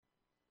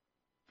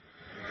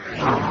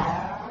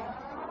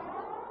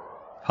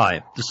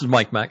Hi, this is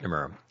Mike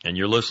McNamara, and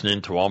you're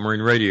listening to All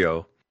Marine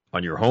Radio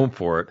on your home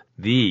for it,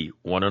 the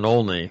one and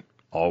only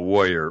All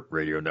Warrior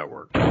Radio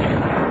Network.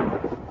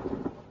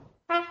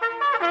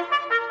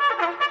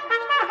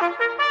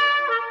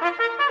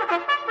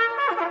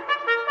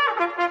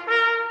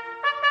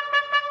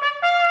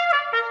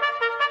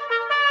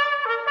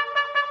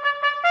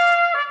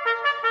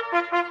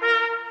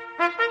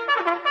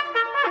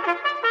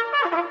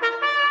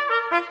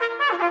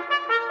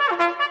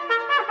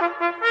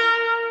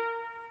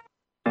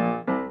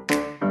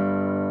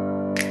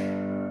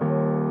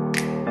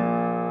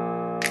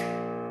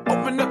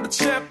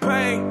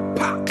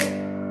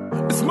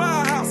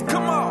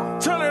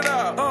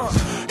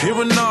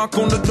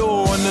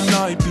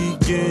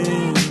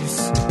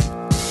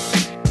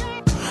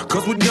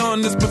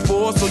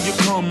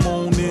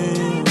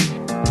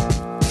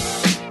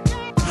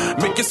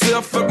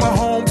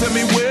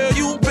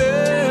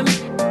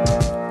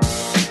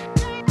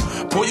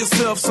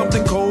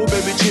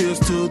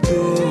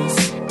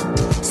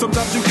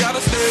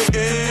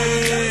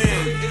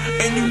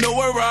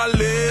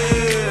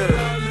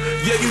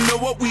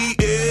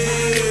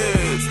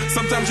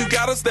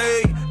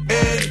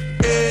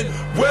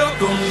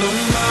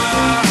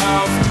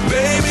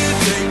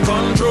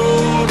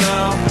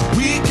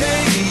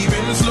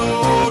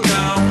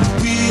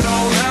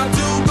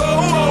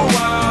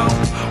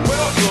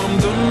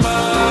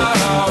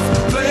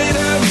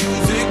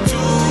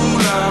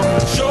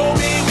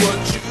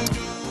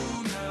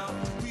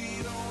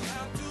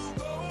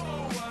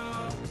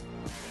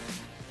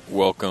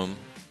 Welcome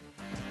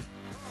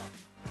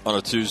on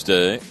a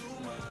Tuesday,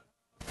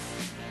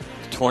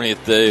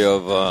 20th day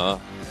of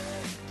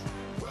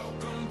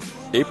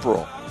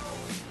April.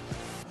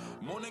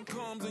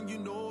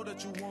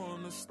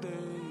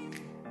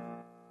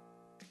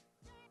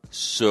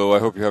 So I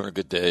hope you're having a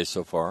good day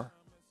so far.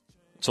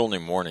 It's only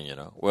morning, you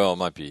know. Well, it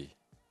might be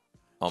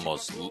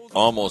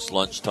almost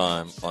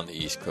lunchtime on the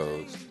East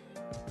Coast.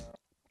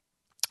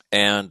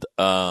 And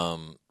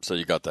so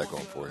you got that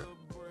going for you.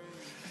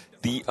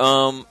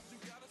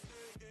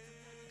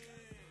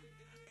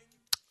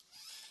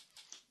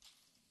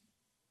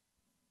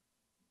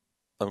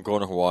 I'm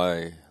going to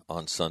Hawaii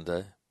on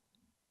Sunday.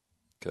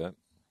 Okay.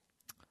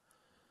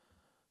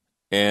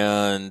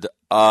 And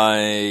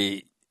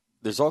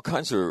there's all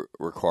kinds of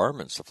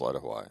requirements to fly to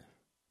Hawaii.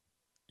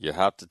 You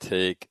have to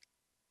take,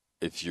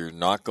 if you're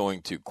not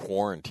going to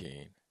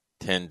quarantine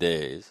 10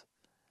 days,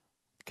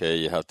 okay,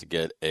 you have to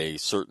get a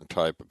certain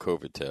type of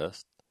COVID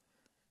test.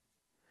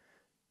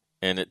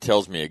 And it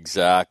tells me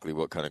exactly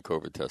what kind of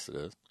COVID test it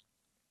is.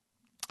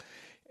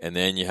 And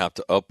then you have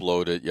to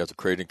upload it. You have to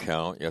create an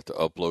account. You have to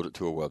upload it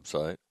to a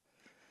website.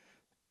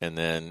 And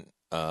then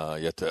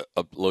you have to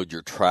upload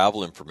your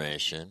travel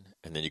information.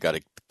 And then you got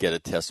to get a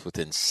test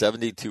within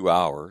 72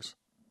 hours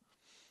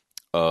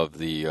of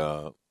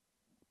the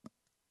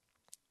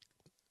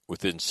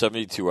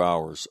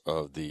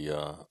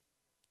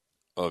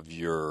of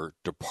your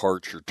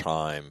departure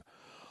time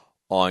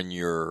on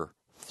your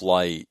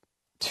flight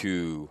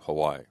to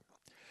Hawaii.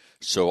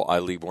 So I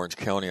leave Orange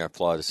County, I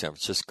fly to San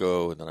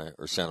Francisco, and then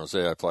or San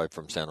Jose. I fly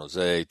from San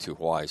Jose to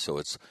Hawaii. So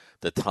it's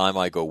the time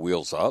I go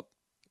wheels up.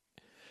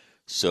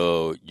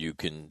 So you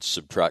can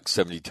subtract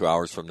 72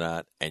 hours from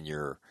that, and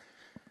your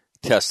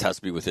test has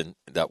to be within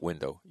that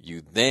window.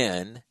 You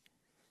then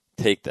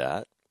take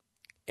that,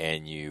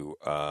 and you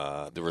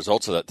the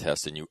results of that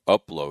test, and you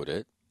upload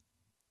it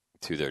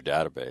to their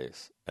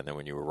database. And then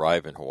when you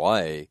arrive in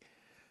Hawaii,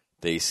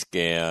 they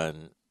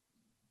scan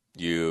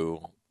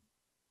you.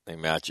 They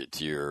match it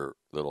to your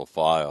little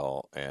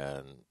file,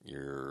 and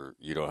you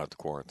don't have to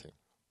quarantine.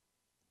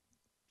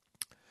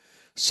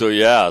 So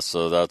yeah,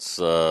 so that's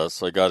so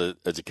I got an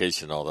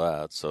education and all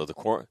that. So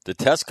the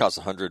test costs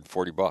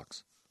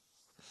 $140.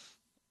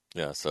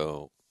 Yeah,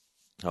 so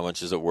how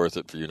much is it worth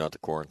it for you not to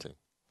quarantine?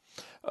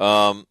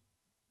 But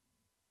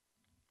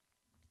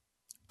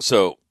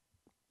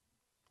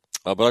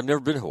I've never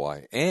been to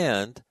Hawaii,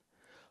 and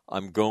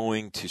I'm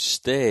going to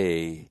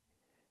stay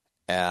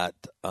at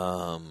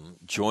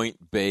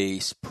Joint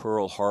Base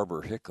Pearl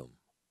Harbor Hickam.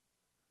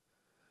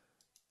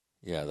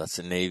 Yeah, that's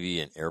a Navy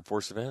and Air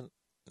Force event.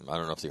 I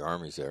don't know if the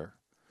Army's there.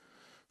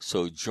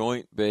 So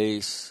Joint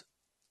Base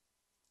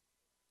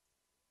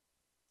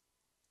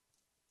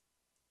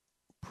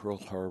Pearl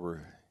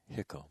Harbor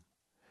Hickam.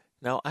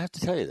 Now, I have to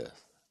tell you this.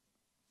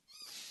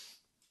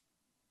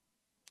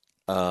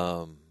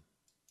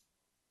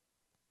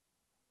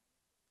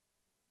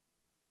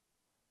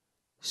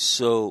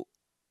 So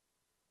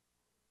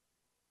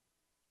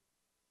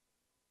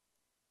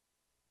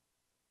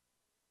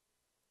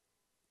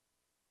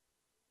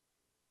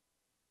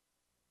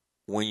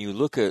when you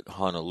look at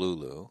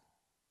Honolulu,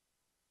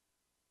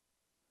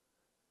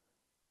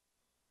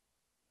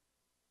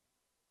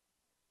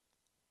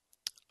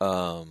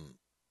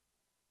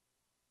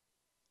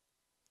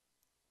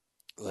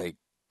 like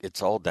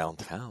it's all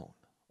downtown,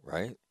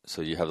 right?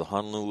 So you have the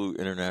Honolulu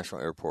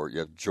International Airport, you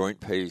have Joint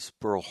Base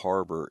Pearl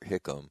Harbor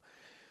Hickam.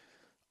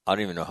 I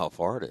don't even know how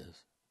far it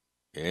is.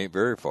 It ain't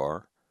very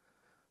far.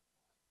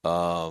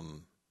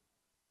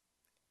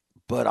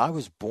 But I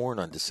was born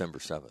on December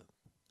 7th.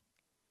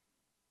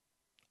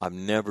 I've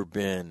never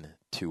been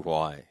to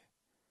Hawaii.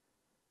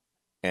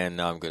 And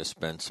now I'm going to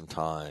spend some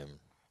time,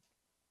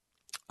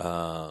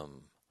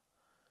 I'm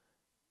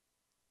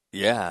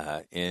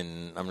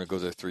going to go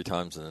there 3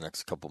 times in the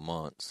next couple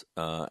months.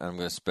 And I'm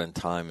going to spend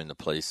time in the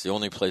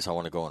only place I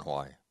want to go in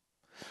Hawaii.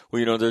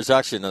 Well, there's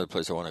actually another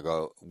place I want to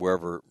go,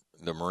 wherever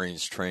the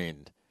Marines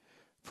trained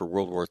for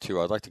World War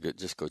II. I'd like to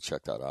just go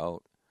check that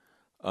out.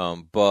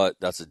 But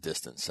that's a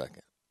distant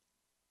second.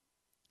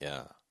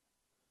 Yeah.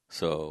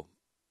 So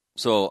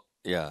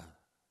yeah.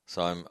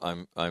 So I'm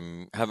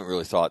haven't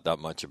really thought that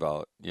much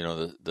about,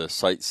 the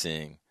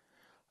sightseeing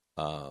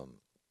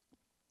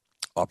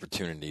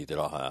opportunity that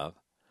I'll have.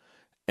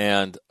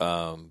 And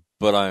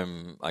but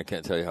I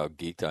can't tell you how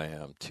geeked I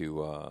am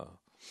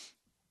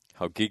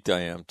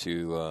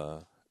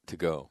to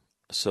go.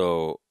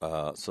 So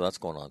that's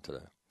going on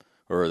today.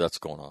 Or that's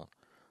going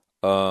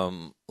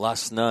on.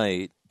 Last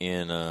night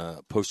in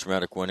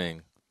post-traumatic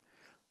winning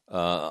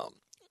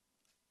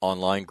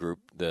online group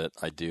that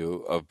I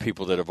do of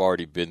people that have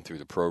already been through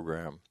the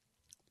program,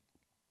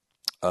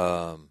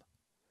 Tim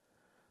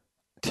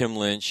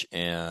Lynch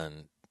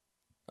and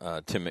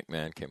Tim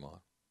McMahon came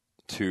on,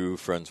 2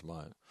 friends of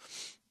mine.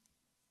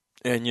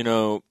 And,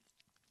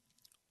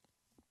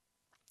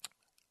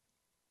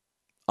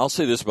 I'll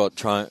say this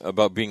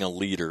about being a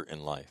leader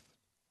in life,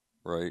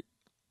 right?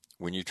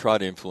 When you try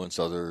to influence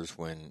others,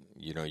 when,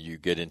 you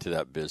get into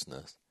that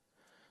business,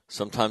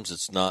 sometimes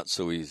it's not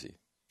so easy.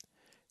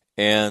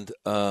 And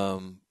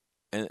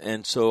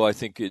so I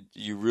think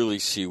you really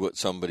see what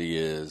somebody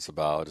is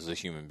about as a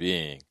human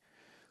being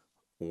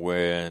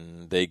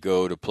when they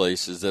go to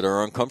places that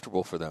are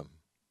uncomfortable for them.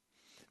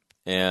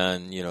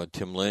 And,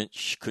 Tim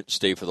Lynch couldn't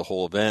stay for the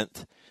whole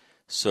event,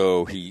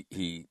 so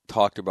he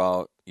talked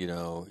about,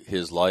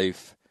 his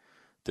life,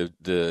 the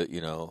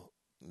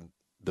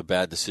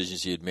bad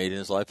decisions he had made in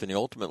his life, and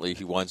ultimately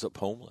he winds up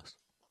homeless.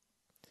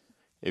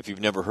 If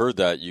you've never heard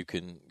that, you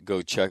can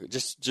go check.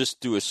 Just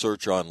do a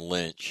search on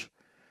Lynch,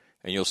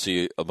 and you'll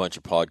see a bunch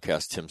of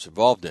podcasts Tim's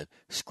involved in.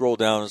 Scroll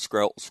down and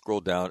scroll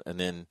down, and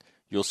then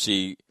you'll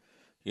see,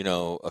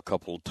 a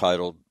couple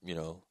titled,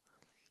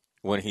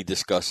 when he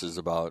discusses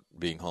about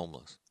being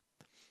homeless.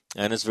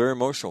 And it's very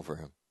emotional for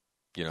him,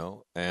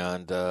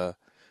 and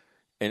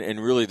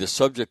really the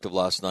subject of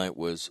last night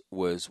was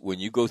when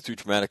you go through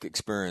traumatic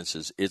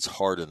experiences, it's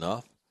hard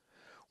enough.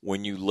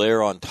 When you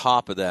layer on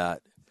top of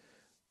that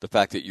the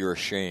fact that you're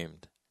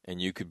ashamed,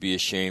 and you could be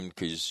ashamed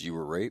because you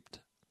were raped,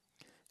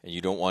 and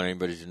you don't want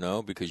anybody to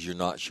know because you're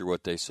not sure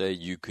what they say.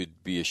 You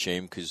could be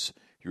ashamed because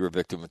you're a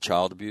victim of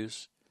child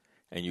abuse,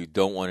 and you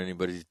don't want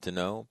anybody to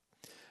know.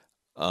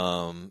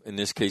 In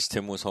this case,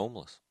 Tim was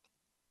homeless.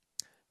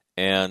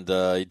 And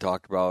he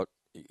talked about,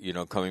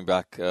 coming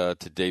back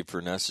to Dave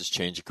Furness's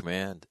change of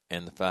command,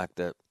 and the fact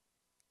that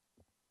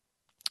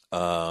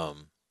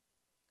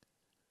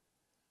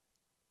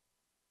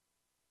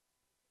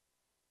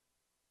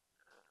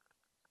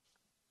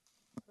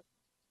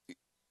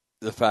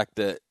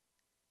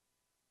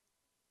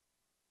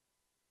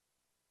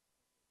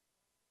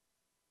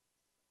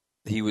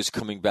he was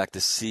coming back to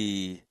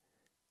see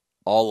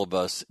all of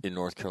us in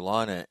North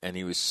Carolina, and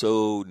he was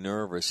so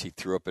nervous he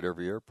threw up at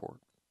every airport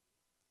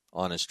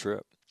on his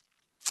trip.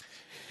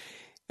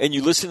 And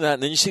you listen to that,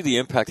 and then you see the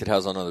impact it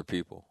has on other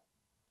people,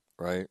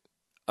 right?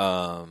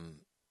 Here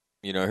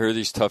are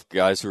these tough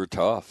guys who are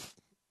tough,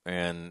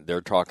 and they're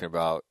talking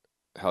about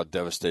how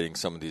devastating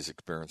some of these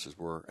experiences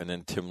were. And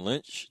then Tim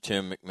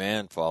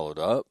McMahon followed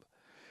up,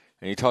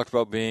 and he talked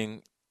about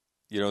being,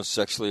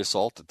 sexually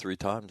assaulted 3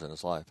 times in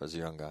his life as a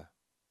young guy.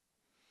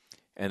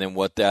 And then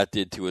what that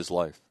did to his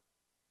life.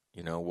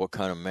 What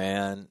kind of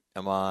man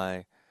am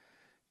I?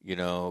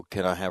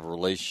 Can I have a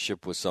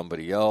relationship with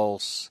somebody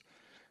else?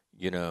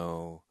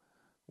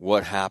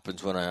 What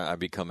happens when I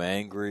become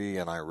angry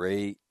and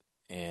irate,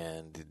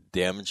 and the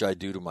damage I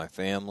do to my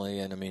family?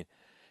 And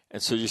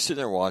so you're sitting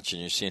there watching,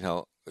 you're seeing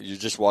how you're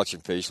just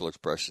watching facial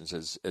expressions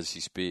as he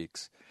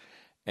speaks.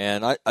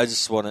 And I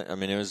just want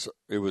to,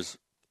 it was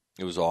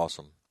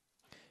awesome.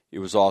 It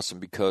was awesome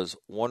because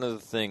one of the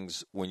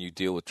things when you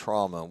deal with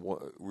trauma,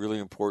 really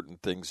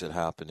important things that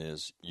happen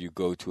is you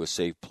go to a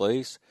safe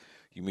place,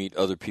 you meet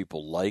other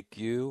people like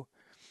you,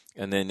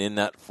 and then in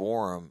that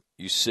forum,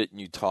 you sit and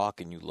you talk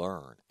and you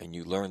learn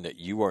that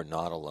you are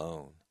not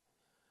alone,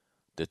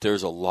 that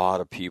there's a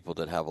lot of people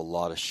that have a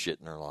lot of shit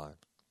in their life.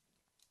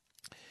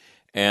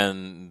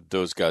 And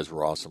those guys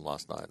were awesome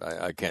last night.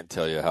 I can't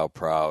tell you how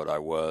proud I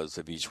was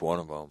of each one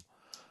of them.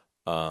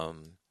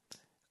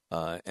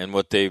 And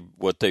what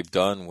they've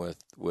done with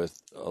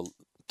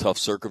tough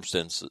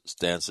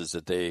circumstances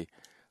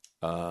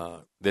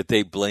that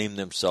they blame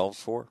themselves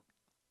for,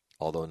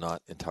 although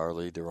not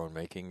entirely their own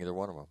making, either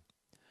one of them.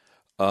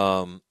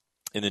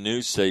 In the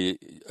news today,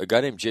 a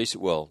guy named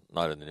Jason, well,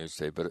 not in the news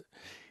today, but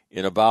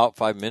in about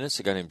 5 minutes,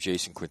 a guy named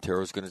Jason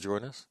Quintero is going to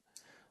join us.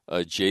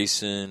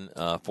 Jason,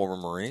 former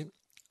Marine,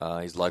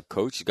 he's a life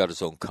coach. He's got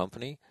his own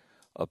company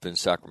up in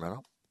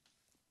Sacramento.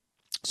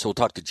 So we'll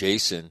talk to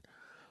Jason.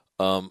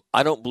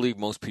 I don't believe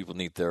most people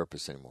need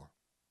therapists anymore.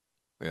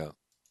 Yeah.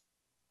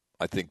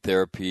 I think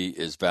therapy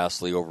is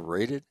vastly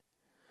overrated.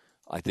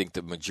 I think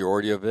the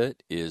majority of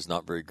it is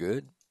not very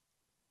good.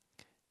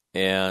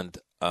 And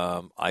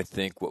I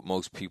think what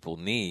most people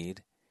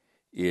need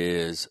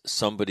is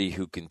somebody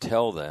who can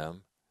tell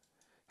them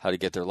how to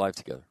get their life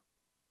together.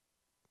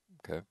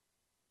 Okay.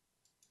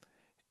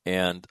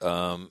 And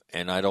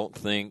I don't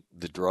think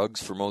the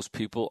drugs for most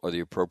people are the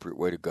appropriate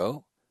way to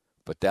go,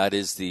 but that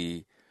is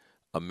the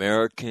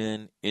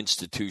American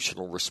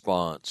institutional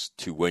response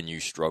to when you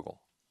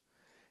struggle.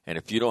 And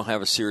if you don't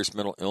have a serious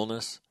mental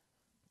illness,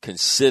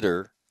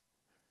 consider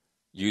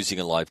using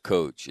a life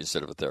coach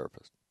instead of a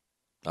therapist.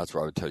 That's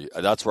where I would tell you.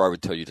 That's where I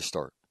would tell you to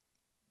start.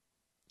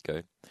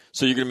 Okay.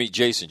 So you're going to meet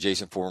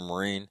Jason, former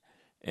Marine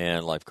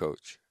and life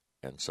coach.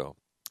 And so,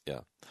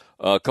 yeah.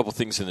 A couple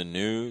things in the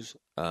news.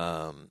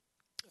 The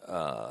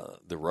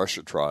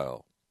Russia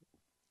trial.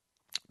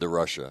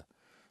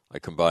 I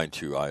combined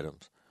two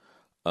items.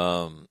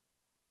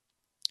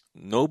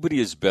 Nobody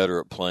is better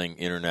at playing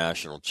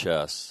international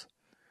chess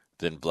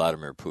than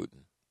Vladimir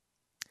Putin.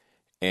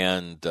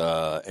 And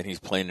he's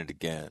playing it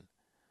again.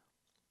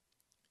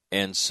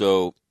 And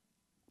so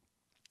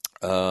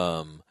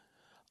I'm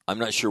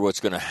not sure what's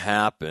going to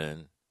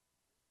happen.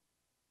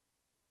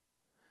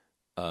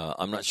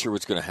 I'm not sure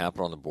what's going to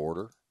happen on the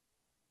border.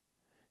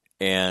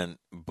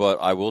 But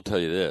I will tell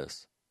you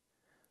this.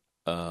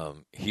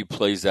 He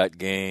plays that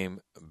game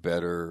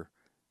better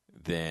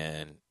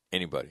than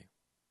anybody.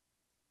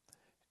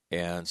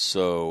 And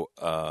so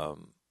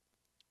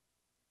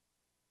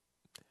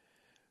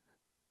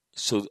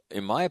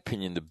in my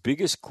opinion, the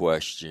biggest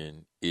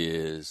question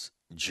is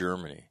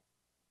Germany.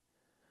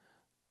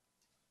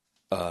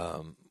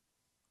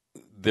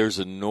 There's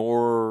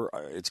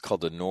it's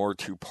called the Nord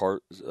 2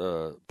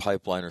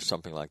 pipeline or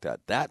something like that.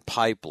 That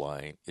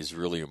pipeline is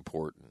really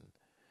important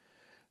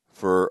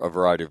for a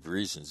variety of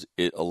reasons.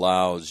 It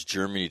allows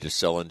Germany to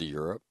sell into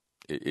Europe.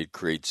 It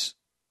creates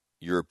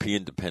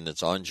European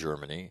dependence on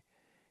Germany.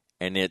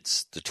 And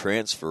it's the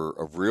transfer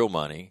of real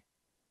money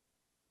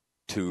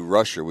to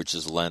Russia, which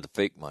is a land of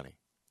fake money.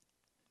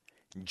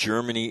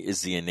 Germany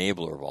is the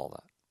enabler of all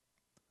that.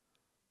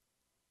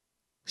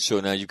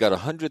 So now you've got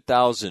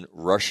 100,000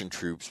 Russian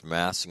troops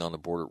massing on the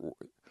border.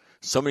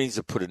 Somebody needs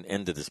to put an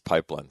end to this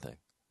pipeline thing.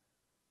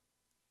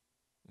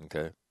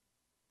 Okay?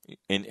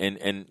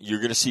 And you're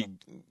going to see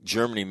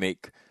Germany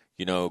make,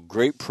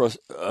 great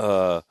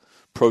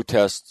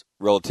protests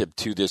relative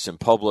to this in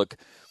public,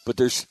 but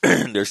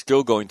they're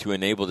still going to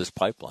enable this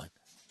pipeline.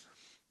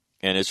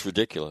 And it's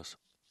ridiculous.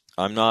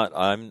 I'm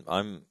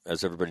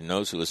as everybody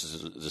knows who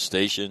listens to the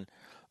station,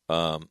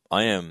 I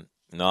am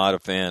not a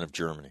fan of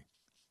Germany.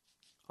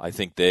 I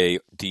think they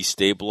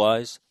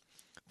destabilize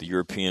the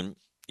European,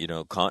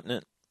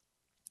 continent,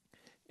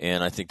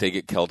 and I think they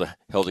get held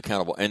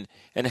accountable. And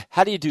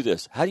how do you do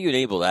this? How do you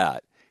enable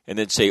that? And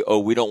then say, oh,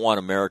 we don't want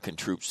American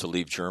troops to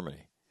leave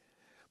Germany.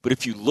 But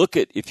if you look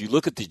at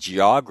the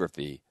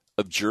geography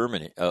of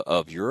Germany,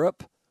 of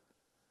Europe,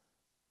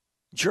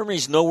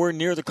 Germany's nowhere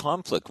near the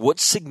conflict.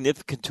 What's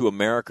significant to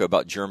America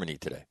about Germany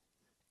today?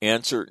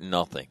 Answer: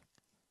 nothing.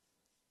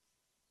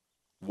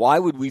 Why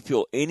would we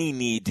feel any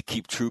need to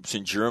keep troops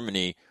in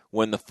Germany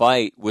when the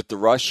fight with the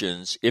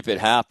Russians, if it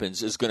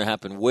happens, is going to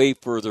happen way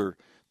further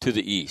to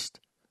the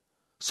east?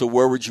 So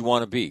where would you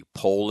want to be?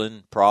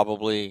 Poland,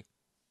 probably.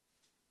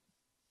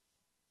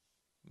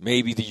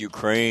 Maybe the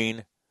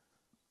Ukraine,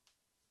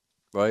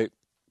 right?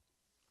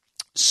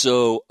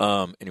 So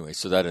anyway,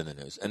 so that in the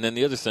news. And then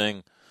the other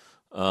thing,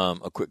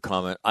 a quick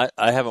comment. I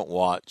haven't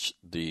watched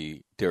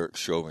the Derek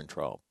Chauvin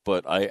trial,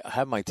 but I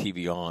have my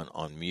TV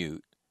on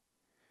mute.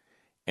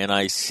 And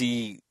I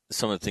see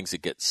some of the things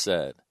that get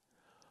said.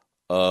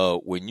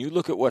 When you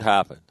look at what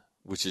happened,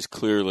 which is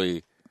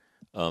clearly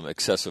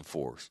excessive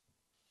force,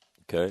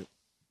 okay?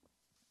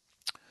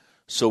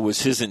 So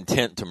was his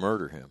intent to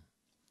murder him?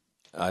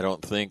 I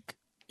don't think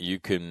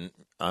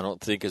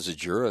as a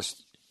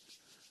jurist,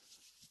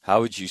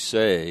 how would you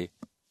say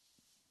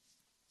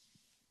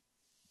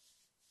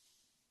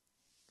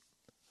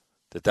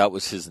that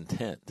was his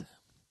intent?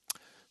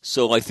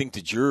 So I think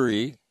the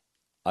jury,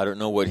 I don't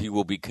know what he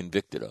will be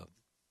convicted of.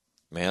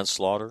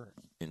 Manslaughter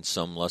in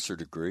some lesser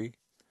degree.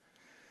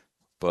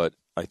 But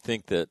I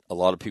think that a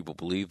lot of people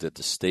believe that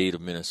the state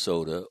of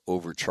Minnesota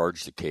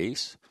overcharged the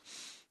case.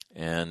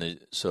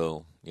 And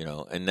so,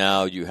 and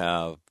now you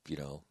have,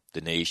 the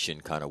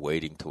nation kind of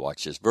waiting to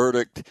watch this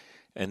verdict.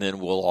 And then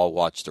we'll all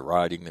watch the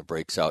rioting that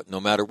breaks out,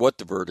 no matter what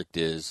the verdict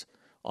is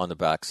on the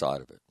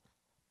backside of it.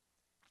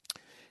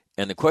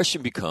 And the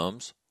question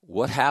becomes,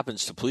 what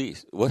happens to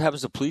police? What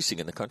happens to policing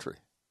in the country?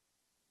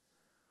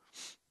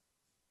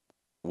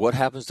 What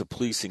happens to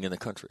policing in the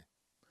country?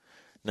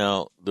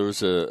 Now, there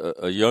was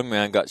a young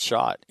man got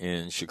shot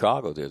in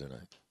Chicago the other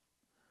night.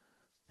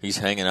 He's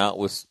hanging out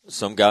with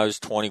some guy who's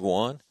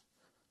 21.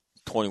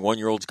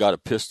 21-year-old's got a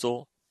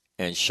pistol,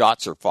 and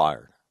shots are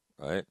fired,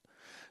 right?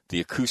 The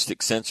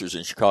acoustic sensors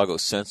in Chicago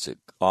sense it.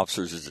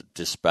 Officers are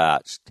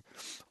dispatched.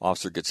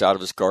 Officer gets out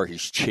of his car.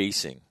 He's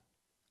chasing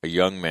a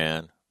young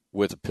man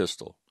with a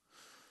pistol.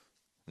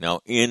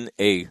 Now, in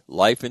a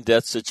life and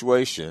death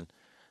situation,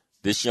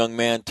 this young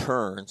man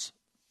turns,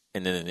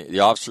 and then in the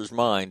officer's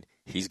mind,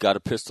 he's got a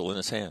pistol in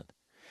his hand.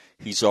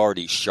 He's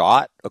already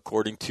shot,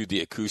 according to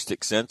the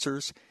acoustic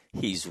sensors.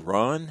 He's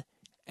run,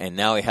 and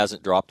now he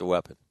hasn't dropped a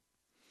weapon.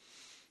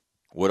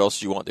 What else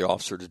do you want the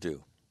officer to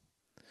do?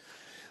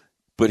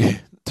 But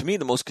to me,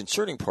 the most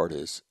concerning part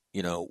is,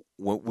 when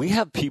we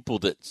have people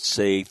that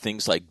say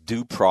things like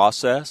due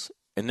process,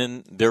 and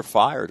then they're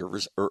fired or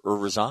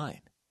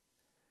resign.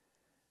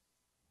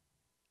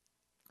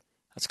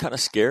 That's kind of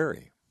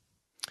scary.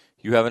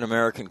 You have an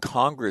American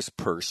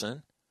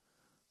congressperson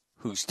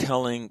who's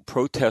telling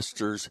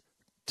protesters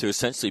to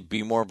essentially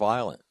be more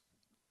violent,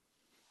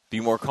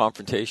 be more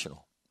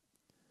confrontational.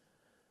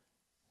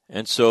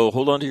 And so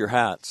hold on to your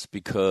hats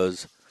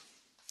because,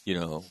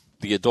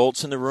 the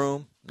adults in the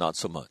room, not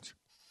so much.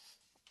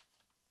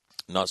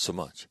 Not so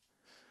much.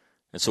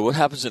 And so what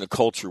happens in a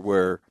culture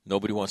where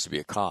nobody wants to be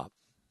a cop?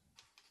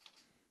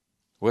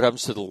 What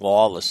happens to the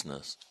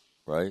lawlessness,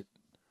 right?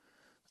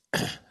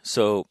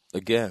 So,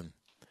 again,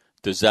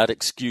 does that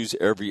excuse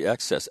every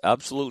excess?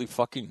 Absolutely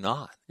fucking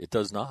not. It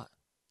does not.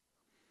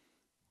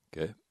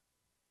 Okay?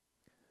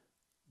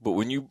 But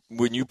when you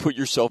put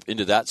yourself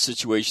into that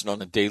situation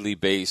on a daily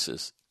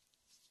basis,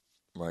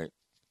 right?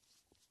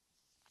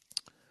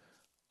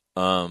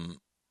 And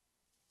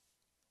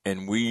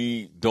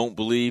we don't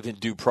believe in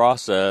due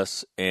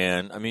process.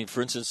 And,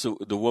 for instance,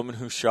 the woman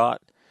who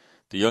shot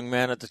the young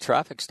man at the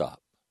traffic stop,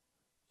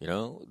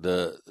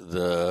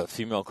 the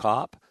female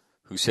cop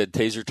who said,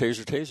 taser,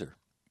 taser, taser.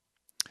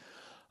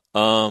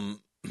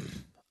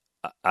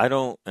 I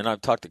don't, and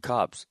I've talked to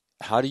cops,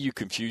 how do you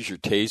confuse your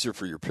taser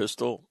for your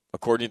pistol?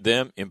 According to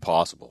them,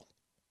 impossible.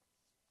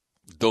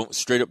 Don't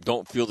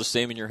feel the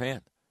same in your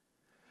hand.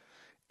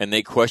 And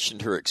they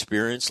questioned her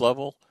experience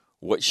level,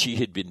 what she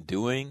had been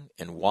doing,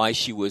 and why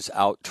she was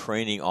out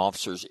training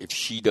officers if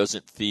she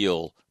doesn't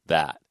feel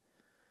that.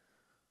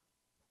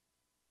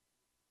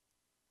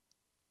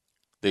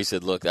 They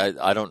said, look,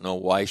 I don't know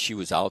why she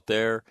was out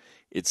there.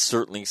 It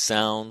certainly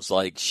sounds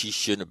like she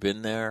shouldn't have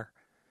been there.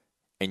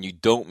 And you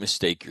don't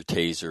mistake your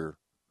taser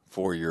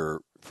for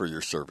your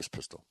service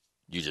pistol.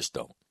 You just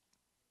don't.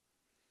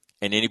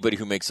 And anybody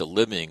who makes a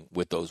living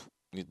with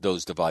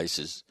those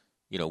devices,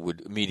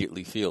 would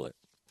immediately feel it.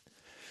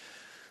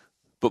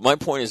 But my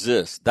point is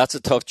this. That's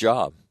a tough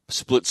job.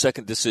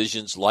 Split-second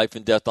decisions, life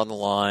and death on the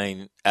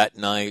line, at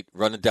night,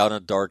 running down a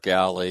dark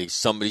alley,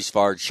 somebody's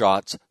fired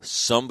shots,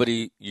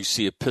 you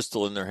see a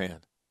pistol in their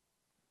hand.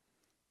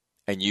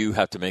 And you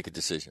have to make a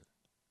decision.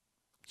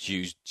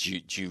 Do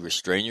you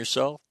restrain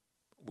yourself,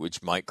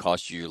 which might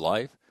cost you your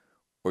life,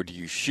 or do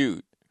you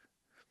shoot,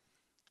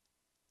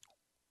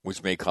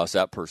 which may cost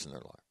that person their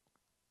life?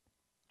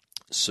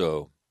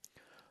 So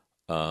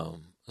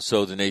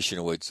the nation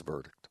awaits the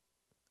verdict.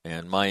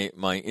 And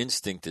my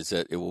instinct is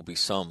that it will be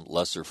some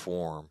lesser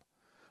form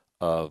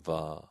of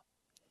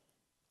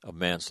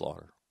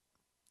manslaughter.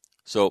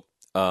 So,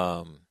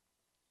 so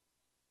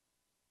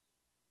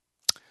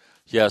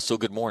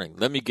good morning.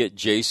 Let me get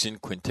Jason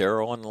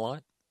Quintero on the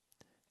line.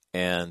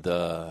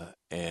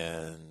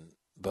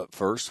 But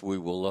first we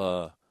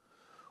will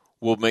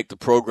we'll make the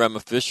program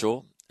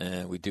official,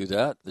 and we do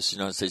that. This is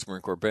United States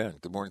Marine Corps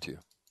Band. Good morning to you.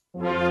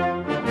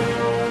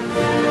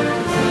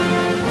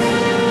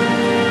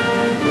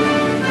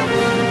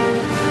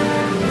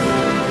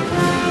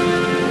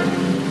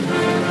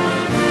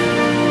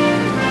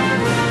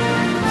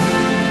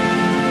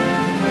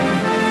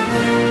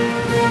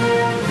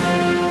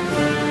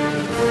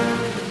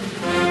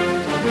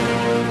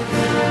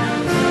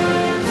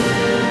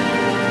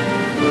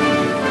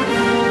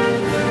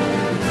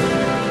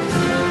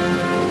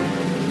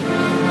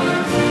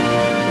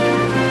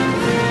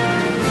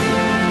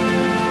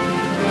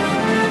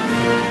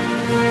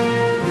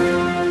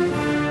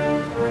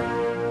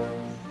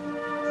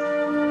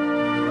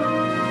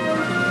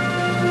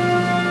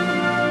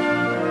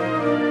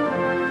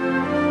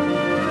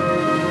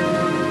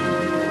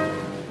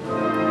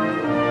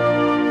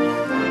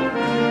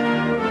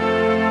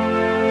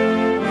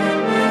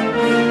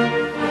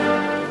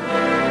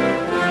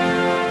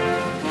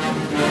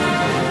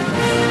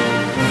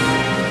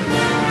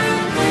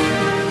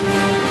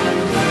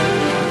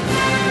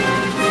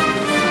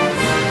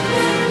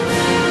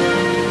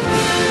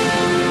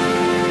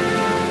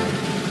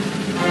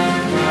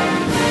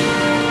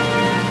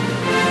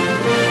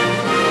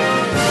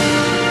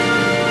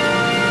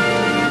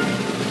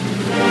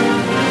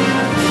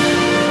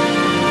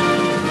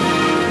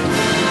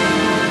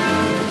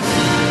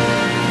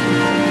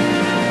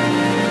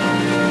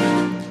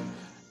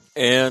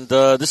 And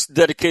this is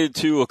dedicated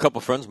to a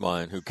couple friends of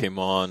mine who came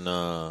on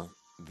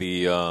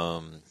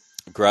the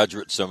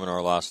graduate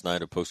seminar last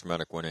night of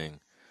post-traumatic winning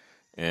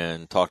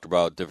and talked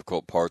about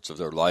difficult parts of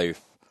their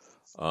life.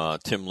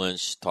 Tim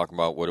Lynch talking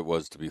about what it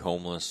was to be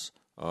homeless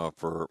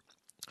for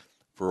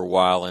a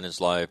while in his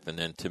life, and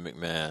then Tim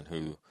McMahon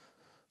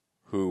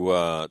who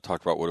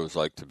talked about what it was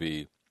like to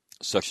be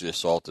sexually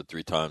assaulted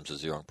 3 times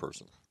as a young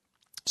person.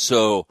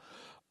 So,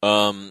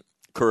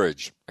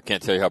 courage. I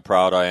can't tell you how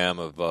proud I am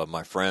of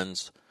my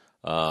friends.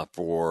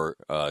 for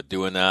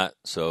doing that.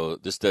 So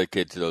this is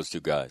dedicated to those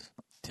two guys,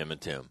 Tim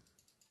and Tim.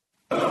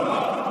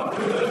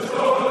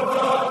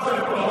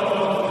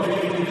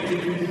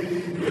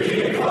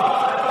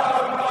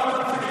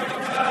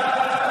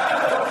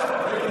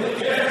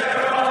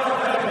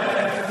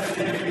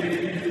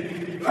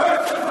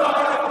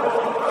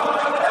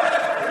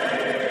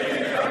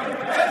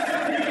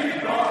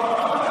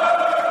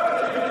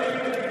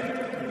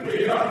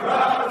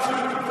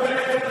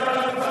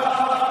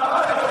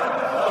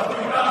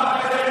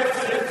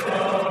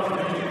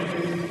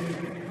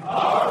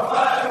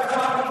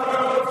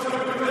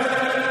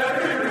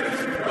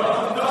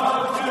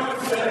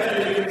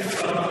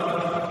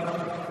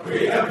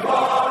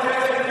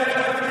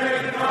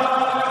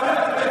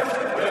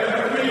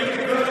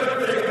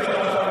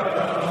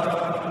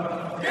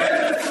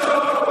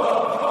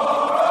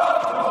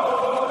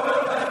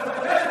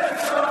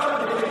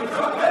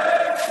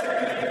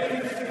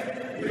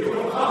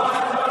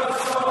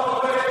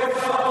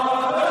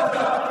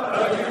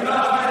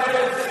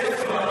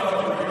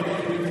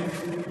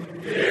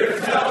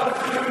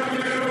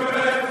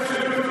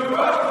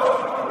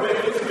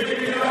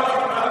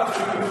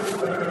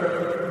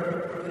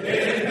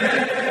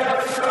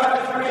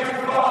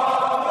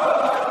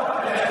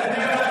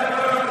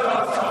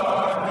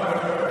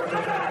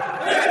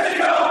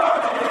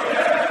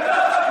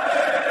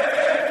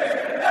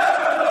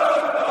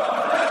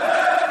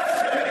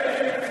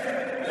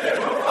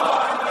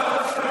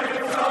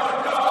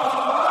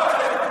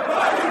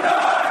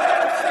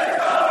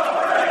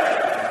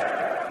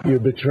 You're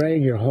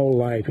betraying your whole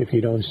life if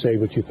you don't say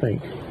what you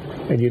think,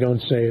 and you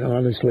don't say it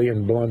honestly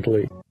and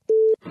bluntly.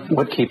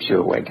 What keeps you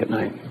awake at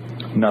night?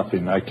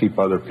 Nothing. I keep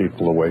other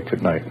people awake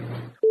at night.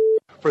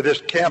 For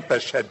this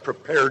campus had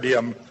prepared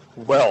him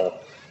well.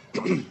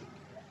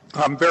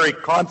 I'm very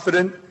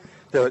confident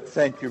that,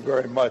 thank you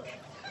very much.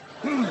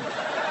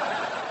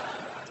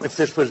 If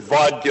this was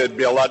vodka, it'd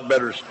be a lot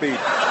better speech.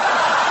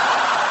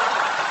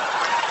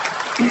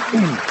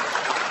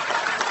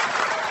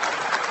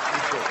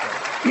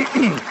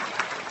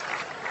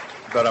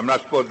 But I'm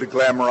not supposed to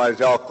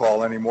glamorize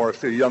alcohol anymore,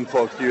 so young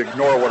folks, you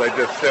ignore what I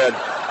just said.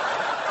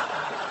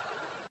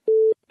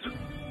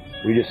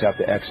 We just have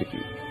to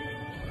execute.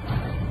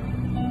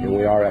 And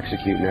we are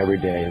executing every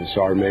day, and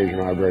Sergeant Major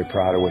and I are very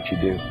proud of what you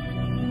do.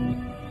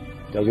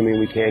 Doesn't mean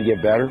we can't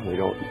get better. We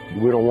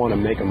don't want to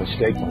make a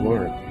mistake to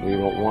learn. We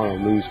don't want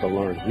to lose to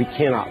learn. We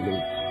cannot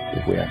lose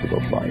if we have to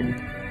go fight.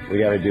 We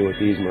got to do what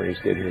these Marines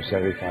did here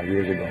 75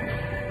 years ago.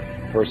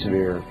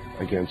 Persevere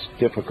against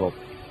difficult,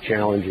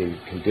 challenging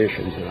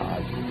conditions and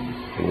odds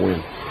and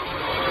win.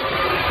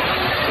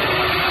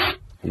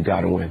 You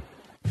got to win.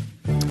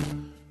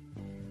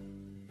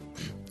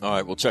 All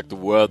right, we'll check the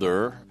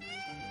weather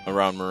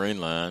around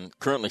Marineland.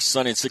 Currently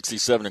sunny and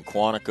 67 in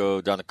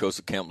Quantico, down the coast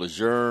of Camp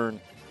Lejeune.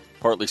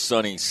 Partly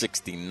sunny,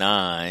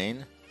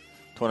 69.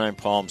 29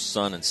 Palms,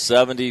 sun and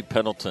 70.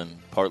 Pendleton,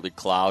 partly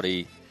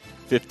cloudy,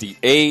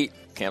 58.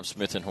 Camp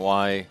Smith in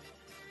Hawaii,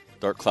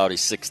 dark cloudy,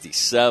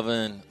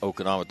 67.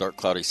 Okinawa, dark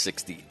cloudy,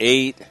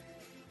 68.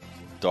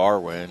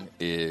 Darwin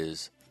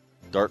is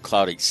dark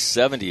cloudy,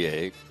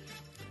 78.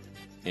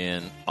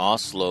 In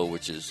Oslo,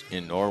 which is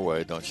in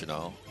Norway, don't you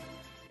know,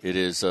 it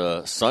is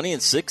sunny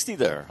and 60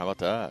 there. How about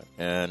that?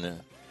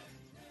 And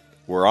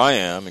where I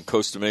am in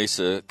Costa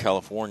Mesa,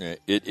 California,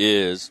 it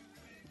is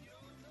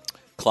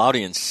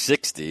cloudy and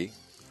 60.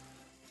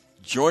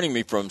 Joining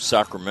me from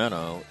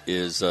Sacramento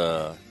is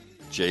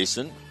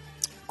Jason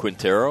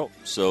Quintero.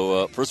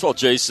 So, first of all,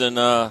 Jason,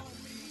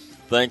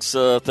 thanks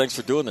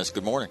for doing this.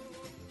 Good morning.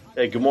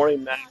 Hey, good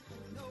morning, Matt.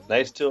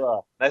 Nice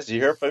to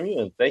hear from you,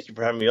 and thank you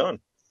for having me on.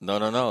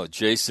 No.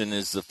 Jason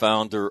is the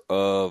founder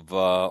of,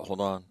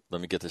 hold on,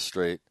 let me get this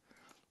straight.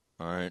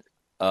 All right.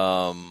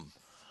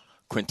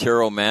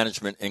 Quintero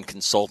Management and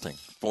Consulting,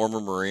 former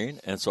Marine.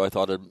 And so I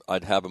thought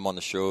I'd have him on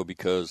the show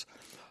because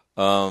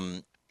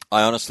I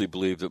honestly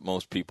believe that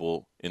most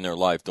people in their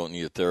life don't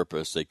need a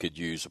therapist. They could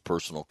use a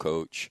personal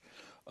coach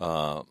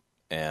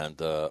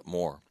and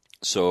more.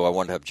 So I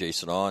wanted to have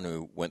Jason on,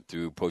 who went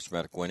through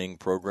post-traumatic winning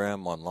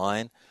program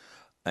online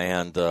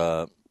and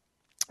talk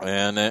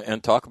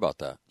about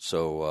that.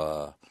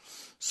 So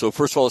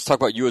first of all, let's talk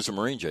about you as a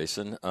Marine,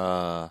 Jason.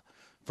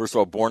 First of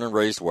all, born and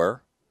raised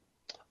where?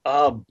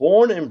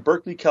 Born in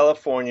Berkeley,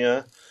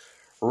 California.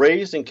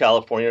 Raised in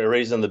California.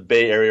 Raised in the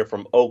Bay Area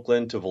from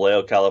Oakland to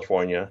Vallejo,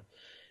 California.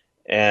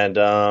 And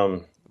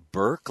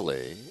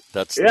Berkeley.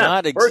 That's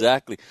not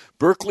exactly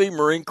Berkeley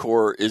Marine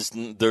Corps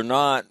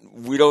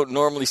we don't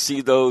normally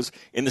see those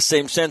in the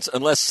same sense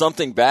unless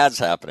something bad's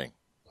happening.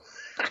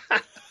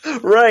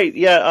 Right,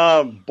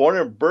 yeah. Born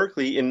in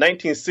Berkeley in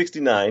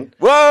 1969.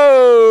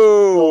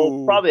 Whoa!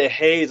 So probably a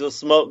haze of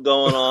smoke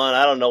going on.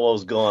 I don't know what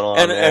was going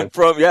on. And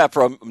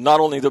from not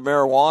only the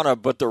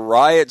marijuana but the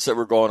riots that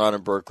were going on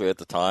in Berkeley at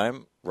the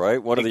time.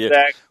 Right, one of the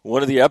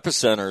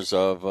epicenters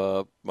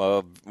of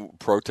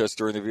protests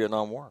during the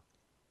Vietnam War.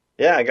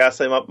 Yeah, I gotta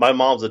say, my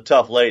mom's a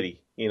tough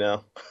lady, you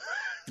know.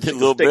 A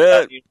little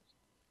bit.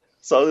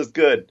 So it's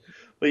good.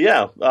 But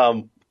yeah,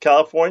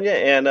 California,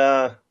 and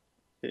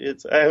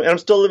And I'm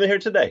still living here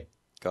today.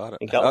 Got it.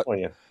 In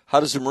California. How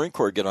does the Marine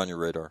Corps get on your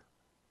radar?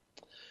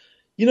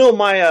 You know,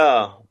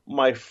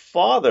 my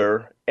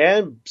father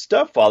and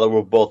stepfather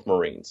were both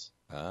Marines.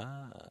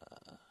 Ah.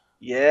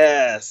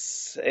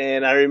 Yes.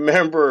 And I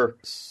remember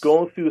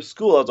going through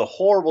school. I was a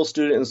horrible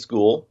student in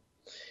school.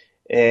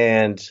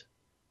 And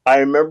I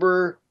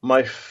remember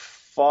my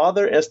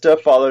father and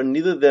stepfather,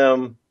 neither of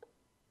them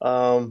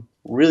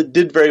really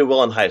did very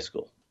well in high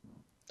school.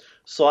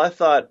 So I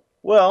thought,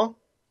 well,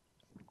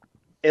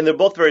 and they're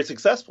both very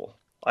successful.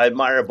 I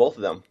admire both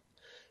of them.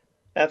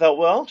 And I thought,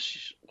 well,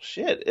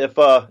 shit, if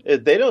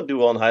they don't do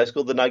well in high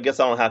school, then I guess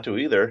I don't have to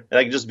either. And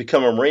I can just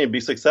become a Marine and be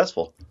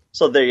successful.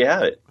 So there you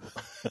have it.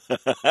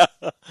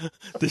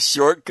 The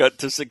shortcut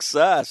to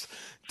success.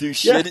 Do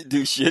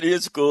shitty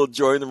in school,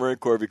 join the Marine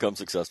Corps, become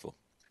successful.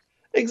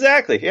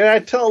 Exactly. And I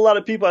tell a lot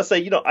of people, I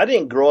say, I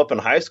didn't grow up in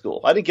high school.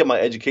 I didn't get my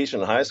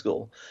education in high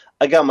school.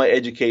 I got my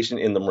education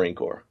in the Marine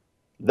Corps.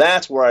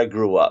 That's where I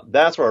grew up.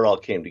 That's where it all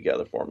came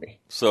together for me.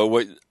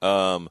 So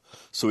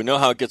so we know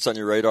how it gets on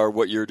your radar.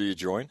 What year do you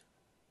join?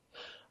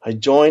 I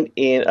joined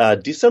in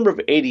December of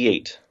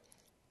 '88.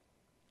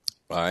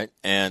 All right.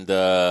 And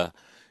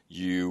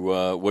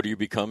what do you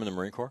become in the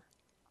Marine Corps?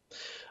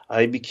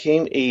 I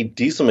became a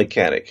diesel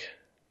mechanic.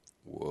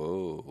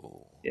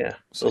 Whoa. Yeah.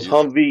 Those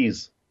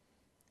Humvees.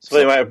 So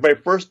anyway, my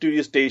first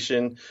duty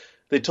station,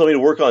 they told me to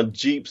work on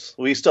Jeeps.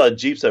 We still had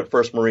Jeeps at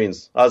First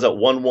Marines. I was at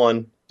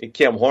 1-1 at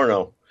Camp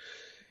Horno.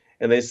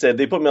 And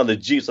they put me on the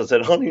Jeeps. I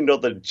said, I don't even know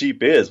what the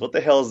Jeep is. What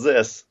the hell is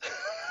this?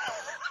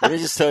 Let me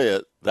just tell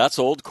you, that's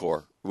old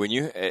Corps.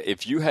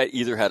 If you had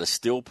either had a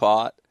steel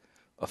pot,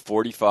 a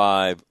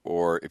 45,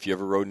 or if you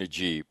ever rode in a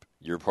Jeep,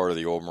 you're part of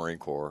the old Marine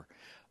Corps.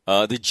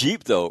 The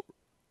Jeep, though,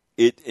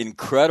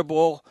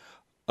 incredible.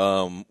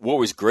 What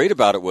was great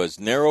about it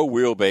was narrow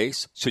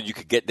wheelbase, so you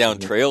could get down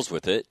trails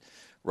with it,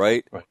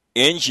 right?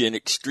 Engine,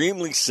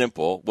 extremely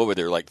simple. What were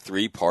there, like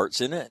 3 parts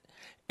in it?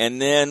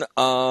 And then,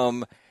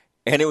 and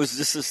it was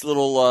just this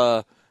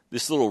little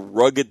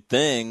rugged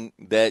thing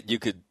that you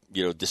could,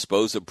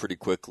 dispose of pretty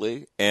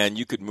quickly, and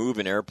you could move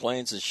in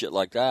airplanes and shit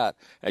like that.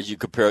 As you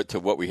compare it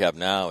to what we have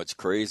now, it's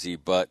crazy.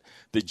 But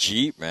the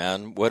Jeep,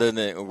 man, what an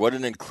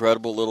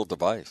incredible little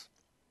device.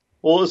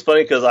 Well, it was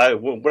funny because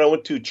when I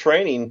went to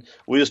training,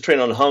 we just trained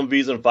on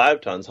Humvees and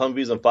 5 tons.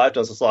 Humvees and 5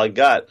 tons, that's all I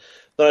got.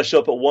 Then I show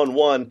up at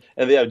 1-1,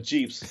 and they have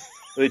Jeeps.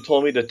 And they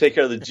told me to take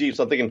care of the Jeeps.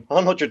 I'm thinking,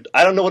 I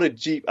don't know what a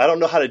Jeep, I don't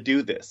know how to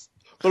do this.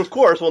 But of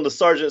course, when the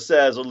sergeant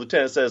says or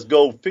lieutenant says,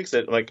 go fix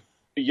it, I'm like,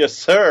 yes,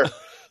 sir.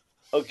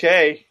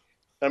 Okay.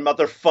 And I'm out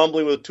there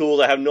fumbling with tools.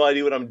 I have no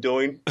idea what I'm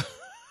doing.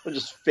 I'll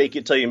just fake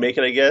it till you make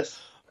it, I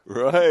guess.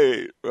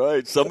 Right.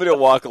 Somebody will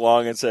walk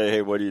along and say,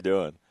 hey, what are you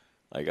doing?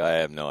 Like, I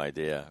have no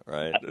idea,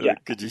 right? Yeah.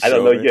 Could you show I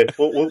don't know me? yet.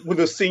 When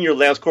the senior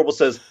Lance Corporal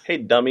says, hey,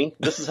 dummy,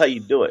 this is how you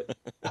do it.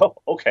 Oh,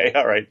 okay.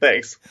 All right.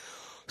 Thanks.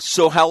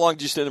 So how long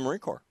did you stay in the Marine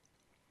Corps?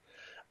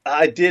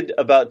 I did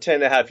about 10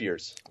 and a half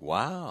years.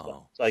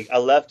 Wow. So I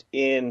left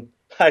I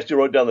actually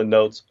wrote down the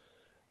notes,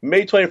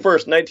 May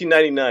 21st,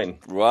 1999.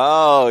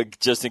 Wow.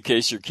 Just in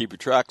case you're keeping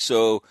track.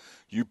 So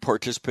you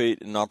participate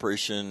in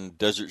Operation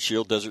Desert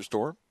Shield, Desert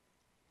Storm?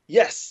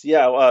 Yes.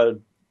 Yeah.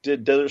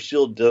 Did Desert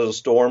Shield, Desert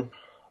Storm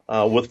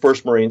with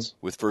 1st Marines.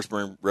 With 1st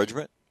Marine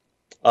Regiment?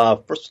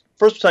 First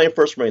Battalion,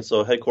 1st Marines,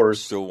 so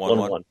headquarters. Still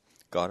 1-1.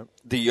 Got it.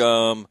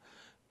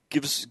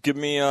 Give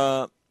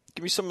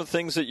me some of the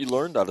things that you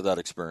learned out of that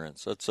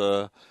experience. That's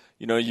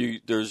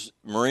there's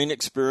Marine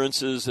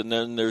experiences, and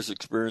then there's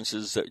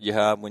experiences that you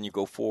have when you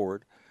go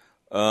forward,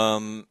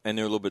 and they're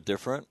a little bit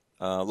different.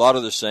 A lot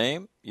of the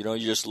same. You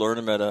just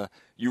learn them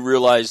you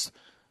realize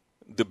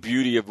the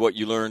beauty of what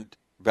you learned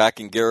back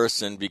in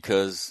garrison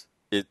because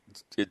it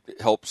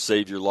helps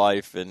save your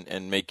life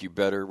and make you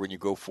better when you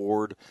go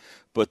forward.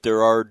 But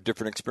there are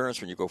different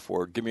experiences when you go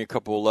forward. Give me a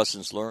couple of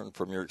lessons learned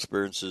from your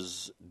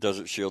experiences,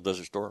 Desert Shield,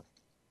 Desert Storm.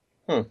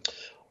 Well,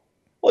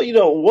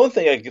 one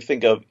thing I can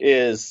think of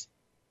is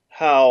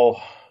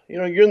how,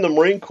 you're in the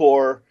Marine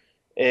Corps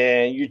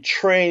and you're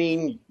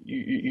training,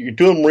 you're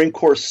doing Marine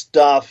Corps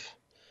stuff,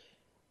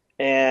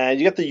 and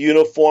you got the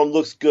uniform,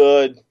 looks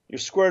good, you're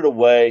squared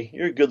away,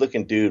 you're a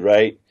good-looking dude,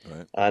 right?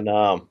 And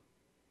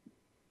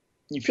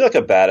you feel like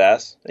a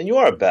badass, and you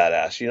are a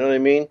badass, you know what I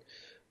mean?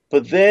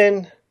 But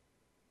then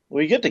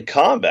when you get to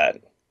combat,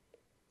 and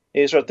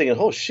you start thinking,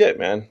 oh, shit,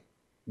 man,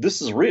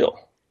 this is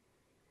real.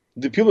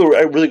 The people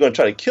are really going to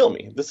try to kill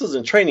me. This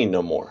isn't training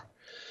no more.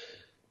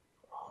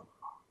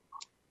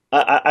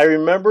 I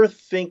remember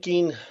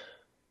thinking,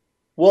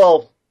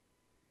 I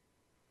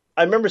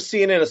remember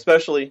CNN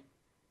especially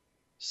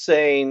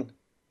saying,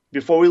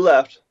 before we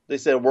left, they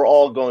said, we're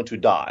all going to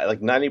die. Like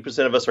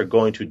 90% of us are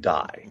going to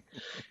die.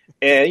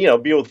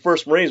 And, being with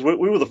 1st Marines, we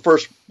were the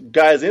first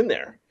guys in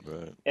there.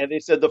 Right. And they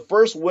said the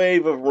first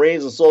wave of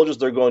Marines and soldiers,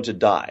 they're going to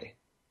die.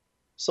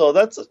 So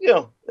that's,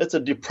 it's a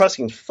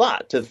depressing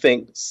thought to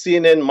think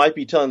CNN might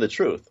be telling the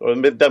truth, or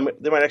they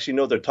might actually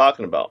know what they're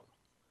talking about.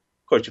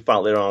 Of course, you find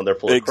out later on they're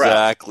full of crap.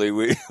 Exactly.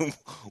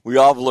 We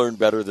all learned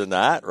better than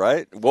that,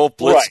 right? Wolf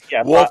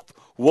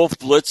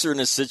Blitzer in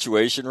a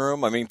situation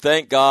room. I mean,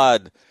 thank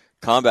God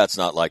Combat's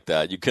not like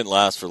that. You couldn't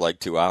last for like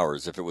 2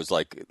 hours if it was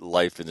like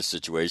life in the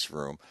Situation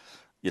Room,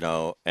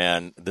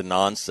 and the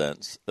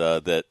nonsense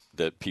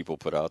that people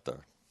put out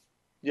there.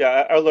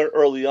 Yeah, I learned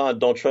early on,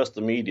 don't trust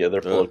the media.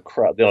 They're full of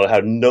crap. They don't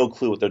have no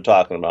clue what they're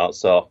talking about.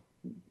 So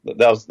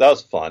that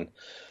was fun.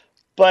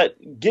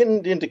 But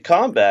getting into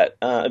combat,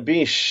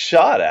 being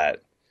shot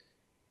at,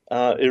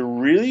 it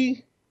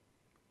really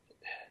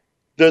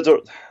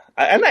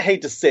and I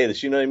hate to say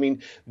this, you know what I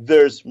mean?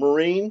 There's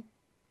Marine,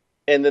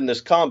 and then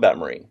there's combat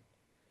Marine.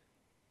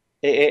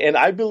 And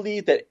I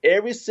believe that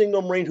every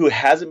single Marine who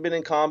hasn't been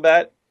in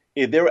combat,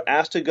 if they were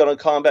asked to go to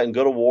combat and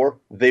go to war,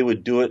 they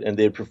would do it and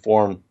they'd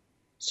perform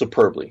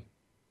superbly.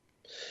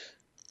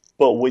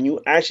 But when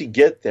you actually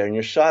get there and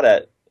you're shot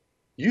at,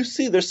 you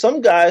see there's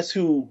some guys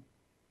who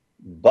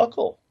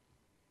buckle.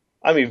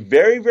 I mean,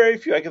 very, very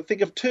few. I can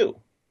think of two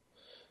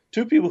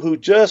people who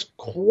just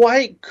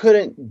quite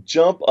couldn't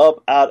jump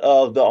up out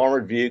of the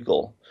armored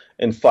vehicle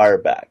and fire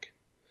back.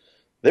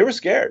 They were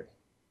scared.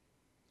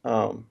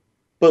 But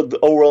the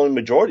overwhelming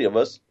majority of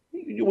us,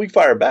 we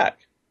fire back.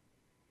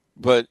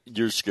 But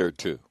you're scared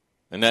too.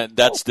 And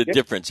that's the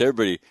difference.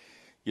 Everybody,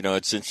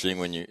 it's interesting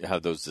when you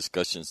have those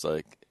discussions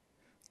like,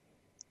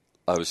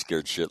 I was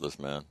scared shitless,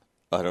 man.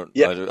 I don't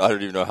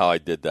even know how I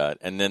did that.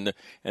 And then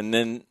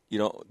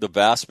the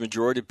vast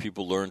majority of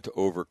people learn to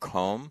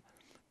overcome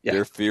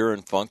their fear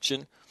and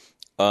function.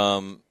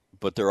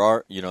 But there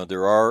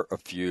are a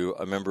few.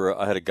 I remember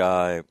I had a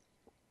guy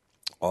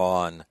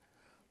on,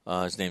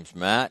 his name's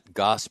Matt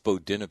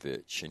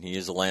Gospodinovich, and he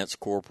is a Lance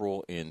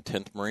Corporal in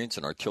 10th Marines,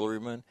 an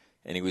artilleryman,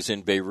 and he was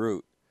in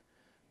Beirut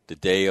the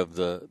day of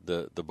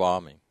the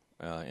bombing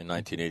in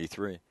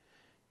 1983.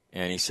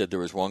 And he said there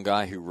was one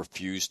guy who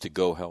refused to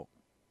go help.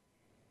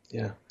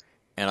 Yeah.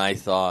 And I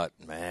thought,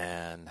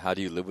 man, how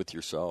do you live with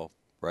yourself,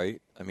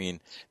 right? I mean,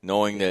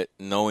 knowing that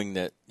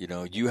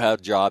you have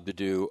a job to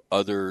do,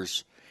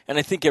 others, and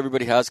I think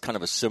everybody has kind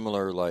of a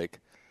similar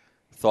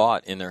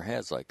thought in their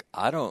heads, like,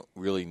 I don't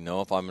really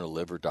know if I'm going to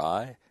live or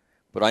die,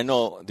 but I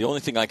know the only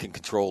thing I can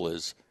control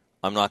is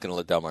I'm not going to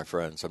let down my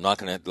friends. I'm not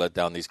going to let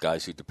down these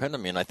guys who depend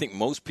on me. And I think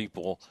most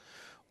people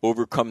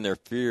overcome their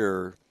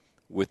fear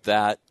with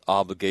that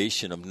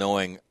obligation of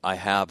knowing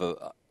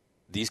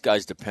these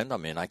guys depend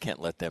on me and I can't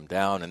let them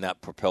down, and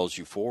that propels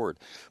you forward.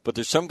 But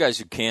there's some guys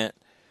who can't,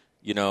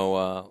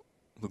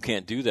 who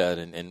can't do that.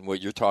 And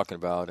what you're talking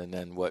about, and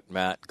then what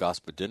Matt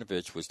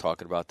Gospodinovich was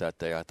talking about that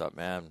day, I thought,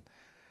 man,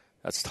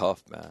 that's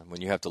tough, man.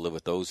 When you have to live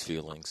with those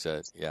feelings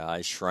that,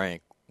 I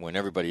shrank when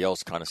everybody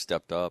else kind of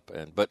stepped up,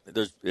 but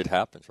it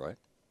happens, right?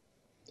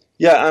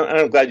 Yeah,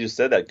 I'm glad you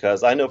said that,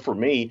 because I know for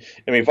me,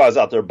 if I was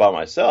out there by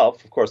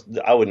myself, of course,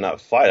 I would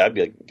not fight. I'd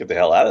be like, get the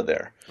hell out of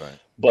there. Right.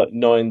 But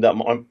knowing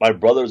that my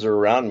brothers are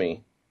around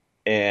me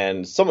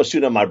and someone's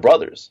shooting at my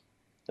brothers,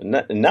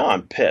 and now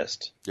I'm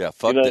pissed. Yeah,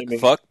 fuck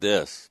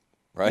this,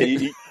 right?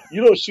 You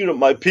don't shoot at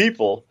my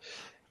people,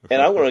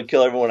 and I'm going to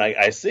kill everyone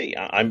I see.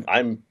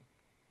 I'm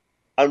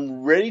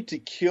ready to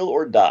kill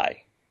or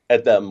die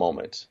at that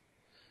moment.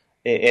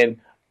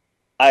 And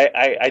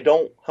I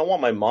don't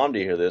want my mom to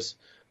hear this,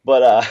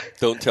 but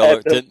don't tell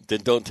her.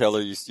 Don't tell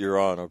her you're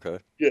on. Okay.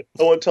 Yeah,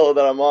 I won't tell her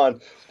that I'm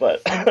on.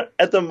 But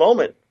at the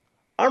moment,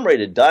 I'm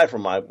ready to die for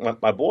my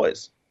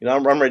boys.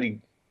 I'm ready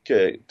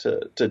to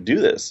do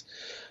this.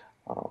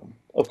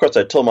 Of course,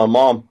 I told my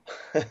mom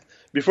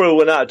before we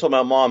went out. I told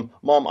my mom,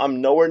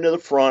 I'm nowhere near the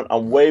front.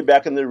 I'm way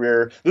back in the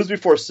rear. This was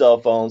before cell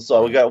phones,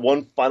 so we got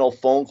one final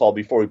phone call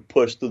before we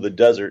pushed through the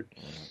desert.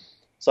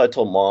 So I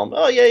told Mom,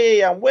 oh,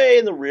 yeah, I'm way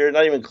in the rear,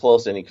 not even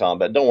close to any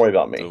combat. Don't worry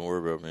about me. Don't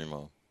worry about me,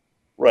 Mom.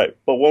 Right.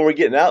 But when we're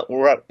getting out,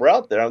 we're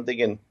out there, I'm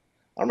thinking,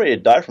 I'm ready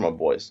to die for my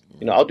boys.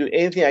 I'll do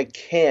anything I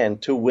can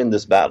to win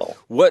this battle.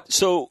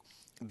 So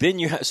then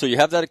you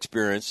have that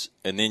experience,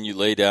 and then you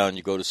lay down,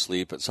 you go to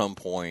sleep at some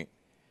point,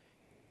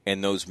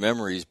 and those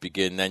memories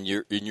begin. Then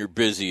you're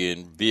busy,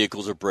 and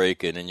vehicles are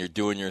breaking, and you're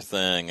doing your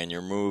thing, and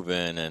you're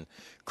moving, and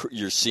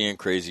you're seeing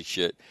crazy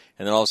shit.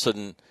 And then all of a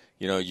sudden,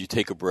 you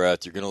take a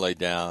breath, you're going to lay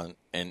down,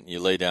 and you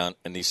lay down,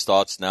 and these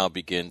thoughts now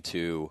begin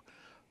to,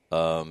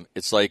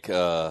 it's like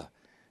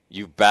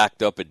you've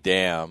backed up a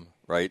dam,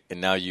 right? And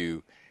now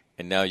you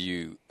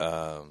lay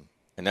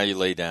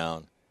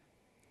down,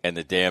 and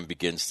the dam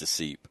begins to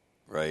seep,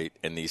 right?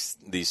 And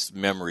these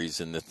memories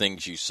and the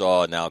things you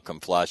saw now come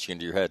flashing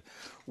into your head.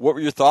 What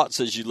were your thoughts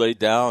as you laid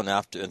down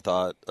after and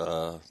thought,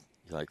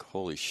 like,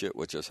 holy shit,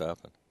 what just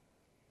happened?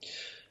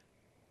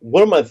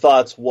 One of my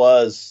thoughts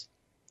was,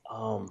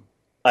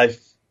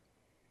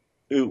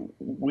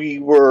 we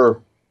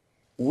were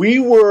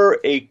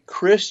a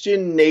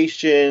Christian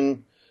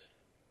nation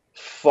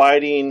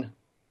fighting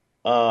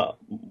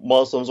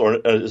Muslims or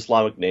an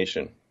Islamic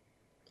nation.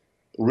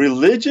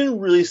 Religion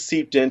really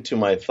seeped into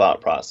my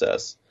thought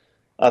process.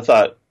 I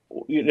thought,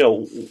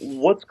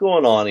 what's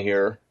going on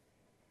here?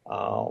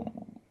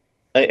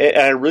 And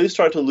I really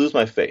started to lose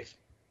my faith.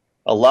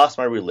 I lost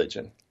my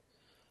religion.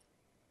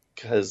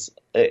 Because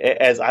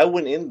as I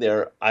went in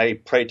there, I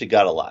prayed to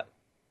God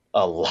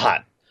a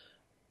lot.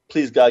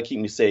 Please, God, keep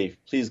me safe.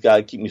 Please,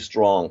 God, keep me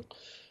strong.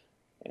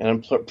 and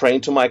I'm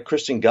praying to my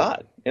Christian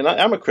God, and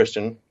I'm a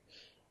Christian.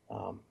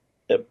 But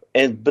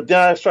then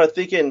I started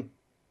thinking,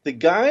 the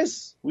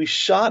guys we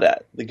shot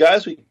at, the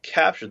guys we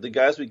captured, the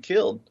guys we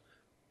killed,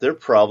 they're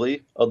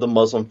probably of the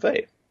Muslim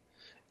faith,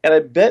 and I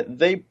bet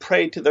they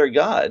prayed to their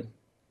God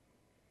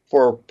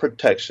for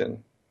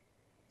protection,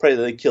 pray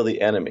that they kill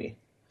the enemy,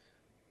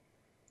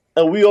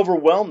 and we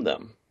overwhelmed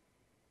them,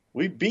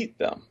 we beat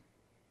them.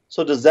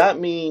 So does that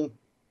mean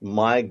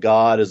my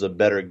God is a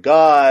better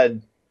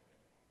God?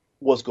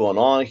 What's going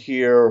on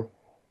here?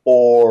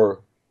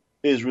 Or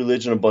is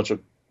religion a bunch of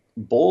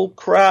bull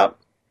crap?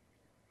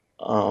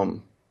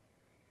 So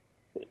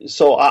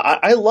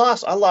I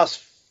lost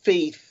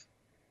faith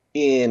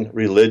in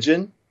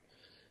religion,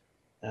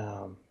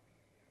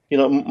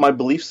 my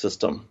belief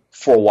system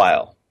for a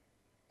while.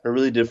 I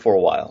really did for a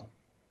while.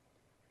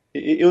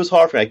 It was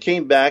hard for me. I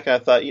came back and I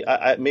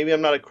thought, maybe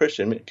I'm not a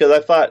Christian, because I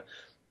thought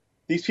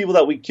these people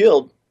that we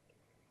killed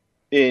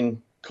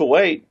in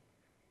Kuwait,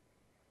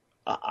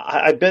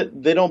 I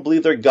bet they don't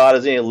believe their God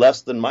is any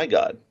less than my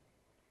God.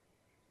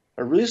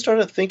 I really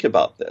started to think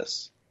about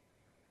this.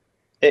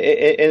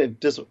 And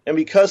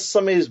because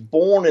somebody's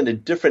born in a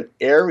different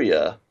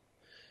area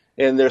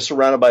and they're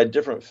surrounded by a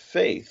different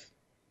faith,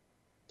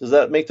 does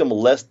that make them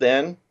less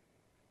than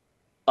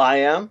I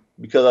am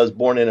because I was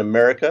born in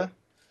America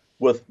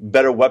with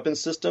better weapon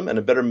system and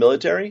a better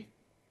military?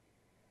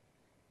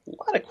 A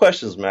lot of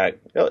questions, Mac.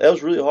 That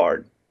was really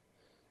hard.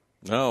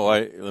 No,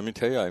 let me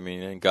tell you,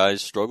 and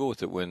guys struggle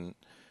with it when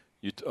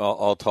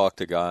I'll talk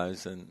to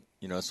guys, and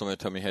somebody will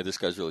tell me, hey, this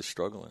guy's really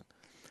struggling,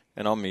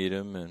 and I'll meet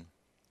him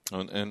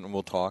and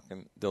we'll talk,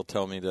 and they'll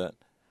tell me that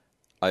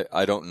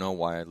I don't know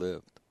why I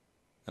lived,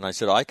 and I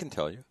said, I can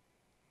tell you,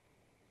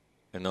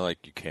 and they're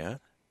like, you can?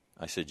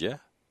 I said, yeah,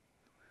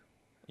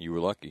 you were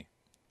lucky.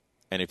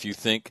 And if you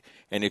think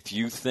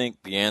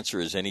the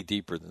answer is any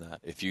deeper than that,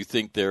 if you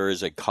think there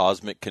is a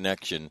cosmic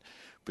connection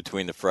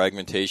between the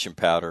fragmentation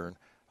pattern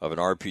of an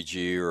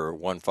RPG or a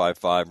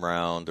 155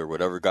 round or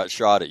whatever got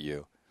shot at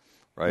you,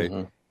 right?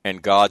 Mm-hmm.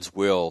 And God's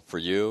will for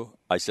you,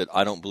 I said,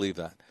 I don't believe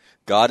that.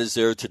 God is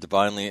there to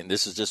divinely, and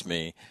this is just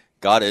me,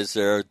 God is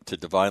there to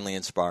divinely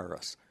inspire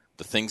us.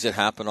 The things that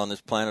happen on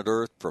this planet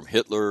Earth, from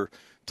Hitler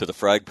to the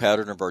frag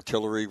pattern of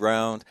artillery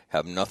round,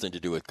 have nothing to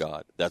do with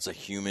God. That's a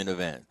human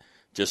event.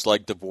 Just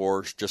like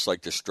divorce, just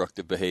like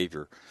destructive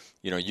behavior.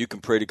 You can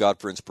pray to God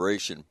for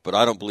inspiration, but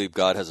I don't believe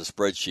God has a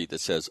spreadsheet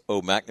that says,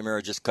 oh,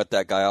 McNamara just cut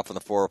that guy off on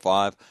the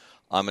 405.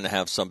 I'm going to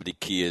have somebody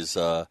key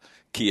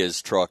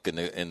his truck in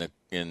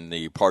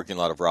the parking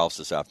lot of Ralph's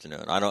this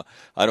afternoon.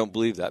 I don't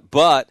believe that.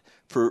 But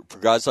for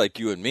guys like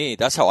you and me,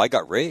 that's how I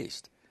got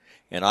raised.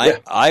 And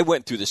I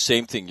went through the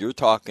same thing you're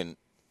talking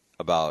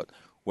about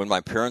when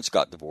my parents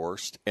got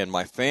divorced, and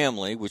my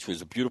family, which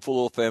was a beautiful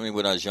little family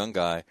when I was a young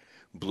guy,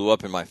 blew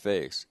up in my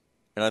face.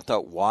 And I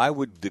thought, why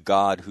would the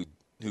God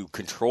who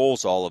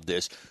controls all of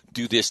this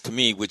do this to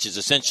me, which is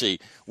essentially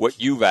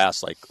what you've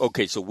asked. Like,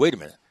 okay, so wait a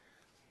minute.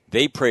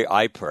 They pray,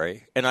 I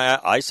pray. And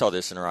I saw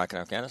this in Iraq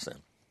and Afghanistan.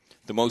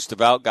 The most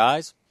devout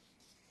guys,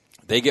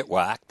 they get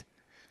whacked.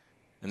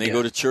 And they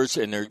go to church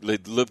and they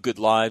live good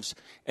lives.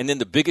 And then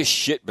the biggest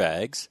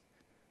shitbags,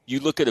 you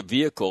look at a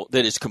vehicle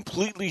that is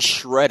completely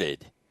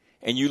shredded,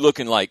 and you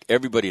looking like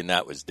everybody in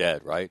that was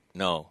dead, right?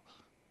 No.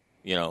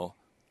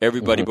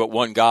 Everybody but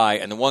one guy.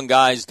 And the one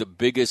guy's the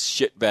biggest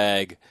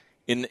shitbag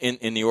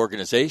in the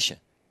organization.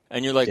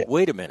 And you're like,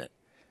 wait a minute.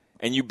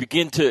 And you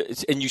begin to,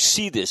 and you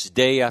see this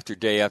day after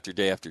day after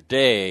day after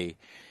day.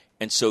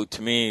 And so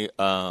to me,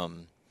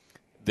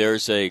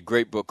 there's a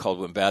great book called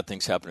When Bad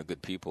Things Happen to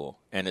Good People.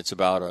 And it's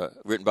about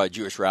written by a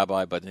Jewish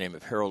rabbi by the name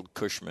of Harold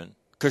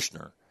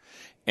Kushner.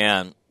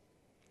 And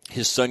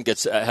his son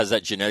has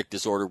that genetic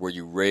disorder where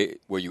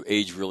you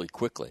age really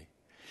quickly.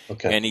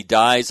 Okay. And he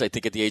dies, I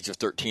think, at the age of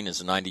 13 as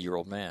a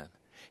 90-year-old man.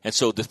 And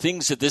so the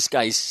things that this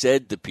guy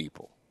said to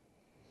people,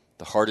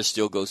 the hardest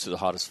steel goes through the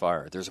hottest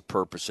fire. There's a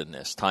purpose in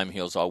this. Time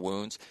heals all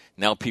wounds.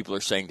 Now people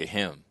are saying to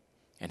him,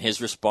 and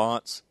his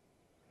response,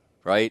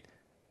 right?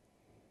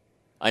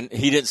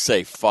 He didn't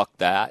say "fuck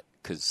that"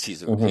 because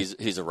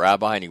he's a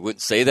rabbi and he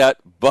wouldn't say that.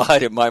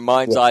 But in my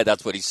mind's eye,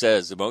 that's what he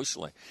says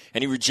emotionally,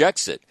 and he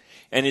rejects it.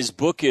 And his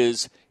book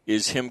is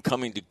him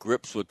coming to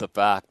grips with the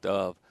fact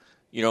of,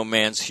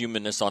 man's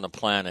humanness on the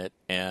planet,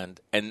 and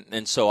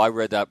so I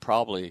read that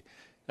probably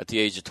at the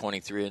age of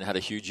 23 and had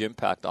a huge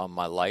impact on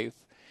my life.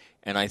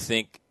 And I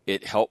think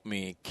it helped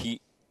me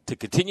to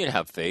continue to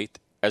have faith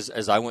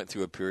as I went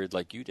through a period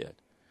like you did.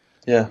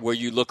 Yeah. Where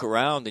you look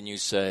around and you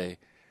say,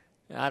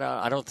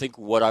 I don't think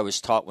what I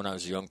was taught when I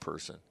was a young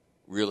person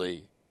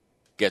really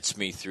gets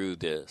me through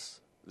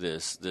this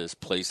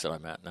place that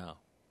I'm at now.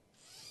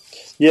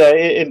 Yeah,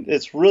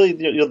 it's really,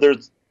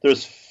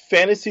 there's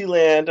fantasy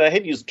land. I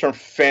hate to use the term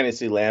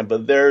fantasy land,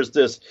 but there's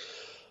this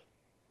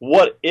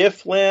what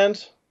if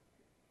land,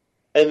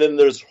 and then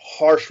there's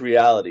harsh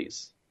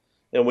realities.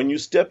 And when you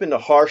step into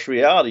harsh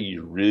reality,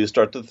 you really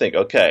start to think,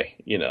 okay,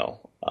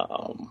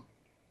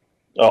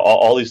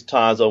 all these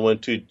times I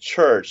went to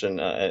church and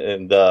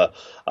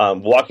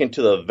walking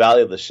to the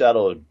valley of the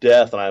shadow of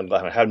death, and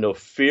I have no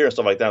fear and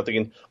stuff like that. I'm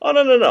thinking, oh,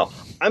 no,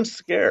 I'm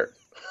scared.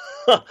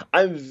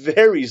 I'm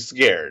very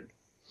scared.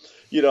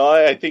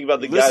 I think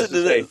about the guys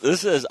who say,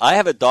 this is, I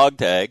have a dog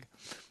tag,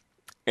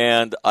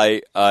 and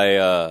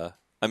I'm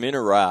in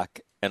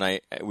Iraq,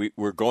 and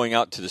we're going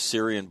out to the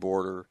Syrian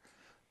border,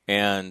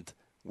 and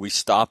we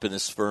stop in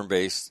this firm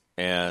base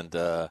and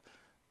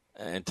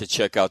to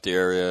check out the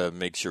area,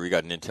 make sure we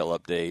got an intel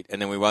update,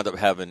 and then we wound up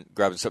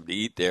grabbing something to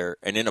eat there.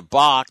 And in a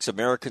box,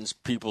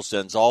 people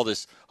sends all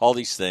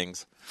these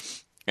things,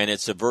 and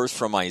it's a verse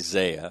from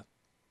Isaiah,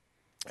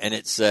 and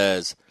it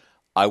says,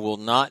 "I will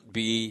not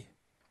be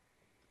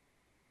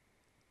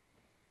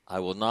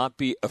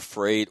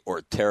afraid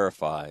or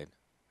terrified,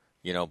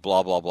 blah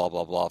blah blah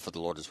blah blah. For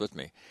the Lord is with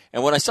me."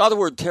 And when I saw the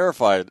word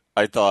terrified,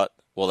 I thought,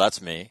 well, that's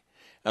me,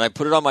 and I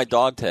put it on my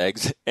dog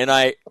tags, and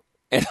I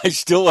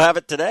still have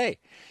it today.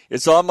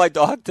 It's on my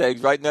dog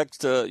tags right next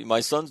to my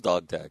son's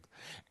dog tag.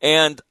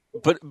 And,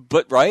 but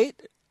right?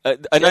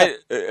 Right.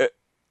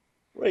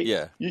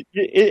 Yeah.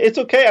 It's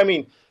okay. I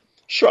mean,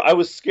 sure, I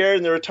was scared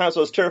and there were times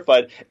I was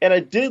terrified. And I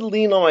did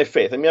lean on my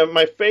faith. I mean,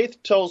 my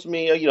faith tells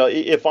me,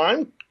 if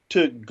I'm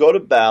to go to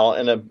battle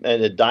and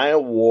to die in a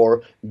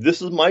war,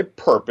 this is my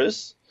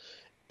purpose.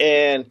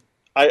 And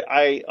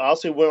I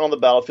also went on the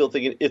battlefield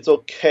thinking it's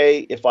okay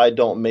if I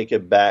don't make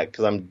it back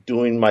because I'm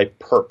doing my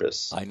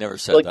purpose. I never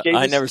said that.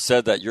 I never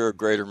said that. You're a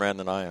greater man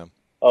than I am.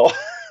 Oh.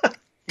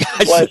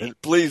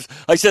 Please.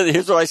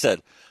 Here's what I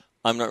said.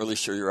 I'm not really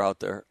sure you're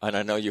out there, and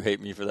I know you hate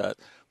me for that,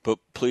 but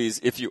please,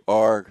 if you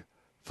are,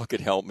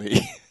 fucking help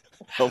me.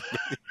 Help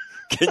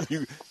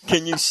me.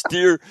 Can you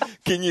steer?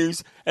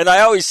 And I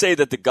always say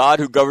that the God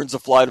who governs the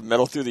flight of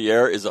metal through the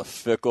air is a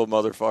fickle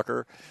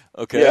motherfucker.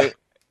 Okay? Yeah.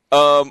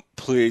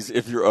 Please,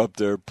 if you're up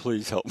there,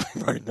 please help me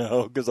right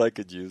now, because I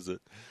could use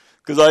it.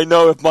 Because I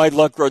know if my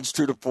luck runs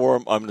true to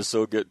form, I'm going to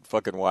so get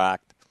fucking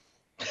whacked.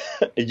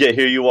 Yet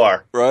here you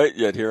are. Right?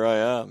 Yet here I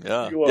am.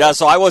 Yeah. Yeah,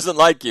 so I wasn't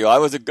like you. I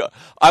wasn't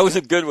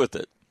good with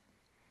it.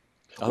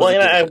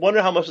 I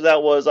wonder how much of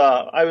that was,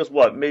 I was,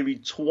 maybe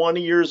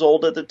 20 years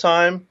old at the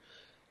time.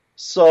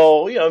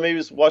 So, maybe I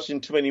was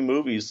watching too many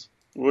movies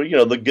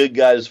where, the good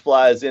guy just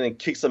flies in and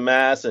kicks some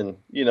ass and,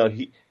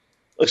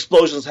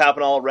 explosions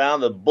happen all around,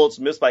 the bullets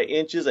miss by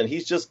inches, and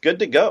he's just good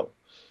to go.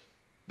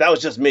 That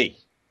was just me.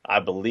 I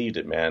believed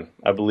it, man.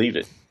 I believed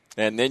it.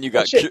 And then you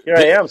got here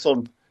I am.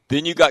 So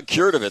then you got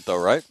cured of it,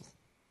 though, right?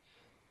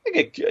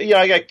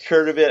 I got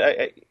cured of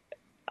it.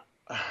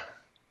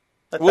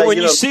 Well, when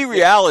you see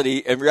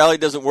reality, and reality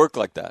doesn't work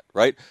like that,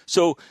 right?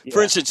 So,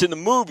 for instance, in the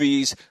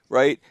movies,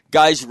 right,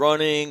 guy's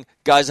running,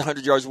 guy's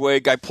 100 yards away,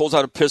 guy pulls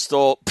out a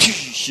pistol,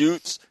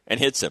 shoots, and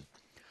hits him.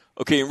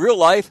 Okay, in real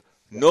life,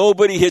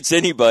 nobody hits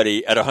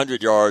anybody at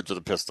 100 yards with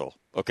a pistol,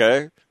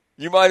 okay?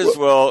 You might as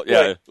well,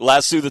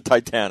 lasso the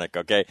Titanic,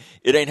 okay?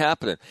 It ain't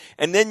happening.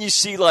 And then you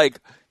see,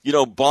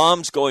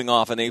 bombs going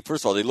off, and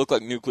first of all, they look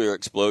like nuclear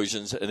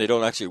explosions, and they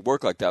don't actually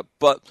work like that.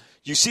 But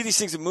you see these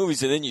things in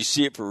movies, and then you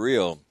see it for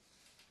real,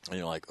 and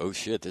you're like, oh,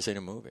 shit, this ain't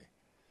a movie.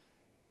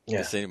 Yeah.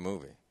 This ain't a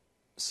movie.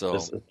 So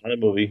this is not a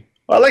movie.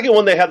 I like it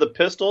when they have the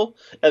pistol,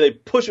 and they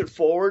push it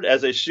forward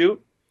as they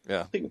shoot.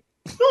 Yeah.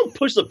 Don't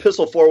push the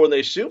pistol forward when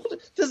they shoot.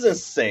 This is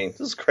insane.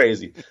 This is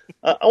crazy.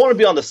 I want to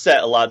be on the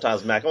set a lot of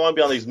times, Mac. I want to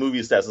be on these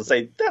movie sets and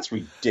say, that's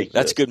ridiculous.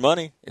 That's good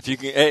money. If you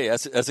can, hey,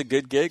 that's a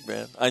good gig,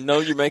 man. I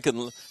know you're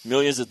making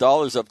millions of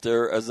dollars up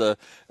there as a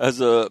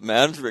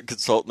management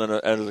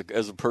consultant and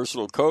as a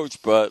personal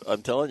coach, but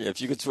I'm telling you, if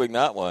you could swing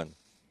that one.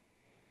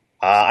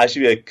 I should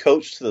be a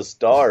coach to the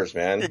stars,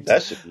 man.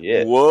 That should be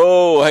it.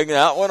 Whoa, hang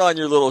that one on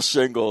your little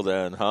shingle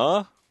then,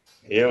 huh?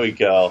 Here we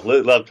go.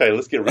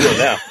 Let's get real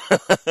now.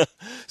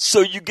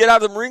 So you get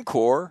out of the Marine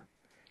Corps,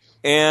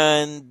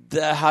 and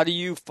how do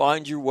you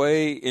find your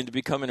way into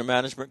becoming a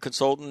management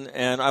consultant?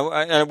 And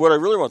what I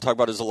really want to talk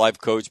about is a life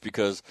coach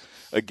because,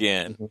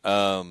 again,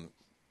 I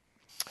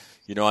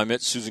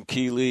met Susan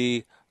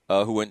Keeley,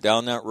 who went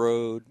down that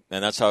road,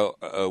 and that's how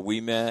we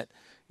met.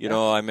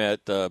 I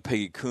met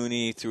Peggy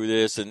Cooney through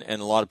this, and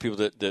a lot of people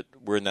that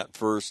were in that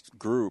first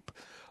group.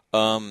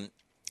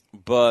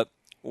 But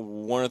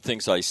one of the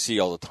things I see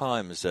all the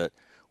time is that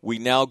we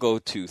now go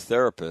to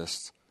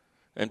therapists,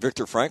 and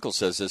Viktor Frankl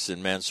says this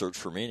in Man's Search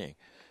for Meaning.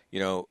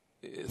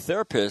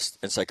 Therapists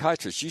and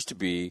psychiatrists used to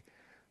be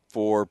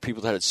for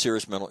people that had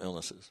serious mental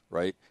illnesses,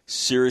 right?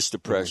 Serious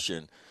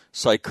depression,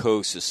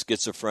 psychosis,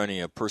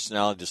 schizophrenia,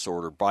 personality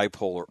disorder,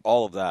 bipolar,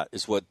 all of that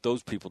is what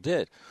those people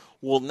did.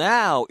 Well,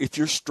 now, if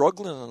you're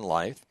struggling in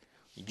life,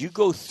 you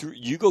go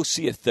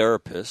see a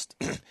therapist,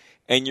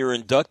 and you're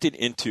inducted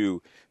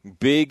into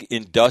big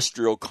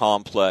industrial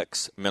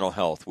complex mental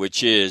health,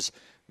 which is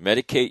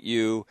medicate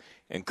you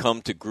and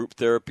come to group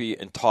therapy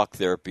and talk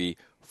therapy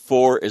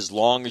for as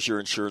long as your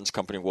insurance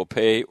company will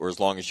pay or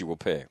as long as you will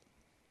pay.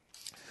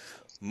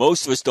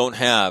 Most of us don't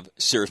have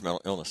serious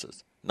mental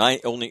illnesses.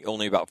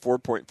 Only about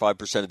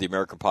 4.5% of the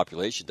American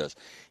population does.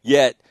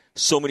 Yet,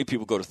 so many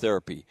people go to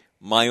therapy.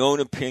 My own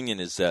opinion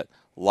is that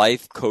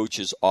life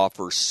coaches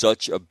offer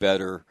such a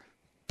better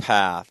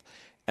path.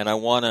 and I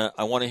wanna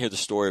hear the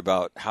story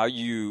about how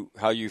you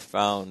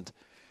found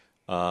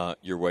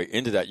your way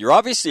into that. You're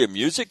obviously a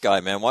music guy,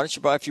 man. Why don't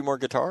you buy a few more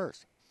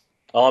guitars?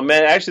 Oh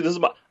man, actually,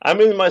 I'm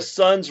in my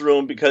son's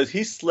room because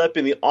he slept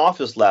in the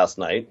office last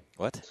night.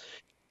 What?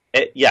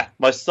 Yeah,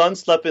 my son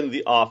slept in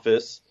the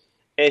office,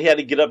 and he had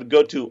to get up and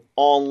go to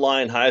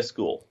online high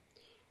school.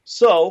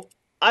 So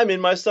I'm in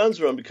my son's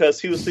room because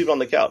he was sleeping on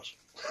the couch.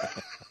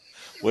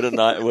 What a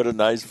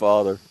nice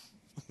father.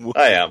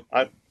 I am.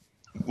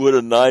 What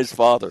a nice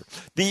father.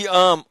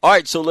 All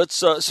right, so let's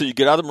so you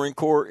get out of the Marine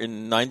Corps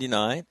in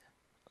 99,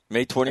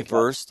 May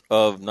 21st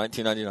of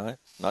 1999.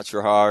 Not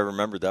sure how I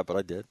remembered that, but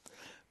I did.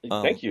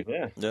 Thank you.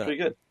 Yeah, pretty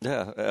good.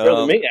 Yeah, better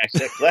than me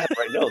actually. Glad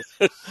right notes.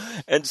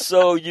 And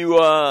so you,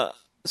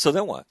 so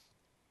then what?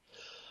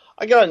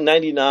 I got out in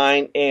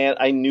 99, and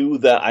I knew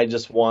that I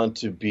just wanted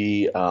to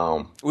be.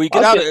 Well, you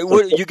get out.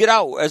 You get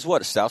out as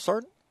what? A staff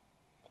sergeant?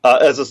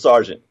 As a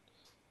sergeant.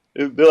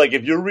 It would be like,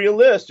 if you're a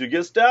realist, you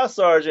get staff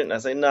sergeant. And I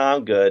say, no,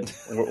 I'm good.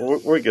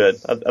 We're good.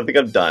 I think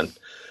I'm done.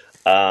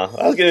 I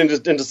was getting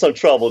into some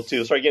trouble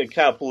too. Started getting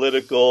kind of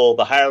political.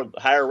 The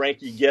higher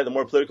rank you get, the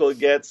more political it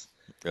gets.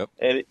 Yep.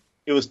 And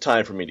it was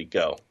time for me to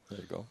go. There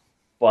you go.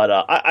 But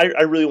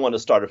I really wanted to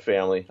start a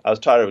family. I was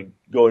tired of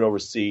going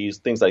overseas,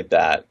 things like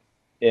that.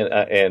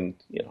 And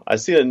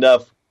I've seen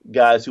enough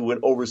guys who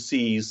went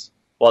overseas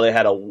while they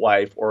had a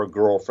wife or a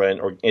girlfriend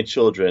and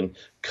children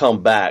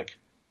come back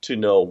to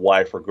no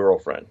wife or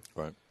girlfriend.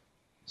 Right.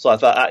 So I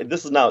thought,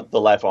 this is not the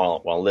life I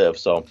want to live.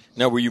 So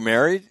now, were you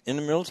married in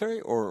the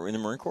military or in the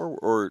Marine Corps?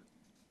 Or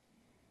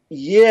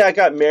yeah, I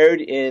got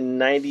married in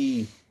 97.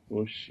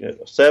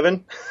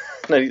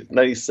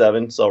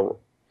 So,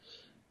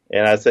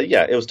 and I said,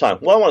 yeah, it was time.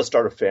 Well, I want to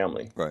start a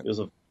family. Right. It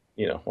was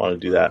want to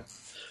do that.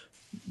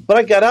 But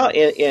I got out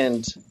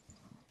and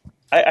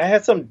I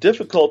had some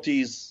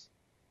difficulties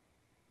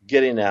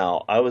getting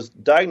out. I was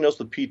diagnosed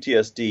with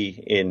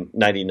PTSD in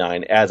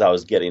 99 as I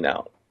was getting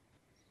out.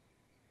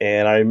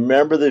 And I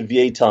remember the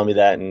VA telling me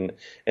that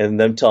and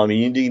them telling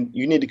me,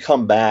 you need to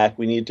come back.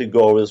 We need to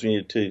go over this. We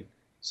need to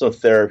some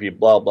therapy,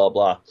 blah, blah,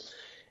 blah.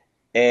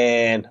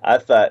 And I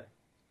thought,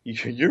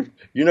 you're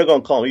not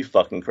going to call me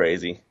fucking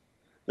crazy.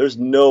 There's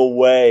no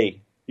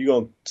way you're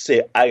going to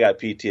say I got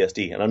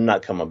PTSD and I'm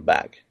not coming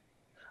back.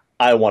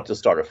 I want to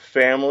start a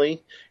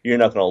family. You're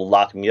not going to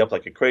lock me up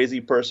like a crazy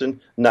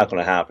person. Not going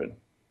to happen.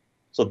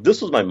 So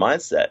this was my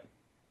mindset.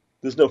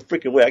 There's no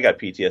freaking way I got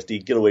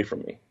PTSD. Get away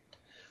from me.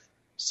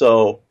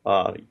 So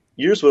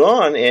years went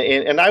on,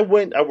 and I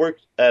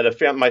worked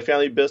at my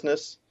family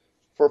business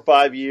for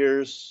 5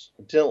 years.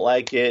 Didn't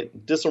like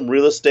it. Did some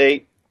real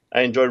estate.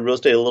 I enjoyed real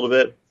estate a little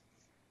bit.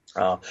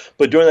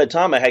 But during that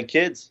time, I had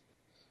kids.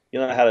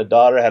 I had a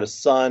daughter, I had a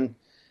son,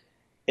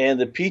 and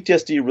the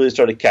PTSD really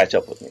started to catch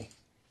up with me.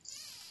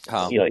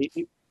 How?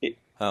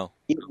 How?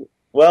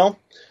 Well,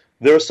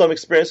 there were some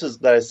experiences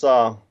that I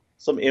saw,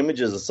 some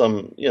images of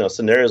some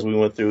scenarios we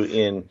went through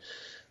in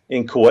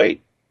Kuwait,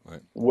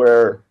 right,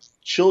 where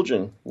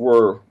children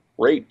were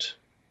raped,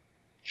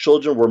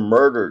 children were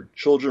murdered,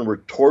 children were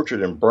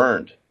tortured and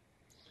burned,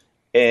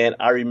 and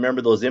I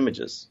remember those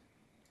images,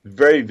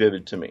 very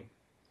vivid to me.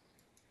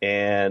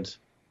 And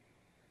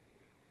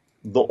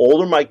the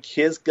older my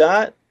kids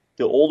got,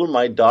 the older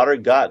my daughter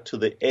got to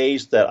the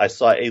age that I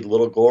saw a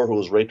little girl who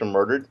was raped and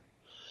murdered,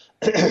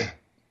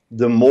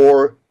 the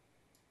more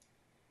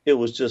it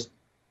was just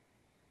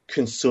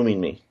consuming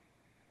me.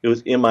 It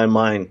was in my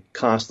mind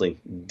constantly,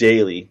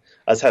 daily.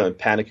 I was having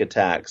panic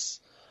attacks.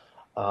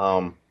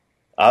 I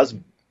was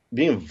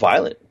being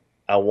violent.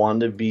 I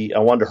wanted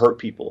to hurt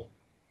people.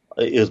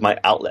 It was my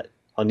outlet.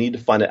 I needed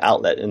to find an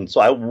outlet. And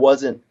so I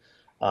wasn't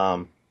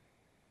a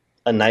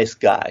nice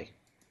guy.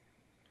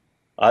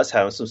 I was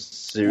having some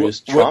serious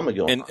trauma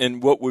going on.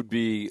 And what would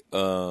be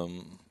what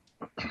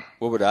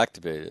would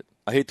activate it?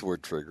 I hate the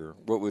word trigger.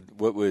 What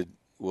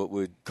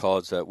would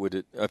cause that? Would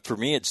it for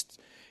me?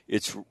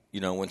 It's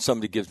when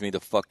somebody gives me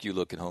the fuck you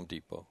look at Home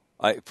Depot.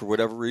 For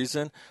whatever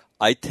reason,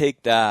 I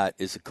take that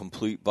as a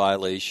complete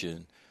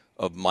violation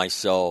of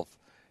myself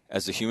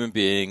as a human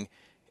being,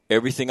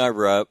 everything I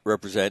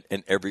represent,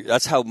 and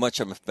that's how much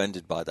I'm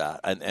offended by that.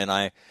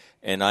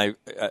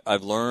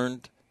 I've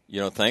learned.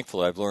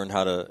 Thankfully, I've learned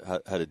how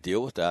to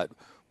deal with that.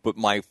 But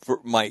my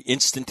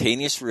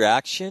instantaneous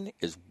reaction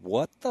is,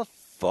 "What the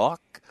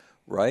fuck?"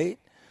 Right?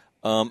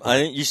 I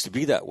didn't used to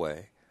be that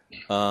way,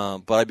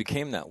 but I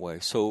became that way.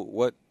 So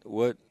what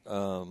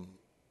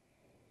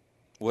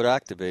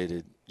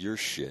activated your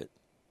shit?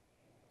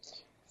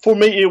 For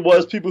me, it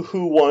was people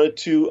who wanted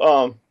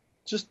to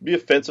just be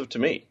offensive to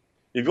me.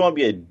 If you want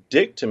to be a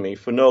dick to me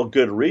for no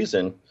good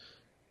reason,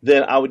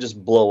 then I would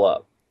just blow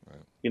up.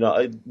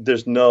 Right.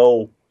 There's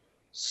no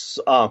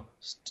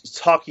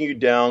talking you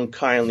down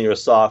kindly or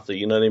softly,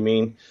 you know what I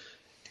mean?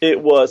 It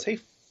was, hey,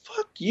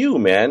 fuck you,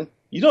 man.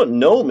 You don't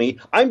know me.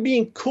 I'm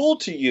being cool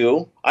to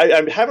you. I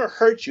haven't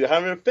hurt you. I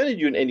haven't offended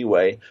you in any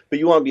way, but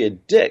you want to be a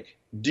dick.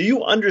 Do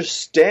you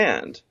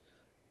understand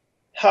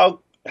how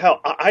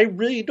I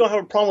really don't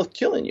have a problem with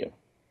killing you?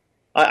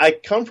 I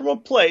come from a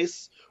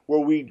place where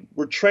we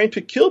were trained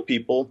to kill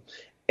people,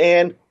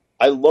 and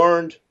I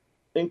learned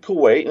in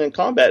Kuwait and in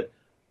combat,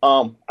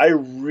 I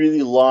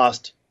really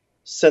lost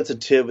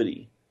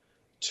sensitivity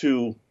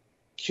to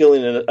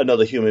killing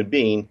another human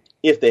being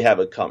if they have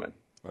it coming.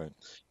 Right.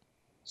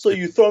 So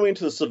you throw me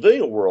into the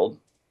civilian world.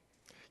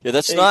 Yeah,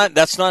 that's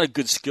not a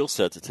good skill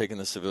set to take in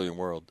the civilian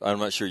world. I'm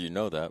not sure you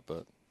know that,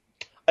 but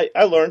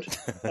I learned.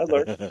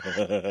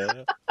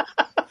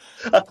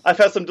 I've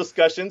had some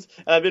discussions,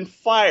 and I've been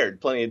fired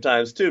plenty of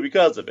times too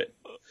because of it.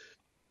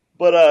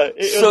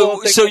 But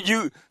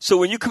so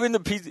when you come in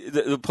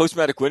the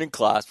post-traumatic winning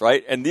class,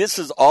 right? And this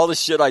is all the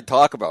shit I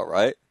talk about,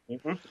 right?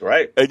 Mm-hmm,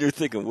 right. And you're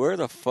thinking, where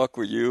the fuck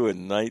were you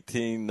in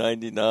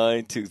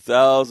 1999,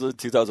 2000,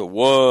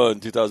 2001,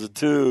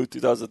 2002,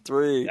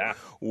 2003? Yeah.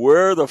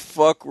 Where the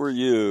fuck were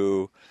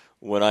you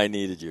when I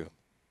needed you?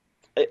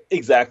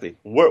 Exactly.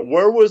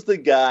 Where was the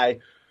guy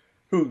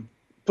who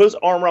put his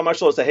arm around my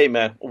shoulder and said, hey,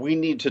 man, we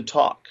need to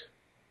talk.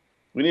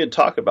 We need to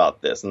talk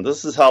about this, and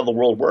this is how the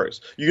world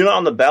works. You're not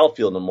on the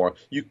battlefield no more.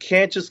 You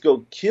can't just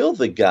go kill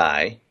the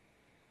guy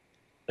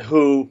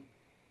who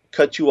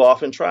cut you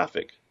off in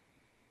traffic.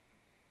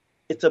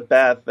 It's a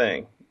bad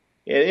thing.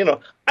 And,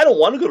 I don't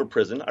want to go to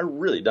prison. I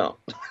really don't.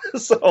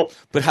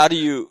 But how do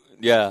you?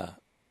 Yeah,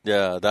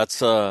 that's.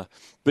 But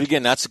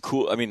again, that's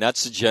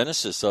that's the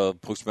genesis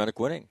of post-traumatic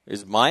winning.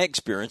 Is my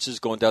experiences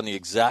going down the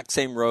exact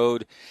same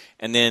road,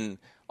 and then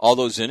all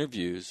those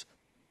interviews,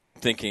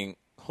 thinking,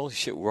 holy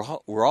shit,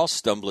 we're all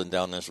stumbling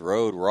down this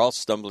road. We're all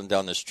stumbling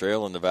down this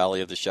trail in the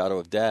valley of the shadow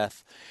of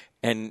death,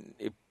 and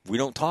we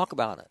don't talk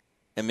about it.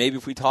 And maybe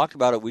if we talked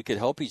about it, we could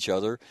help each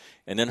other,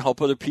 and then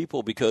help other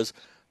people, because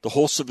the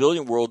whole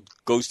civilian world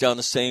goes down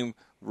the same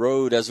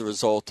road as a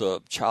result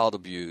of child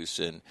abuse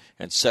and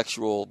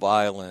sexual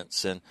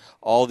violence and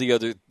all the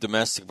other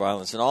domestic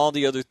violence and all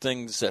the other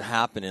things that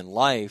happen in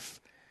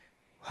life.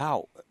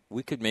 How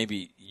we could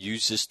maybe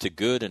use this to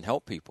good and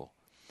help people.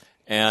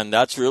 And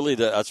that's really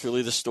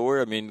the story.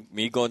 I mean,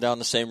 me going down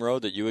the same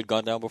road that you had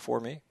gone down before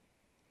me.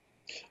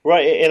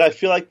 Right, and I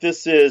feel like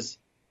it's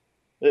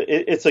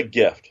a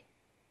gift.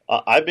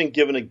 I've been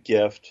given a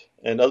gift,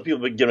 and other people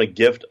have been given a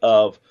gift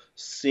of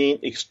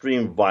seeing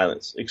extreme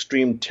violence,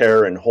 extreme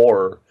terror and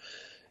horror.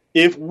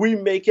 If we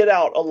make it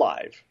out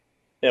alive,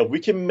 and we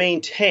can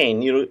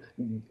maintain,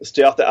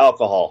 stay off the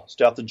alcohol,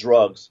 stay off the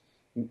drugs,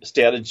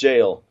 stay out of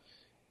jail,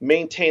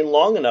 maintain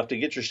long enough to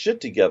get your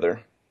shit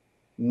together,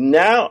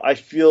 now I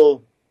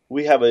feel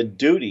we have a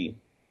duty,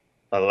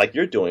 like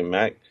you're doing,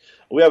 Mac,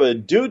 we have a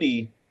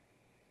duty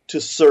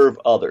to serve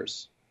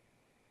others.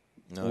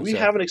 No, we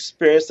have an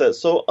experience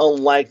that's so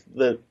unlike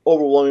the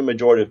overwhelming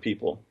majority of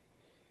people.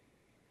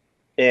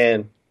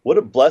 And what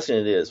a blessing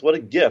it is, what a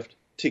gift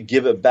to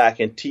give it back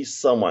and teach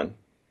someone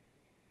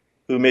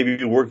who may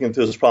be working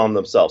through this problem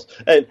themselves.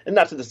 And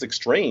not to this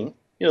extreme.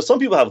 Some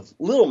people have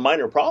little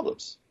minor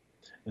problems.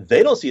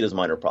 They don't see it as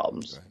minor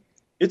problems. Right.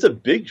 It's a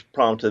big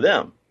problem to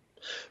them.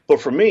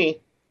 But for me,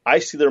 I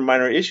see their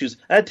minor issues,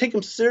 and I take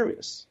them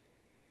serious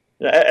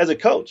as a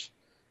coach.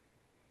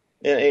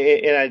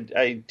 And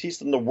I teach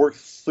them to work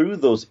through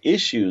those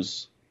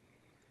issues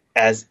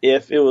as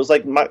if it was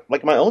like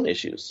my own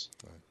issues.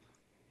 Right.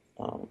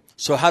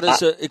 So how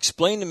does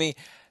explain to me?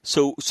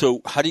 So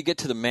how do you get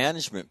to the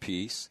management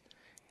piece,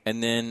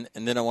 and then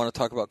I want to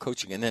talk about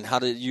coaching, and then how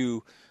did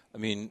you? I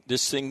mean,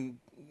 this thing,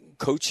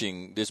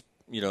 coaching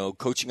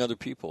other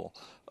people.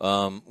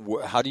 How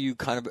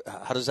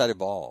does that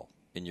evolve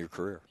in your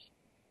career?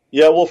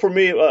 Yeah, well, for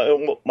me,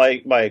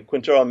 my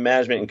quintillion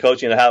management and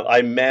coaching,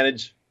 I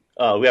manage.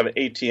 We have an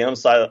ATM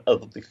side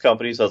of the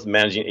company, so it's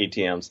managing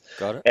ATMs.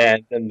 Got it.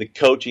 And then the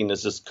coaching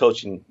is just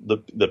coaching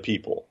the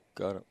people.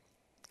 Got it.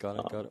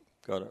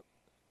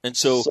 And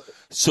so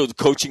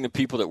coaching the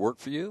people that work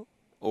for you,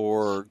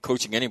 or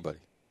coaching anybody?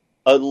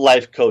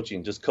 Life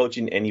coaching, just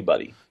coaching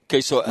anybody.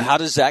 Okay, so how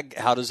does that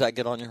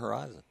get on your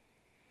horizon?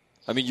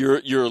 I mean,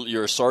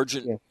 you're a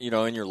sergeant,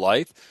 in your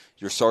life.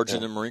 You're a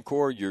sergeant in the Marine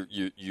Corps.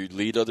 You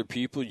lead other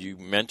people. You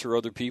mentor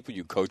other people.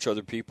 You coach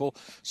other people.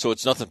 So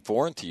it's nothing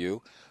foreign to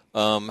you.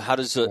 How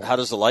does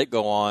the light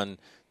go on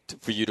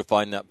for you to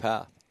find that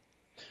path?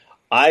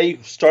 I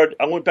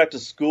went back to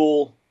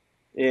school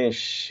in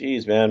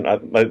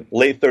my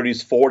late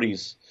 30s,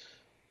 40s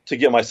to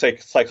get my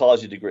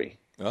psychology degree.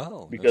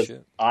 Oh, because no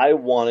shit. I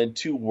wanted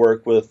to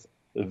work with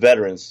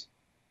veterans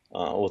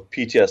with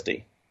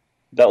PTSD.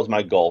 That was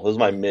my goal. That was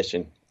my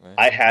mission. Right.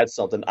 I had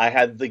something. I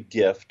had the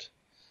gift.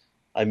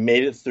 I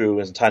made it through.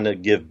 It's time to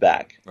give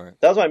back. Right.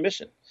 That was my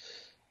mission.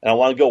 And I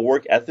wanted to go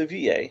work at the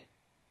VA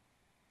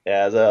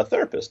as a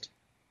therapist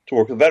to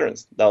work with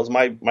veterans. That was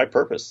my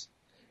purpose.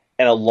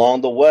 And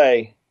along the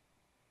way,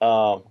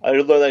 I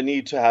learned I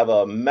need to have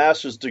a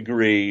master's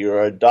degree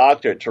or a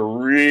doctorate to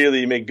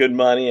really make good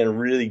money and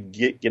really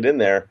get in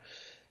there.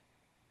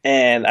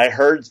 And I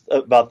heard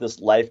about this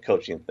life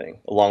coaching thing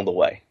along the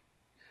way.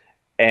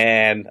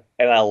 And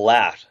I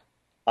laughed.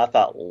 I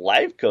thought,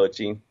 life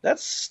coaching?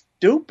 That's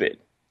stupid.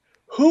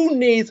 Who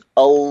needs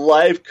a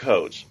life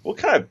coach? What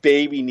kind of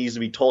baby needs to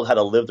be told how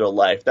to live their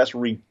life? That's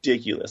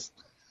ridiculous.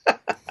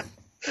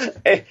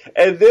 and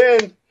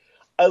then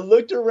I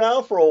looked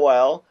around for a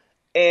while,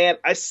 and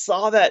I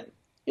saw that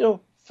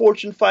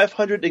Fortune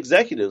 500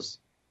 executives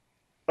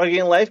are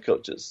getting life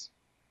coaches.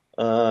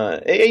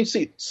 And you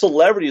see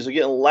celebrities are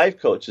getting life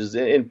coaches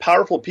and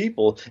powerful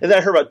people. And then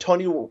I heard about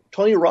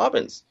Tony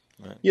Robbins.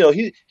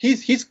 Right.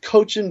 He's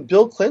coaching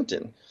Bill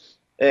Clinton.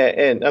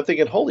 And I'm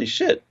thinking, holy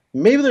shit,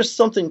 maybe there's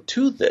something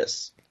to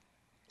this.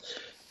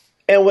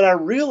 And when I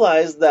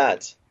realized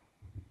that,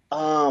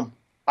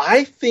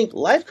 I think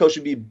life coach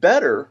would be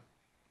better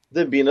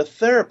than being a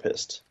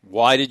therapist.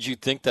 Why did you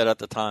think that at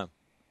the time?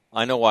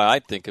 I know why I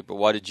think it, but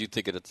why did you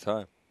think it at the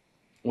time?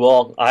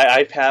 Well,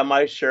 I've had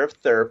my share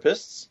of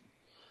therapists,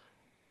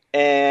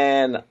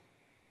 and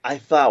I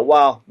thought,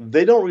 wow,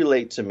 they don't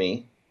relate to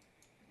me.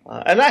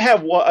 And I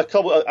have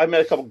I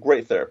met a couple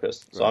great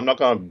therapists, so right. I'm not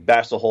going to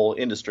bash the whole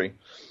industry.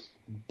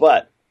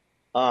 But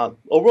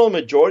overall,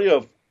 the majority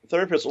of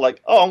therapists are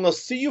like, oh, I'm going to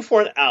see you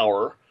for an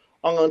hour.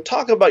 I'm going to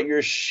talk about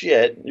your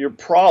shit, your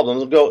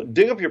problems, go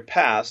dig up your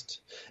past,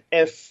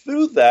 and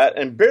through that,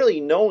 and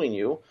barely knowing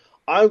you,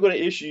 I'm going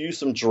to issue you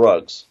some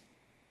drugs.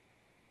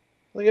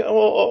 Like,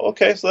 oh,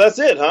 okay, so that's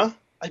it, huh?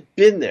 I've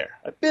been there,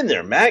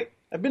 Mac.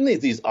 I've been in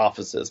these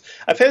offices.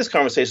 I've had these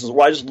conversations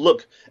where I just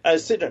look, and I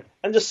sit there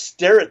and just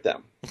stare at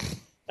them.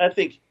 And I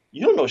think,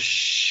 you don't know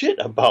shit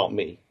about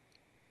me.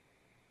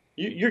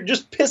 You're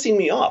just pissing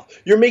me off.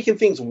 You're making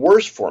things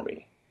worse for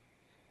me.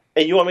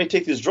 And you want me to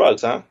take these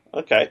drugs, huh?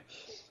 Okay.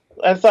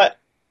 I thought,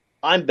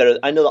 I'm better.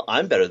 I know that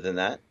I'm better than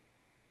that.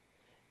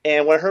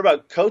 And what I heard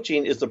about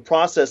coaching is the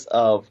process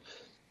of,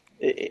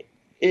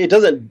 it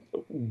doesn't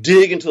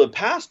dig into the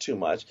past too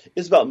much.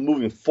 It's about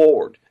moving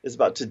forward. It's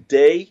about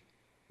today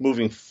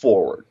moving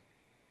forward.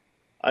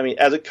 I mean,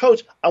 as a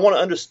coach, I want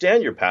to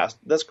understand your past.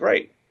 That's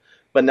great.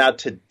 But now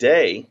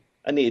today,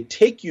 I need to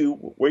take you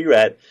where you're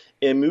at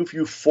and move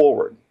you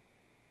forward.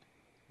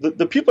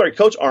 The people I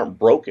coach aren't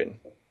broken.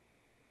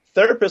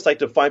 Therapists like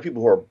to find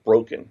people who are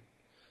broken.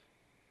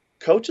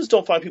 Coaches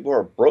don't find people who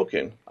are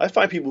broken. I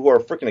find people who are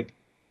freaking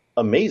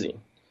amazing.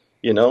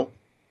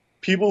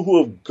 People who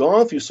have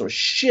gone through some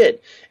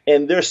shit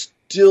and they're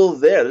still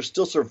there. They're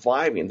still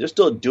surviving. They're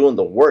still doing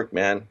the work,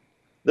 man.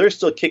 They're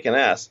still kicking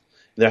ass.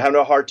 They're having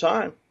a hard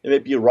time. It may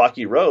be a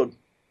rocky road,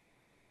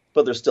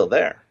 but they're still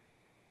there.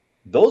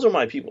 Those are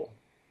my people.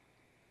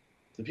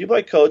 The people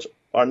I coach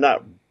are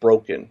not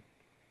broken.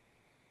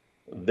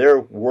 They're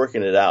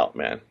working it out,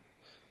 man.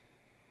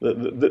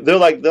 They're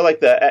like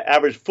the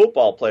average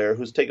football player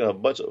who's taking a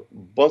bunch of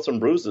bumps and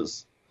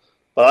bruises.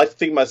 But I like to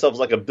think of myself as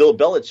like a Bill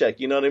Belichick,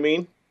 you know what I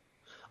mean?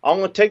 I'm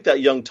going to take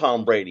that young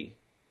Tom Brady.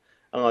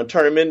 I'm going to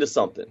turn him into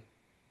something.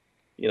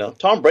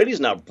 Tom Brady's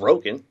not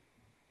broken.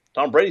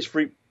 Tom Brady's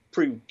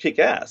pretty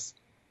kick-ass.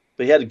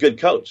 But he had a good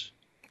coach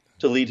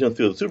to lead him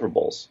through the Super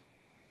Bowls.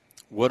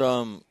 How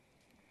long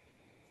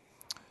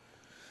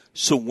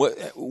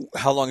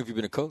have you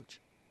been a coach?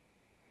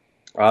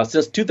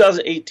 Since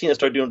 2018, I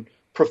started doing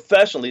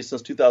professionally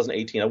since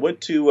 2018. I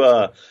went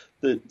to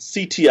the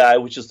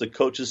CTI, which is the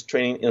Coaches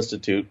Training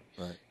Institute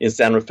in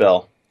San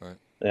Rafael. Right.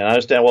 And I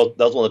understand,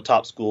 that was one of the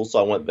top schools, so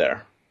I went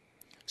there.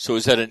 So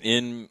is that an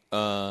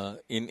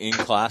in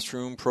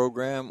classroom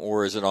program,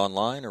 or is it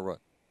online, or what?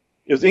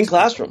 It was in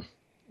classroom.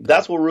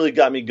 That's what really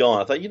got me going.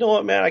 I thought, you know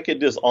what, man, I could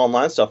do this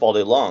online stuff all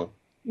day long.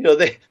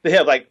 They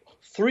have like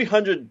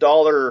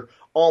 $300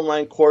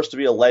 online course to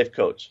be a life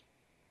coach.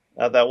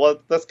 I thought, well,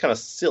 that's kind of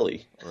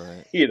silly.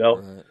 Right.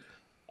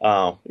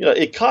 Right.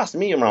 It cost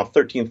me around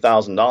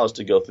 $13,000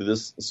 to go through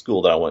this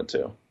school that I went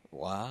to.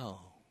 Wow.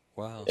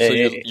 So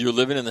you're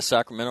living in the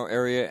Sacramento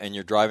area and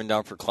you're driving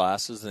down for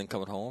classes and then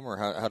coming home, or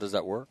how does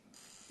that work?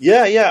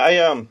 Yeah.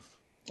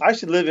 I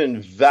actually live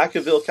in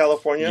Vacaville,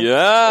 California.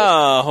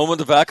 Yeah, home of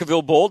the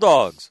Vacaville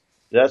Bulldogs.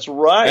 That's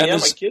right. And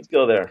my kids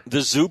go there. The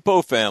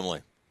Zupo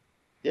family.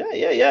 Yeah.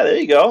 There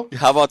you go.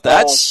 How about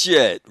that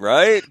shit,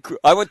 right?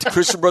 I went to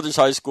Christian Brothers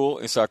High School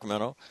in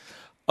Sacramento.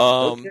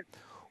 Okay.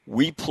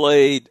 We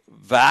played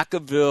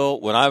Vacaville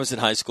when I was in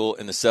high school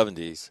in the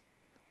 70s,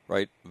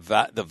 right?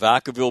 The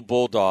Vacaville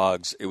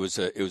Bulldogs. It was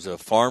a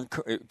farm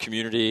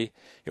community.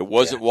 It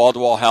wasn't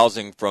wall-to-wall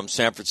housing from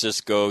San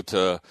Francisco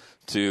to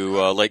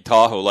Lake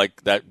Tahoe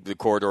like that the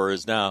corridor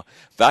is now.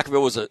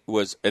 Vacaville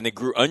was and they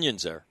grew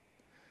onions there,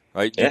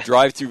 right? You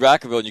drive through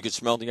Vacaville and you could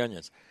smell the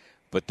onions.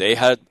 But they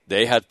had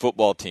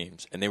football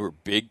teams, and they were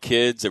big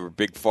kids. They were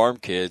big farm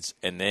kids,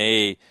 and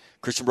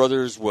Christian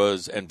Brothers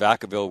and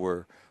Vacaville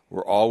were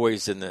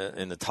always in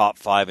the top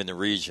 5 in the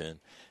region,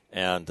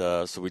 and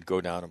so we'd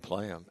go down and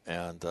play them,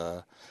 and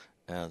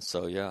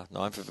so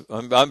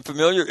I'm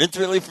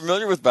intimately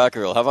familiar with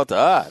Vacaville. How about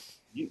that?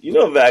 You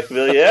know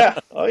Vacaville, yeah.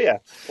 Oh yeah.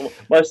 Well,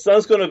 my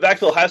son's going to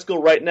Vacaville High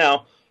School right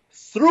now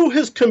through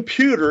his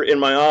computer in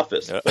my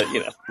office, but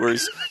where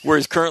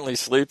he's currently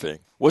sleeping.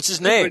 What's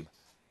his name?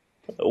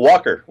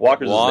 Walker's his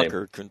name.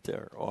 Walker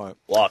Quintero. All right.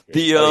 Walker.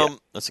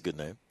 That's a good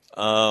name.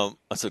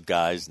 That's a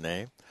guy's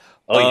name.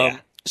 Oh yeah.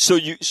 So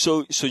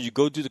you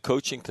go do the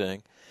coaching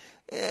thing.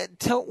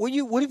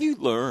 What have you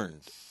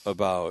learned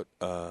about?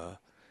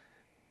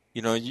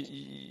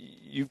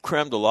 You've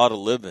crammed a lot of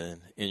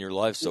living in your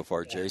life so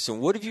far, Jason.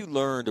 What have you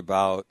learned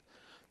about?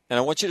 And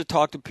I want you to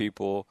talk to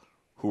people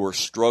who are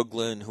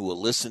struggling, who will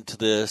listen to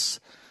this,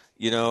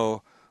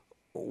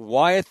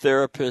 why a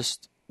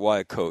therapist, why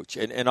a coach?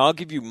 And I'll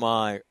give you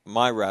my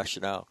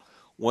rationale.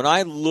 When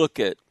I look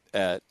at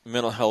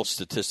mental health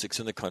statistics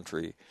in the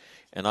country,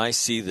 and I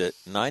see that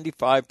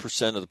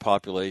 95% of the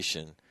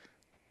population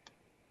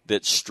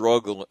that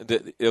struggle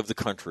of the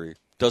country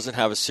doesn't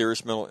have a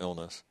serious mental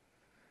illness,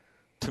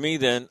 to me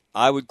then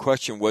I would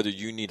question whether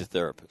you need a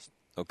therapist.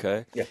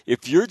 Okay? Yeah.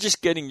 If you're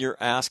just getting your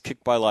ass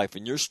kicked by life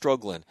and you're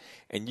struggling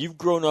and you've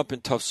grown up in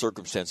tough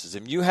circumstances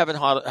and you haven't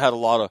had a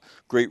lot of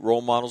great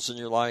role models in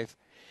your life,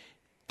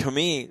 to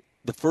me,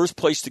 the first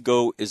place to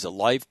go is a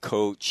life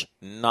coach,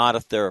 not a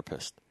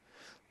therapist.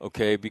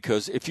 Okay?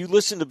 Because if you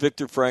listen to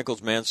Viktor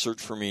Frankl's Man's Search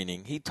for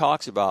Meaning, he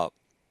talks about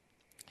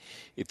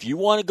if you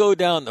want to go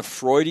down the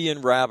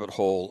Freudian rabbit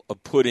hole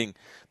of putting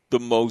the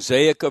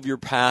mosaic of your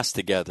past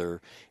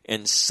together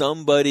and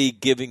somebody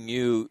giving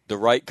you the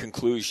right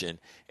conclusion,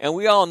 and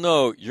we all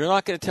know you're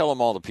not going to tell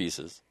them all the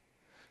pieces.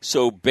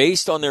 So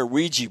based on their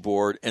Ouija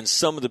board and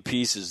some of the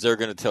pieces they're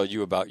going to tell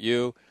you about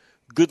you,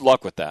 good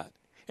luck with that.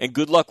 And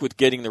good luck with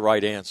getting the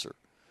right answer,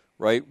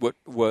 right? What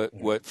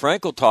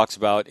Frankl talks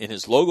about in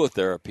his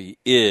logotherapy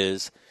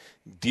is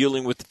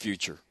dealing with the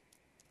future,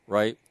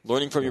 right?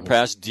 Learning from your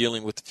past,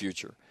 dealing with the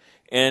future.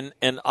 And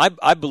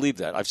I believe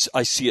that.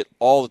 I see it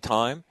all the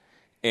time.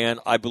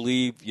 And I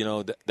believe,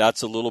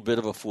 that's a little bit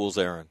of a fool's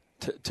errand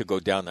to go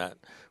down that.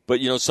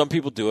 But, some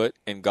people do it,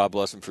 and God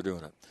bless them for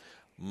doing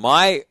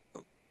it.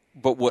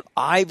 But what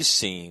I've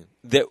seen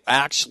that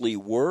actually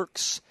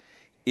works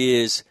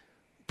is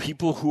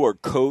people who are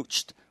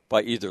coached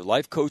by either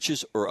life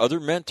coaches or other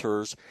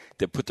mentors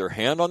that put their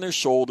hand on their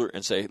shoulder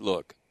and say,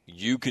 look,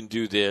 you can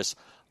do this.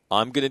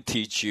 I'm going to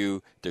teach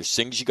you. There's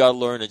things you got to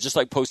learn. And just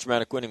like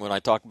post-traumatic winning, when I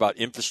talk about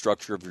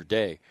infrastructure of your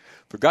day,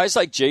 for guys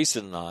like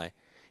Jason and I,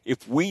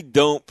 if we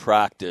don't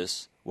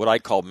practice what I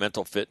call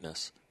mental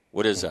fitness,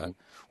 what is that?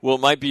 Well,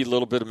 it might be a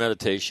little bit of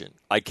meditation.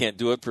 I can't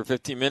do it for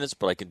 15 minutes,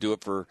 but I can do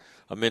it for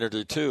a minute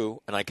or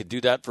two, and I can do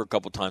that for a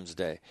couple times a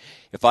day.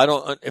 If I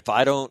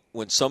don't,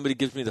 when somebody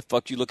gives me the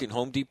fuck you look in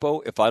Home Depot,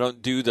 if I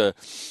don't do the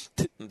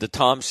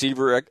Tom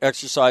Seaver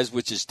exercise,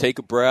 which is take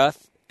a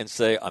breath and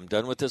say, I'm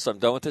done with this,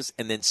 and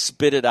then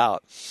spit it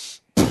out.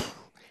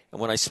 And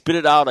when I spit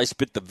it out, I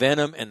spit the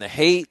venom and the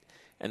hate,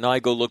 and now I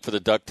go look for the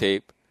duct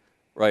tape.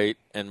 Right,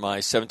 and my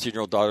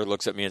 17-year-old daughter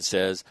looks at me and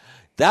says,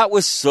 that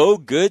was so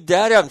good,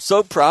 Daddy. I'm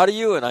so proud of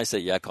you. And I say,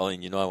 yeah,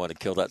 Colleen, I want to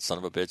kill that son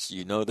of a bitch.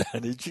 You know that.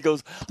 And she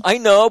goes, I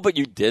know, but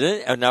you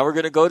didn't. And now we're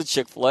going to go to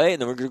Chick-fil-A,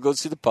 and then we're going to go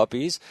see the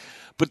puppies.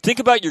 But think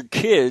about your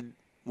kid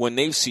when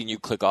they've seen you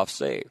click off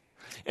save.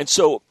 And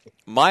so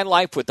my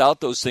life without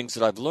those things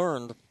that I've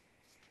learned,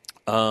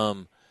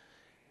 and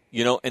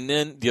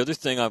then the other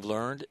thing I've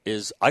learned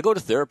is I go to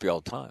therapy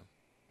all the time.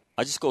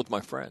 I just go with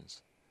my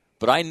friends.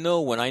 But I know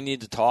when I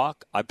need to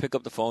talk, I pick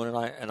up the phone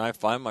and I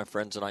find my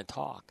friends and I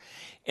talk.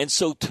 And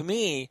so to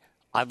me,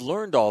 I've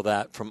learned all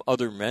that from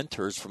other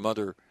mentors, from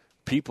other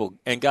people,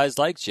 and guys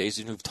like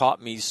Jason who've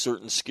taught me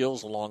certain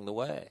skills along the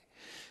way.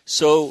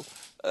 So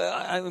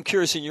I'm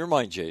curious in your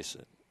mind,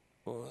 Jason,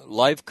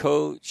 life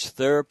coach,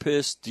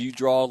 therapist, do you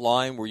draw a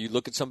line where you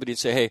look at somebody and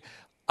say, hey,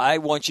 I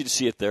want you to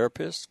see a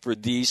therapist for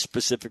these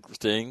specific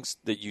things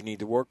that you need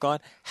to work on?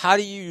 How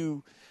do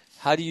you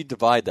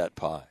divide that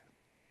pie?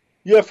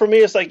 Yeah, for me,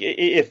 it's like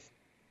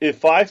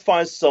if I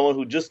find someone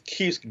who just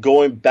keeps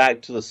going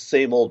back to the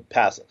same old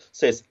past,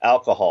 say it's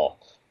alcohol.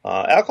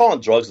 Alcohol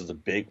and drugs is a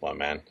big one,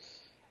 man.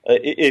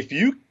 If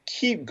you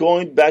keep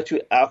going back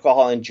to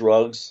alcohol and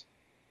drugs,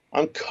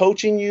 I'm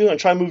coaching you and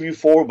trying to move you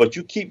forward, but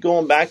you keep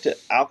going back to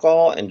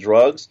alcohol and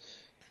drugs,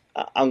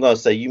 I'm going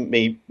to say you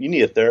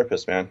need a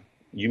therapist, man.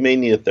 You may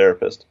need a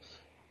therapist.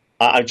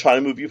 I'm trying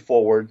to move you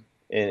forward,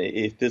 and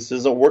if this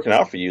isn't working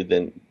out for you,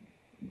 then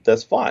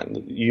that's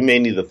fine. You may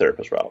need the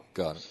therapist route.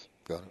 Got it.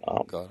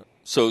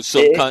 So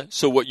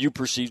what you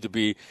perceive to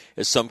be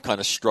as some kind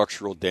of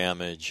structural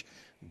damage,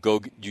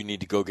 you need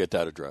to go get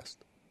that addressed.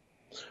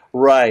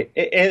 Right.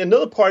 And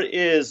another part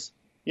is,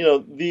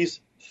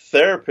 these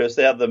therapists,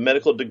 they have the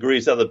medical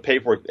degrees, they have the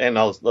paperwork and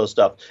all this other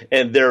stuff,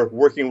 and they're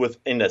working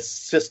within a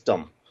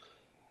system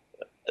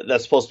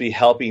that's supposed to be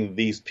helping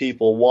these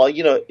people. Well,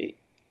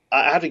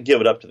 I have to give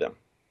it up to them.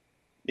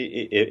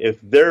 If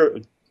they're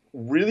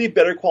really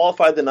better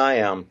qualified than I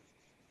am,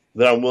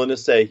 then I'm willing to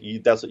say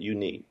that's what you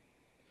need.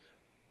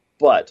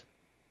 But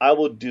I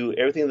will do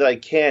everything that I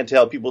can to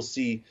help people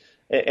see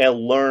and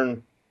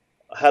learn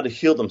how to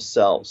heal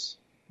themselves.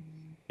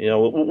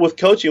 With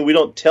coaching, we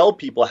don't tell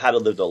people how to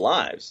live their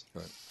lives.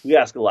 Right. We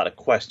ask a lot of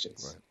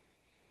questions,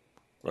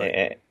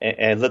 right.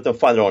 And let them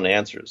find their own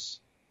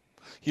answers.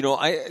 When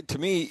I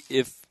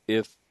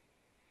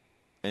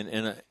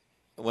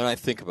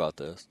think about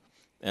this,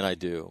 and I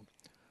do,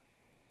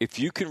 if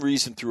you can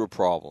reason through a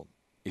problem,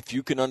 if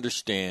you can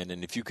understand,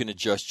 and if you can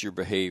adjust your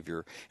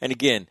behavior, and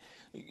again,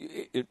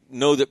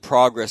 know that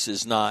progress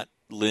is not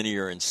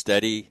linear and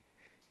steady.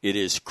 It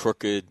is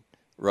crooked,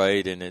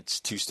 right? And it's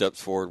 2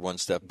 steps forward, 1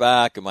 step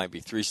back. It might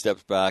be 3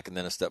 steps back and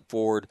then a step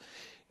forward.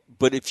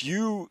 But if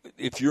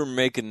you're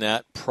making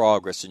that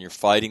progress and you're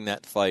fighting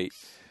that fight,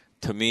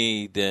 to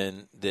me,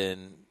 then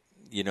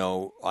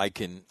I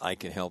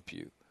can help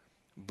you.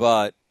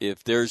 But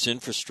if there's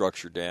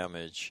infrastructure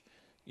damage,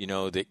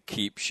 that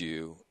keeps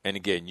you, and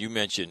again, you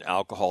mentioned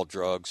alcohol,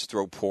 drugs,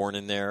 throw porn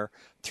in there,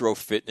 throw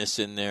fitness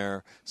in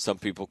there, some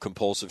people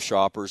compulsive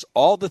shoppers,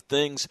 all the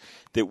things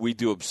that we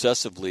do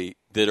obsessively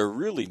that are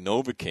really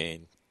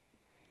Novocaine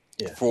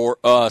for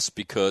us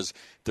because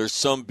there's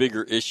some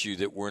bigger issue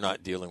that we're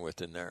not dealing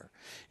with in there.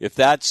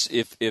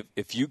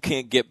 If you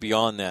can't get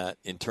beyond that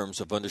in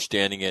terms of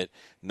understanding it,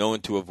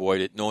 knowing to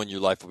avoid it, knowing your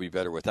life will be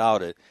better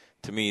without it,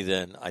 to me,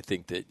 then I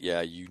think that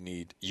you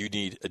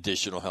need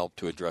additional help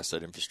to address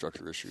that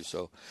infrastructure issue.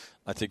 So,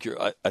 I think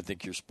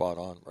you're spot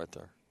on right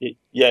there.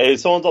 Yeah, if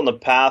someone's on the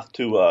path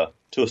to a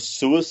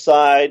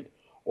suicide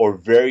or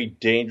very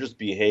dangerous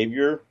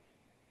behavior,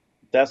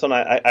 that's when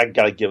I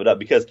got to give it up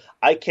because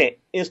I can't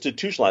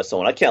institutionalize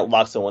someone. I can't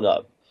lock someone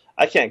up.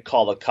 I can't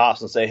call the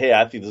cops and say, "Hey,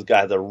 I think this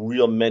guy has a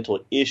real mental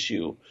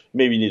issue.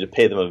 Maybe you need to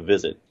pay them a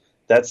visit."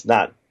 That's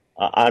not.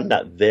 I'm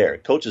not there.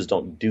 Coaches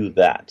don't do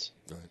that.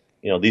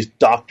 Right. These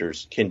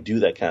doctors can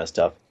do that kind of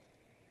stuff.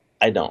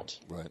 I don't.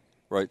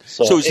 Right.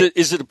 So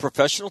is it a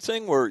professional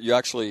thing where you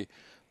actually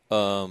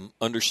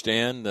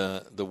understand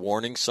the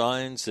warning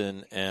signs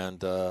and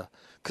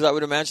because I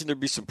would imagine there'd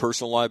be some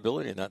personal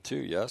liability in that too.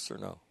 Yes or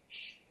no?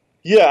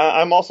 Yeah,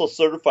 I'm also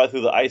certified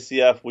through the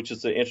ICF, which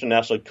is the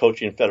International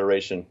Coaching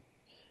Federation,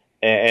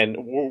 and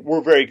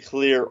we're very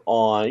clear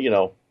on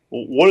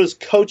what is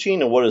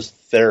coaching and what is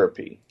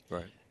therapy.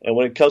 Right. And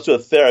when it comes to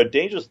a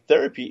dangerous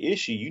therapy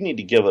issue, you need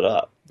to give it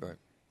up. Right.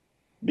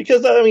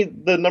 Because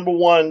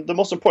the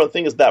most important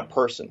thing is that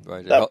person.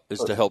 Right.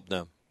 Is to help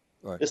them.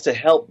 Right. It's to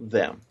help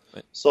them.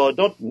 Right. So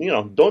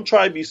don't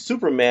try to be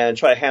Superman and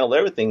try to handle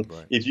everything.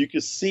 Right. If you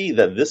can see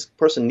that this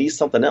person needs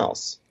something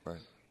else, right,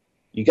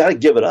 you got to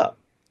give it up.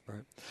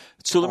 Right.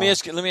 So let me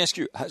ask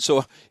you.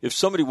 So if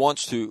somebody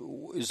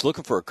is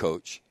looking for a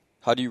coach,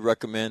 how do you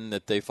recommend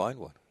that they find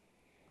one?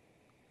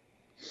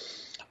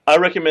 I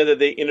recommend that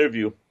they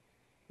interview.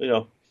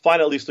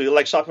 Find at least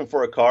like shopping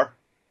for a car.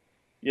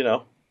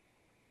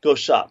 Go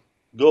shop.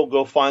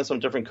 Go find some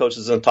different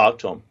coaches and talk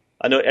to them.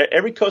 I know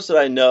every coach that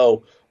I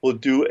know will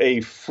do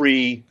a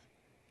free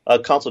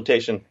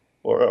consultation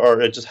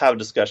or just have a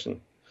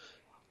discussion.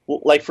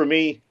 Like for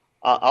me,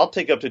 I'll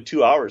take up to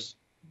 2 hours.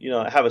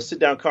 Have a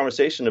sit-down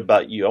conversation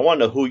about you. I want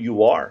to know who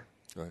you are.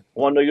 Right. I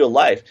want to know your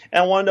life.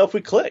 And I want to know if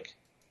we click.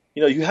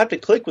 You have to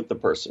click with the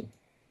person.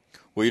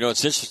 Well,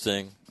 it's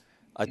interesting.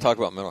 I talk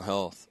about mental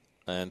health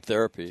and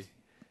therapy,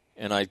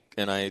 and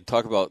I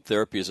talk about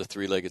therapy as a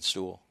three-legged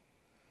stool,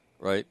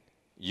 right?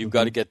 You've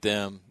got to get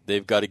them,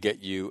 they've got to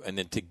get you, and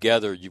then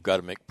together you've got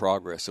to make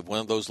progress. If one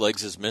of those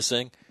legs is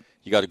missing,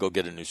 you got to go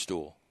get a new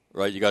stool.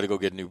 Right, you got to go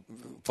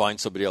find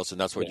somebody else, and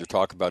that's what you're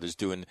talking about is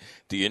doing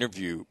the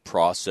interview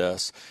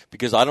process.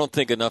 Because I don't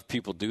think enough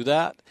people do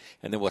that,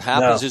 and then what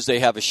happens is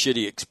they have a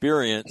shitty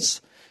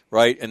experience,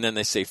 right? And then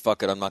they say,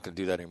 "Fuck it, I'm not going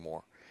to do that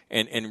anymore."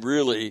 And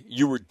really,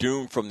 you were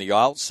doomed from the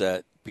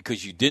outset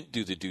because you didn't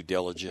do the due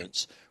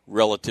diligence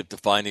relative to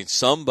finding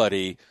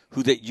somebody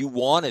that you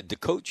wanted to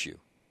coach you.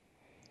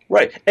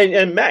 Right,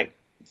 and Mac,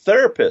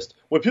 therapist.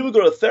 When people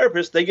go to a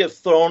therapist, they get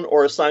thrown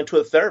or assigned to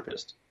a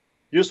therapist.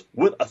 You're just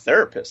with a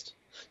therapist.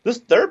 This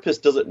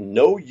therapist doesn't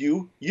know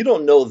you. You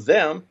don't know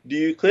them. Do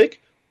you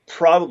click?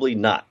 Probably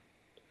not.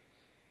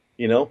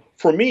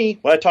 For me,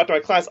 when I talk to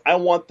my clients, I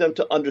want them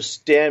to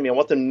understand me. I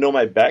want them to know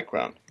my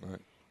background. Right.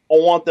 I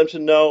want them to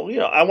know,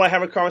 I want to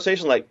have a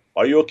conversation like,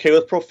 are you okay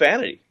with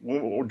profanity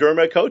during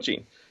my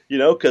coaching?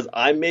 Because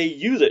I may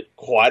use it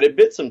quite a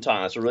bit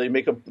sometimes to really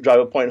drive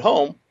a point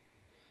home.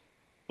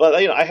 But,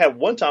 I had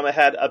one time I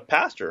had a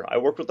pastor. I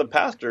worked with a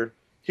pastor.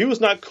 He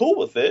was not cool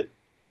with it.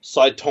 So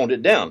I toned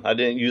it down. I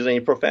didn't use any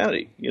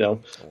profanity, Wow.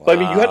 But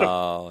you had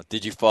to.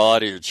 Did you fall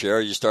out of your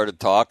chair? You started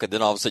talking,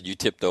 then all of a sudden you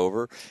tipped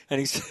over, and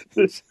he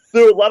said,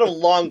 there were a lot of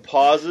long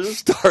pauses.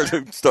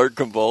 Start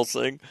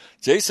convulsing.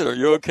 Jason, are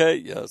you okay?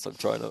 Yes, I'm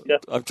trying to. Yeah,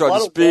 I'm trying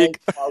to speak.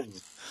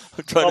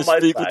 I'm trying to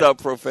speak without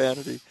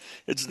profanity.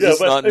 It's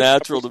just not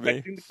natural to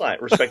me.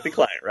 Respect the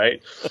client,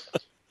 right?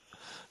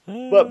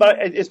 but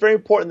it's very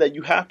important that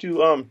you have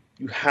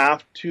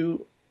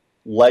to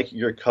like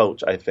your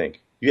coach. I think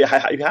you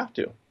have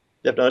to.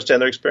 You have to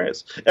understand their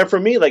experience. And for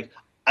me,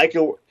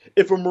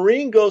 if a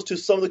Marine goes to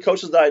some of the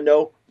coaches that I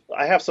know,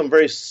 I have some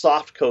very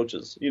soft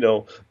coaches. They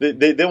want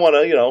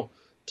to,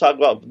 talk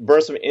about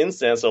burn some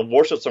incense or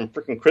worship some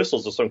freaking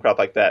crystals or some crap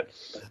like that.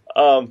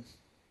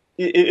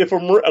 If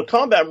a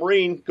combat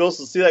Marine goes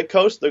to see that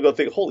coach, they're going to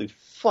think, holy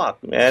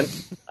fuck, man,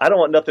 I don't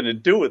want nothing to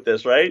do with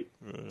this, right?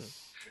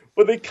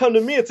 But they come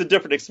to me, it's a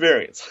different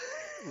experience.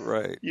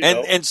 Right.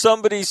 And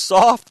somebody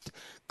soft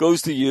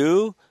goes to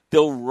you,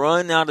 they'll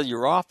run out of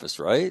your office,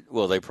 right?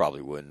 Well, they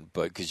probably wouldn't,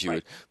 but because you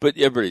would. But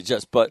everybody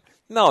just. But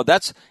no,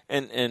 that's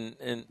and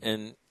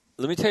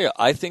let me tell you,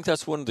 I think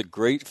that's one of the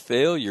great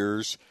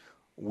failures.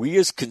 We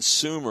as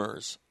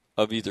consumers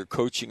of either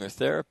coaching or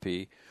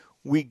therapy,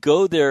 we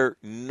go there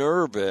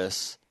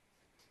nervous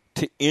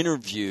to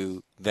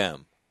interview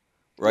them,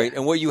 right?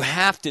 And what you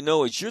have to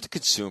know is you're the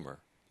consumer.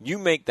 You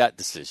make that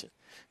decision.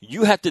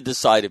 You have to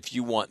decide if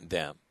you want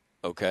them,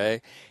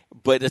 okay?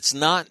 But it's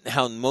not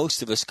how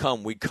most of us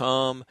come. We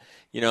come,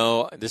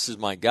 this is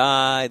my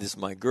guy, this is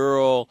my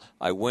girl.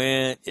 I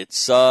went, it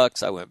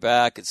sucks. I went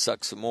back, it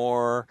sucks some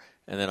more.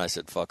 And then I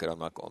said, fuck it, I'm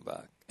not going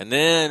back. And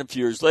then a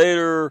few years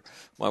later,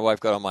 my wife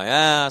got on my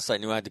ass. I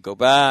knew I had to go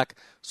back.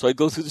 So I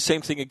go through the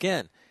same thing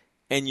again.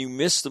 And you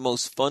miss the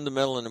most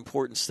fundamental and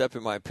important step,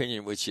 in my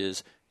opinion, which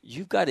is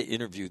you've got to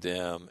interview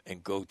them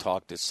and go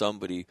talk to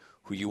somebody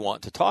who you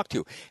want to talk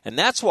to. And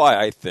that's why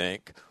I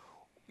think,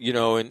 in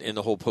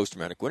the whole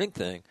post-traumatic winning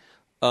thing,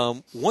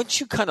 once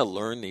you kind of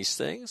learn these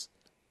things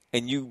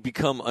and you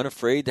become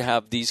unafraid to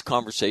have these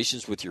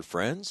conversations with your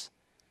friends,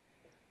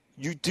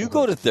 you do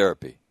go to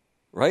therapy,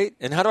 right?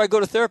 And how do I go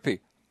to therapy?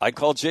 I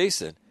call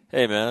Jason.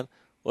 Hey, man,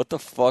 what the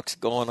fuck's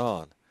going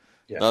on?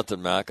 Yeah.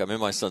 Nothing, Mac. I'm in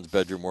my son's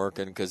bedroom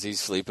working because he's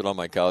sleeping on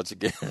my couch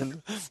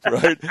again,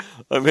 right?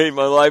 I'm hating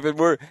my life at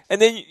work.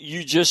 And then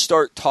you just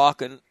start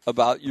talking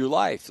about your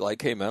life.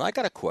 Like, hey, man, I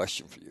got a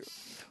question for you,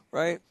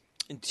 right?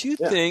 And do you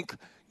think,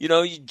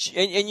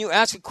 and you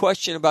ask a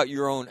question about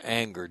your own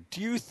anger.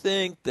 Do you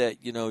think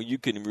that, you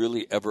can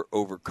really ever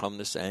overcome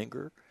this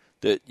anger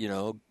that,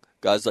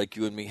 guys like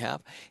you and me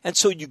have? And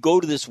so you go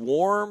to this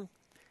warm,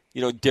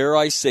 dare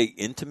I say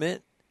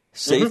intimate,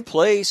 safe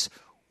place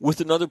with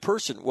another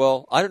person.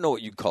 Well, I don't know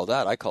what you'd call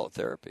that. I call it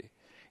therapy.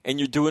 And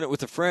you're doing it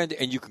with a friend,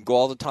 and you can go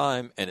all the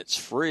time, and it's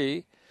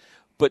free.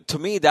 But to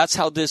me, that's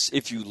how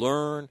if you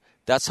learn,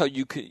 that's how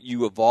you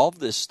evolve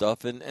this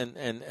stuff,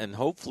 and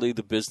hopefully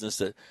the business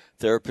that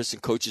therapists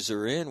and coaches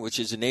are in, which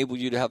is enable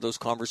you to have those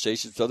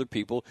conversations with other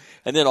people,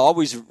 and then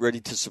always ready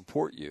to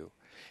support you.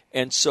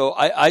 And so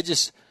I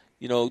just,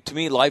 to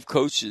me, life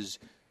coaches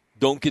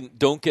don't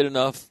get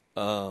enough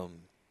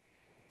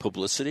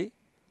publicity,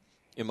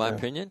 in my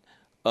opinion.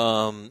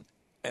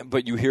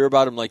 But you hear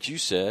about them, like you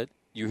said,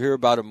 you hear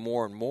about them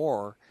more and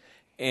more.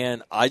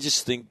 And I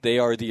just think they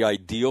are the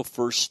ideal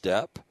first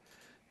step.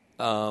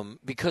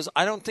 Because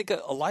I don't think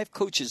a life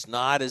coach is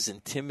not as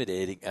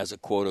intimidating as a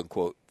quote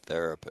unquote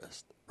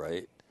therapist,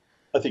 right?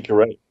 I think you're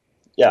right.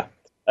 Yeah.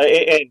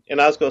 And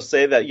I was going to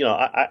say that,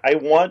 I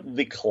want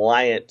the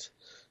client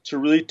to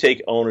really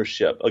take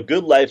ownership. A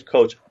good life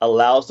coach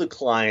allows the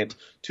client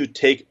to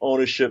take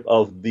ownership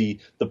of the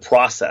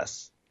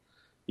process.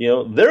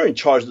 They're in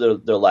charge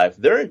of their life.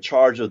 They're in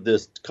charge of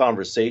this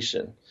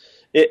conversation.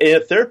 In a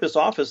therapist's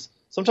office,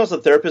 sometimes the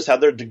therapists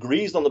have their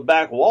degrees on the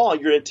back wall.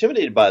 You're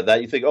intimidated by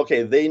that. You think,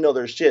 okay, they know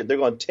their shit. They're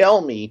going to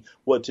tell me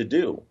what to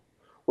do.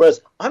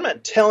 Whereas I'm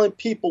not telling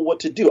people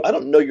what to do. I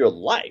don't know your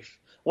life.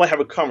 I want to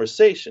have a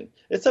conversation.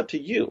 It's up to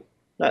you.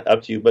 Not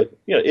up to you, but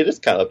it is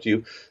kind of up to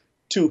you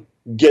to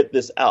get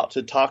this out,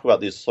 to talk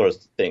about these sorts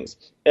of things.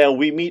 And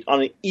we meet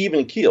on an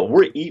even keel.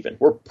 We're even.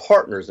 We're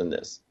partners in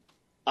this.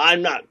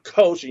 I'm not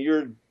coach and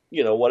you're,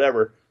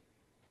 whatever.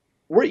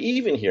 We're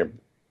even here.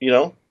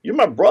 You're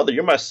my brother.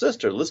 You're my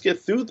sister. Let's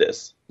get through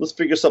this. Let's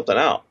figure something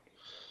out.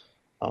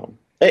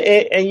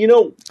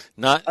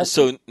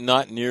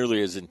 Not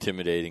nearly as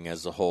intimidating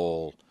as the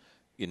whole,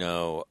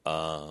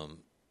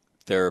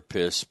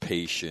 therapist,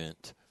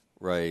 patient,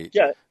 right?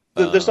 Yeah.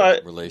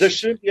 There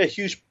shouldn't be a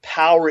huge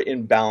power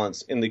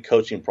imbalance in the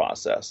coaching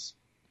process.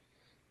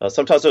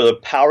 Sometimes there's a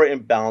power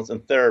imbalance in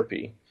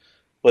therapy,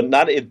 but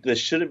there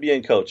shouldn't be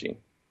in coaching.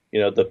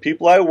 The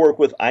people I work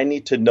with, I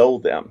need to know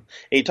them.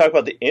 And you talk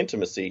about the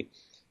intimacy.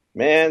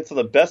 Man, some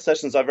of the best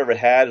sessions I've ever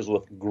had is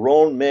with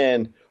grown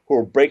men who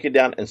are breaking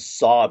down and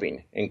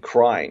sobbing and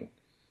crying.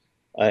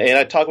 And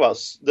I talk about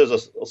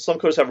some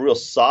coaches have a real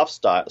soft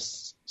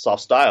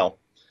style.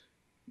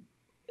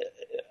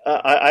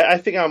 I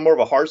think I'm more of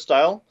a hard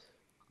style.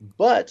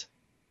 But,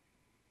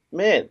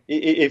 man,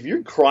 if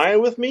you're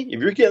crying with me, if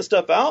you're getting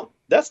stuff out,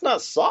 that's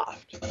not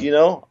soft.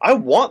 I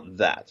want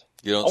that.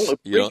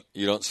 You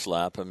don't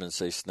slap him and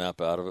say snap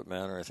out of it,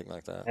 man, or anything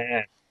like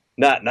that?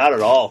 Not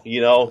at all.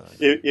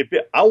 If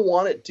I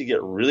want it to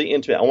get really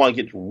intimate, I want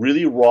to get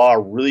really raw,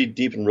 really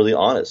deep, and really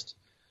honest.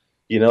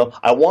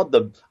 I want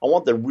the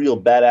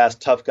real badass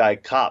tough guy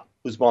cop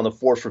who's been on the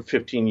force for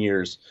 15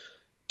 years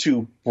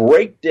to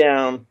break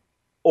down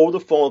over the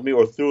phone with me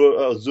or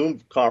through a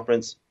Zoom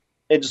conference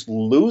and just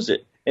lose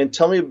it and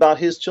tell me about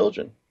his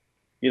children.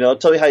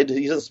 Tell me how he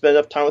doesn't spend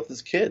enough time with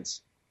his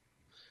kids.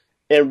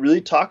 And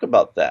really talk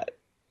about that.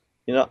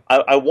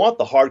 I want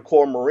the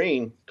hardcore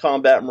Marine,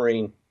 combat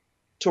Marine,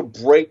 to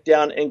break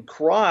down and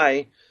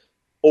cry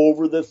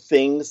over the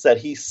things that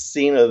he's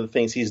seen or the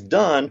things he's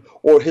done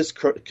or his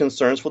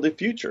concerns for the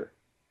future.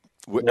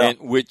 And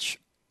which,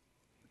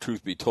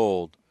 truth be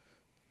told,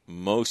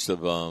 most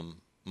of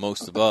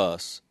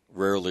us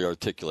rarely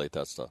articulate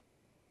that stuff.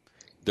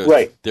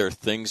 Right. There are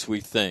things we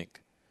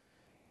think,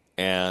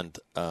 and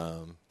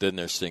then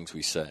there's things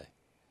we say.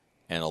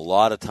 And a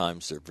lot of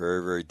times they're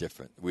very, very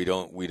different. We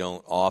don't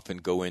often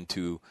go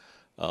into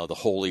the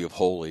holy of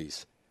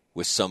holies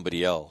with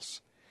somebody else,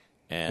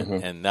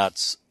 and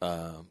that's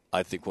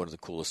I think one of the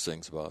coolest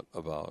things about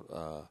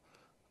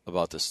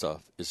this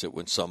stuff is that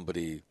when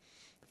somebody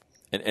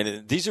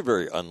and these are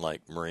very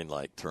unlike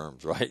Marine-like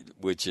terms, right?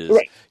 Which is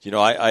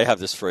I have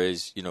this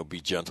phrase,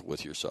 be gentle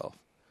with yourself.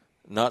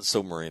 not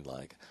so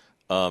Marine-like.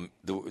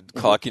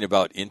 Talking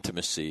about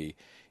intimacy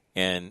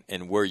and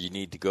where you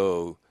need to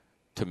go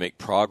to make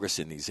progress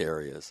in these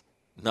areas.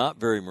 Not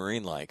very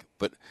Marine-like.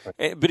 But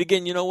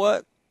again, you know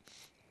what?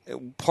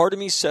 Part of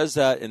me says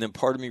that, and then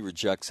part of me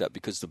rejects that,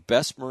 because the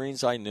best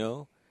Marines I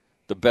know,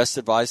 the best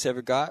advice I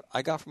ever got,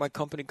 I got from my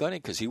company gunny,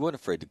 because he wasn't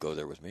afraid to go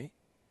there with me.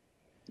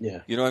 Yeah.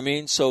 You know what I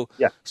mean? So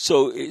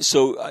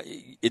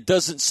it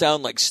doesn't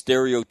sound like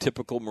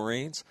stereotypical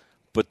Marines,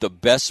 but the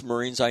best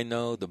Marines I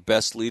know, the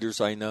best leaders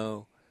I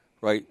know,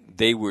 right,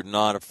 they were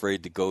not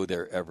afraid to go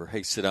there ever.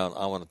 Hey, sit down.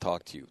 I want to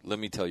talk to you. Let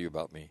me tell you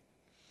about me.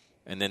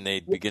 And then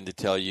they'd begin to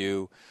tell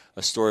you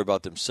a story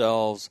about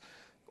themselves,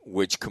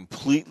 which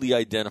completely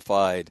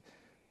identified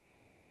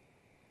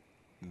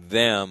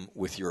them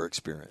with your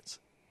experience.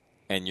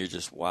 And you're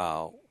just,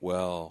 wow,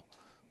 well,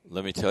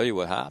 let me tell you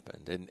what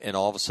happened. And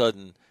all of a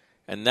sudden,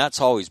 and that's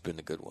always been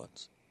the good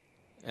ones.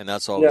 And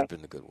that's always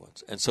been the good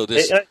ones. And so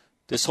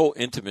this whole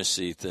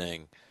intimacy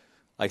thing,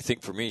 I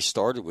think for me,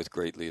 started with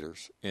great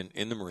leaders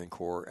in the Marine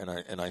Corps,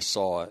 and I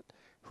saw it,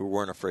 who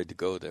weren't afraid to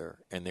go there.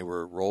 And they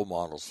were role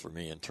models for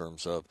me in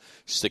terms of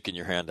sticking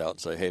your hand out and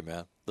say, hey,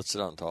 man, let's sit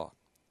down and talk.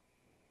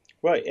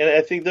 Right, and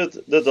I think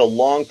there's a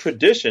long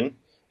tradition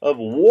of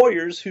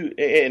warriors who,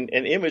 and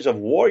an image of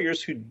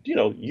warriors who, you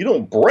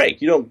don't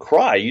break, you don't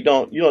cry, you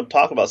don't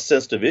talk about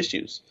sensitive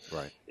issues.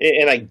 Right.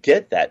 And I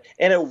get that,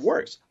 and it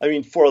works. I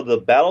mean, for the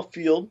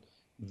battlefield,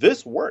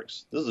 this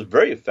works. This is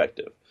very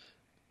effective.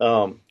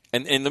 And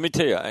let me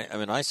tell you,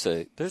 I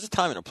say there's a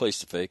time and a place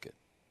to fake it.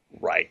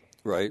 Right.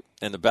 Right.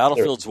 And the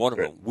battlefield's one of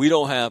them. We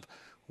don't have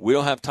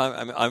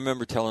time. I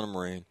remember telling a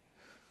Marine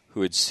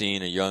who had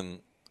seen a young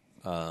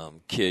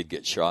kid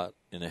get shot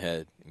in the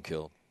head and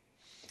killed,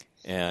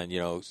 and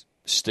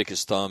stick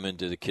his thumb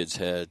into the kid's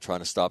head, trying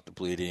to stop the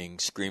bleeding,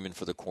 screaming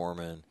for the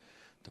corpsman.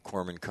 The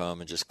corpsman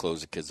come and just close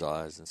the kid's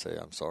eyes and say,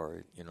 "I'm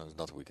sorry, there's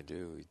nothing we can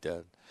do. He's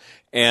dead."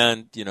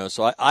 And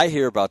so I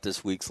hear about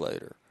this weeks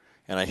later,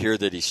 and I hear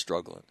that he's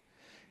struggling,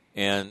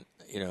 and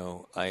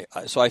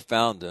so I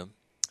found him,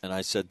 and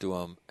I said to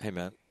him, "Hey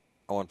man,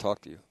 I want to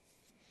talk to you."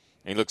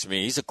 And he looks at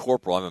me. He's a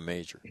corporal. I'm a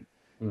major,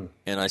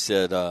 and I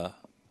said, I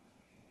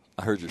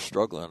heard you're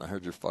struggling. I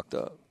heard you're fucked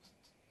up.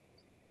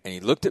 And he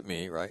looked at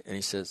me, right, and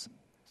he says,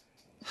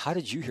 how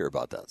did you hear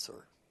about that,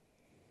 sir?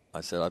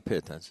 I said, I pay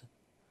attention.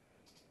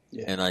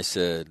 Yeah. And I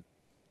said,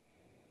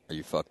 are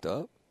you fucked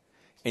up?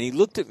 And he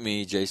looked at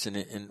me, Jason,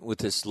 and with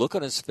this look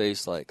on his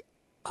face like,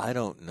 I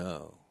don't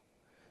know.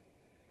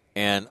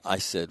 And I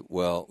said,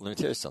 well, let me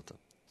tell you something.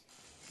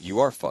 You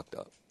are fucked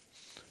up.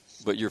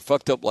 But you're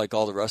fucked up like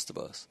all the rest of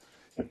us.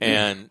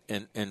 And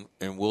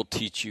we'll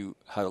teach you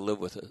how to live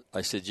with it.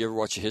 I said, you ever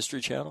watch the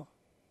History Channel?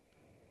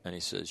 And he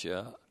says,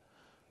 yeah.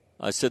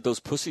 I said, those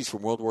pussies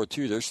from World War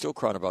II, they're still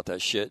crying about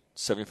that shit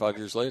 75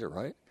 years later,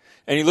 right?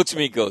 And he looks at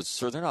me and goes,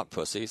 sir, they're not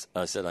pussies.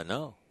 I said, I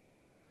know.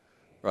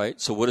 Right?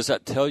 So what does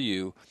that tell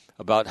you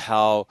about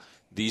how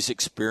these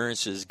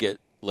experiences get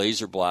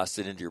laser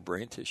blasted into your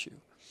brain tissue?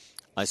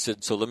 I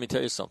said, so let me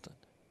tell you something.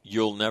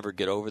 You'll never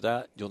get over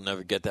that. You'll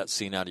never get that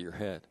scene out of your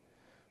head.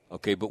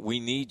 Okay, but we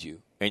need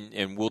you.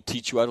 And we'll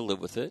teach you how to live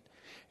with it.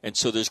 And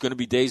so there's going to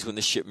be days when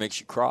this shit makes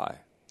you cry.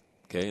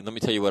 Okay, and let me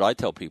tell you what I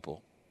tell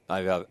people. I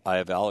have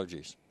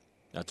allergies.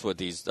 That's what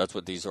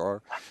these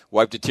are.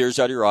 Wipe the tears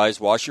out of your eyes,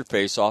 wash your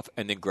face off,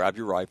 and then grab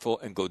your rifle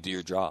and go do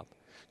your job.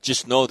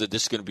 Just know that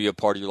this is going to be a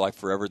part of your life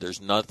forever.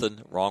 There's nothing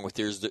wrong with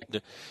yours.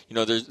 This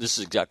is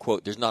the exact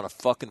quote. There's not a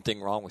fucking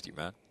thing wrong with you,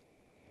 man.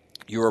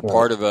 You're a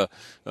part of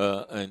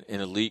an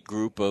elite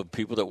group of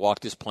people that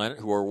walk this planet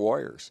who are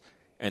warriors,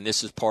 and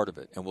this is part of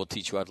it, and we'll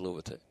teach you how to live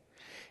with it.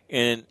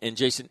 And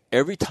Jason,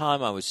 every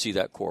time I would see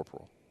that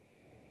corporal,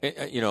 and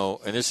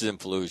this is in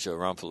Fallujah,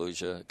 around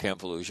Fallujah,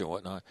 Camp Fallujah and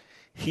whatnot,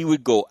 he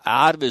would go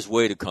out of his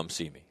way to come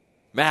see me.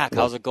 Mac,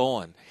 how's it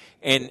going?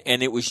 And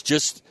it was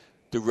just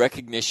the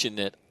recognition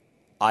that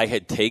I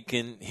had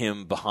taken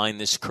him behind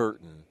this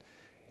curtain.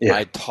 Yeah. I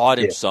had taught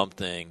him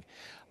something.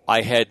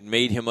 I had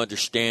made him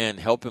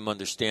help him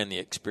understand the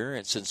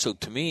experience. And so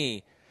to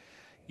me,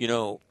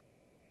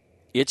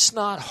 it's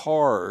not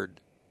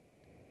hard.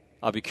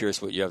 I'll be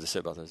curious what you have to say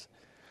about this.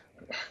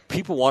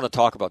 People want to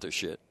talk about their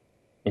shit.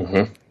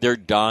 Mm-hmm. They're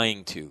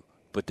dying to,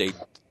 but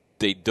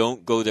they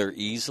don't go there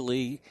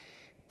easily.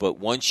 But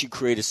once you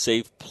create a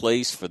safe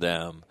place for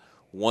them,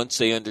 once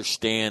they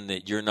understand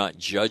that you're not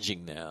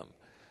judging them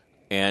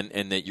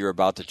and that you're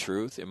about the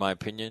truth, in my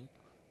opinion,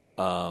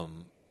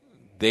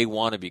 they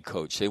want to be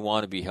coached. They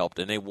want to be helped,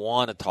 and they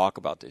want to talk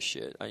about this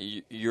shit.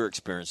 Your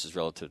experience is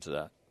relative to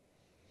that.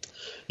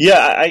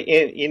 Yeah,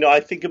 I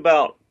think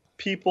about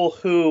people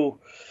who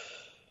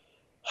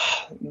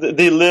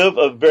they live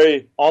a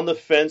very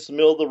on-the-fence,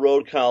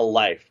 middle-of-the-road kind of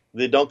life.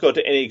 They don't go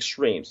to any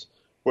extremes.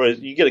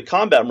 Whereas you get a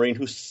combat Marine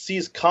who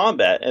sees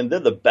combat, and they're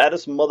the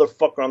baddest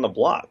motherfucker on the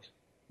block.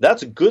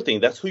 That's a good thing.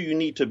 That's who you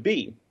need to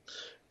be.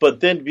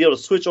 But then to be able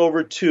to switch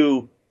over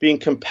to being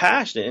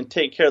compassionate and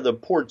take care of the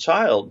poor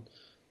child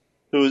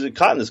who is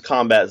caught in this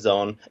combat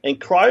zone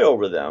and cry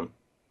over them,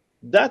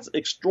 that's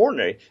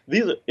extraordinary.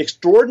 These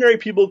extraordinary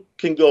people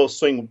can go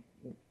swing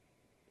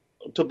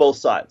to both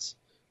sides.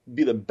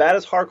 be the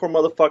baddest hardcore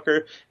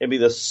motherfucker and be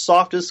the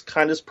softest,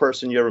 kindest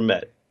person you ever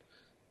met.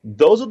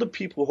 Those are the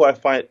people who I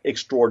find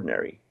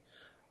extraordinary.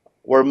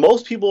 Where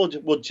most people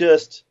will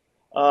just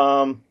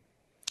Well,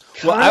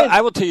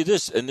 I will tell you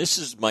this, and this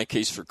is my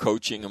case for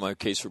coaching and my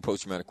case for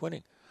post-traumatic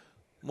winning.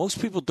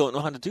 Most people don't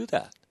know how to do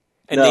that.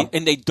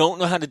 And they don't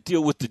know how to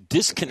deal with the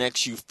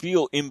disconnects you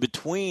feel in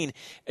between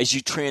as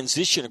you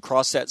transition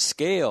across that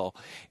scale.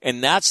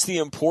 And that's the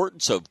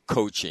importance of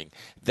coaching.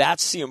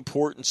 That's the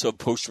importance of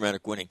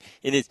post-traumatic winning.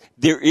 And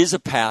there is a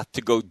path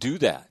to go do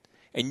that.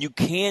 And you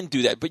can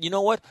do that. But you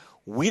know what?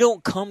 We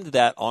don't come to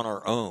that on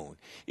our own.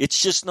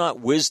 It's just not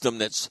wisdom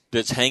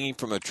that's hanging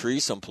from a tree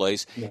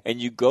someplace,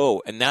 and you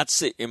go. And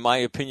that's, in my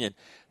opinion,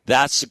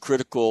 that's the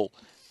critical,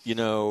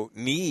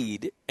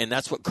 need, and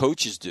that's what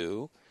coaches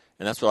do.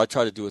 And that's what I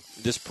try to do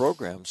with this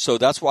program. So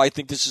that's why I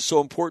think this is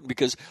so important,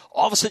 because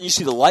all of a sudden you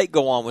see the light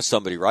go on with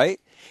somebody, right?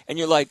 And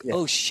you're like,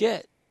 oh,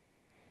 shit,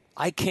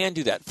 I can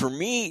do that. For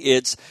me,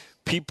 it's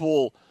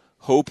people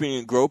hoping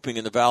and groping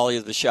in the valley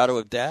of the shadow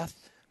of death,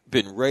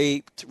 been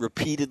raped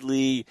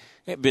repeatedly,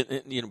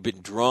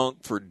 been drunk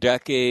for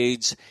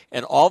decades.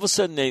 And all of a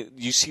sudden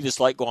you see this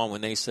light go on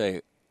when they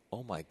say,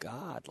 oh, my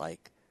God,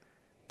 like,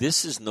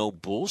 this is no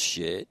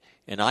bullshit,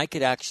 and I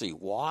could actually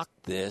walk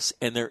this,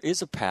 and there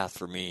is a path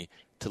for me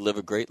to live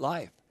a great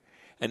life.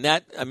 And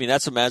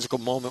that's a magical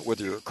moment,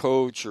 whether you're a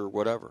coach or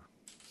whatever.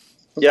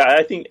 Yeah,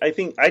 I think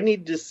I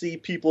need to see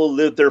people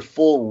live their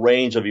full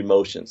range of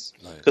emotions.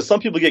 Because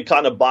some people get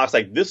caught in a box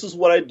like, this is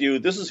what I do,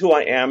 this is who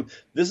I am,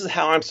 this is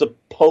how I'm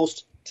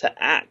supposed to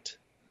act.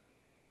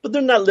 But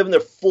they're not living their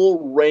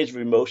full range of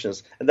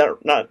emotions, and they're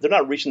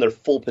not reaching their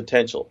full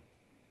potential.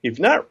 If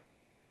you're not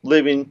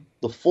living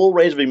the full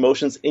range of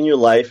emotions in your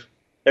life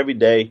every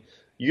day,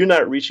 you're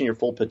not reaching your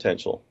full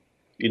potential.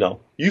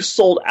 You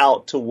sold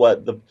out to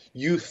what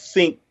you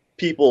think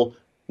people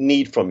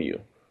need from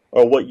you,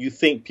 or what you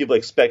think people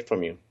expect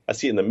from you. I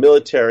see it in the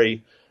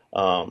military.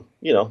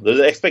 There's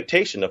an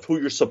expectation of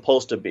who you're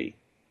supposed to be,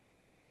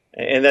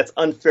 and that's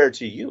unfair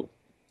to you.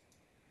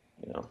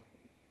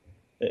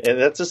 And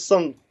that's just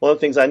one of the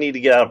things I need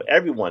to get out of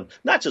everyone,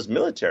 not just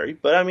military,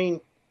 but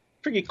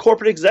freaking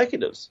corporate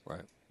executives.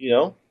 Right.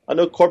 I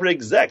know corporate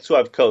execs who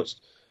I've coached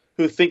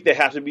who think they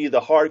have to be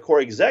the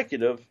hardcore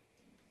executive.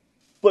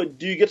 But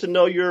do you get to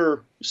know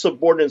your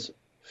subordinates'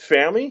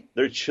 family,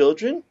 their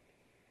children?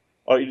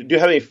 Or do you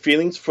have any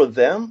feelings for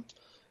them?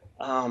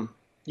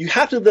 You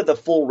have to live the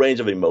full range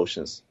of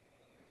emotions.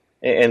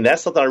 And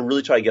that's something I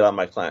really try to get out of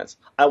my clients.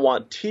 I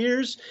want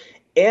tears,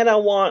 and I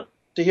want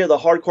to hear the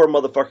hardcore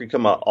motherfucker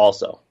come out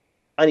also.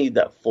 I need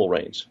that full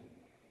range.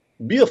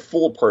 Be a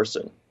full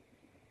person.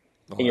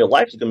 And your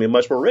life is going to be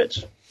much more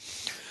rich.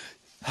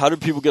 How do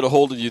people get a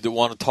hold of you that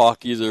want to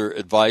talk either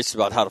advice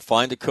about how to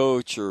find a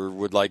coach or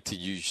would like to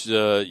use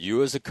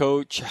you as a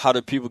coach? How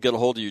do people get a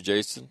hold of you,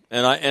 Jason?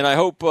 And I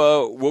hope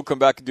we'll come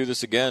back and do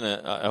this again.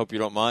 I hope you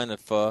don't mind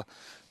if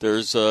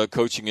there's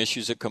coaching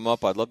issues that come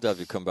up. I'd love to have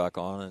you come back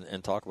on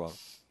and talk about it.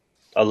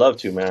 I'd love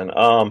to, man.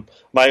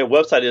 My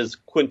website is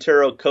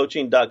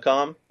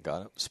quintero.coaching.com.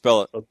 Got it.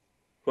 Spell it.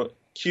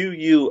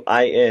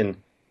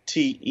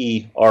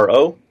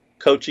 QUINTERO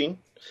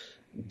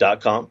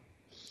coaching.com.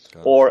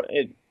 Or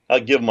I'll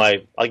give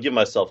my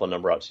cell phone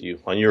number out to you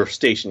on your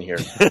station here.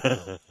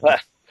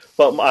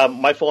 But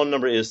my phone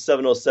number is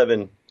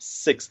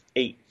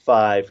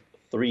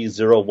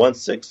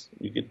 707-685-3016.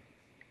 You can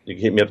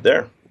hit me up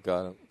there.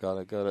 Got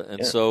it.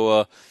 And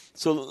so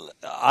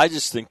I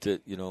just think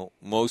that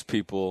most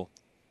people,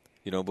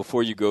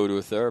 before you go to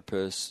a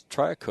therapist,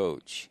 try a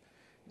coach.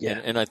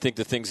 Yeah. And I think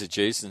the things that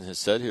Jason has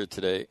said here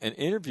today, and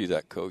interview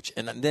that coach,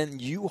 and then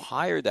you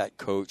hire that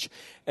coach.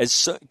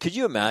 Could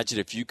you imagine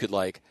if you could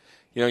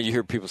you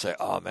hear people say,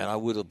 oh, man, I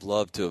would have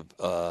loved to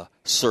have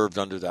served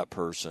under that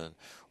person,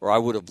 or I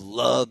would have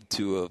loved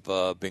to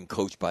have been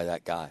coached by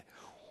that guy.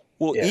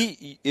 Well,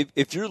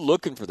 if you're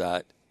looking for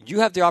that, you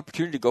have the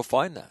opportunity to go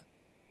find that.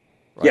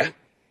 Right? Yeah,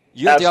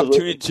 you have absolutely. the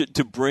opportunity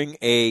to bring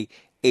a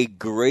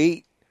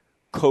great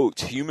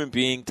coach, human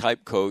being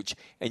type coach,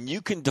 and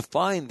you can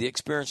define the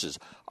experiences.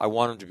 I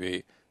want him to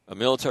be a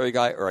military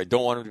guy, or I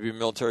don't want him to be a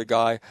military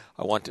guy.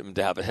 I want him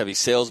to have a heavy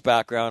sales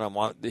background. I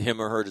want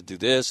him or her to do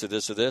this or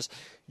this or this.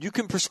 You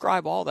can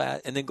prescribe all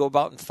that and then go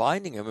about and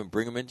finding him and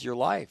bring him into your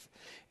life.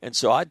 And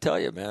so I tell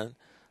you, man,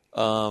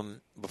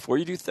 before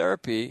you do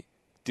therapy,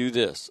 do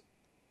this.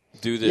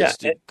 Do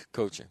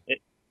coaching.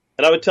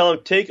 And I would tell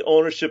them, take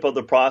ownership of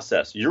the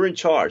process. You're in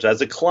charge.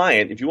 As a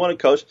client, if you want to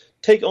coach,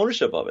 take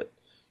ownership of it.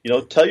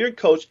 Tell your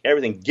coach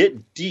everything.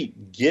 Get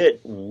deep. Get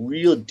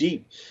real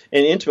deep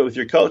and intimate with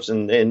your coach,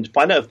 and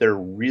find out if they're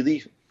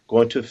really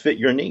going to fit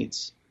your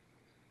needs.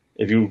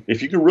 If you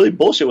can really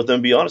bullshit with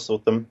them, be honest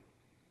with them,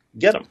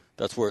 get them.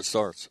 That's where it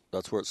starts.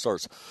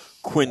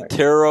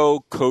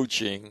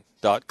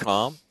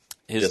 QuinteroCoaching.com.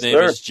 His name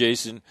is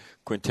Jason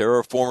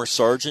Quintero, former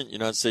sergeant,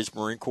 United States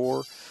Marine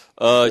Corps.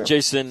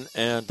 Jason,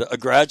 and a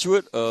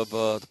graduate of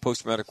the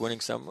Post-Traumatic Winning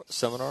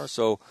Seminar.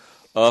 So,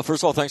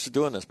 first of all, thanks for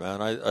doing this,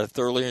 man. I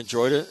thoroughly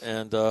enjoyed it,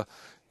 and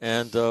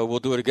we'll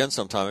do it again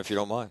sometime if you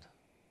don't mind.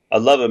 I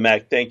love it,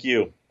 Mac. Thank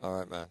you. All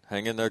right, man.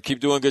 Hang in there. Keep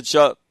doing good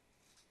shot.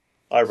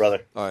 All right,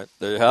 brother. All right,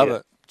 there you have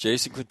it.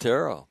 Jason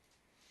Quintero.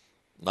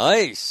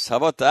 Nice. How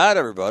about that,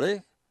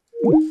 everybody?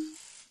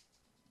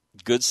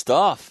 Good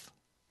stuff.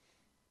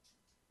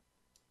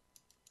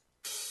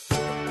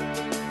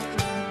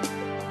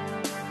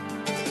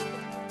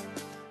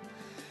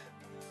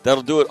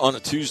 That'll do it on a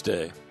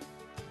Tuesday.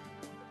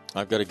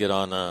 I've got to get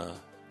on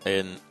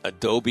an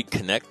Adobe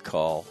Connect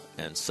call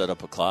and set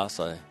up a class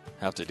I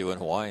have to do in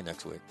Hawaii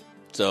next week.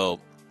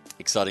 So,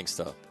 exciting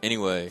stuff.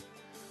 Anyway,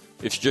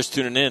 if you're just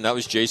tuning in, that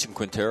was Jason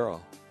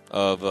Quintero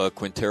of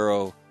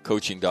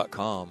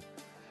QuinteroCoaching.com,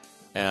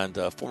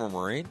 and former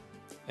Marine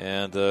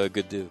and a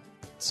good dude.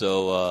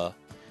 So,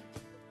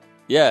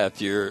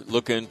 if you're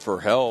looking for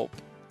help,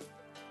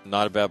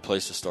 not a bad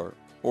place to start.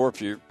 Or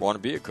if you want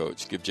to be a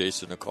coach, give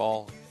Jason a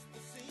call.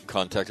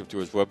 Contact him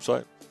through his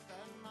website.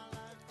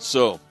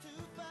 So,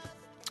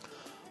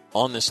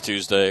 on this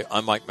Tuesday,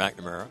 I'm Mike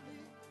McNamara.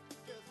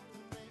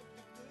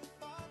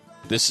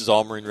 This is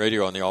All Marine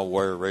Radio on the All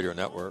Warrior Radio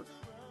Network.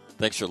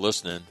 Thanks for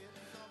listening.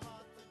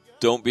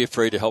 Don't be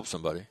afraid to help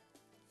somebody.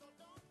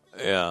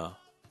 Yeah.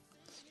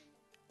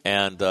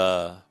 And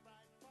the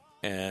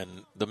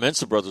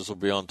Mensa brothers will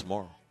be on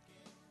tomorrow.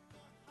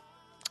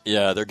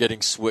 Yeah, they're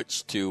getting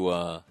switched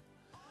to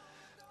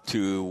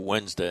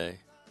Wednesday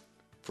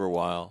for a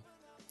while.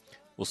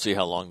 We'll see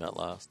how long that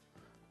lasts.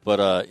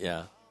 But,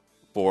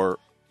 for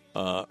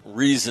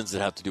reasons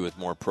that have to do with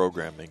more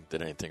programming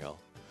than anything else.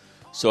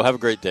 So have a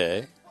great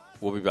day.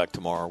 We'll be back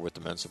tomorrow with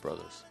the Mensa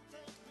brothers.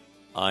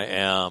 I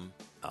am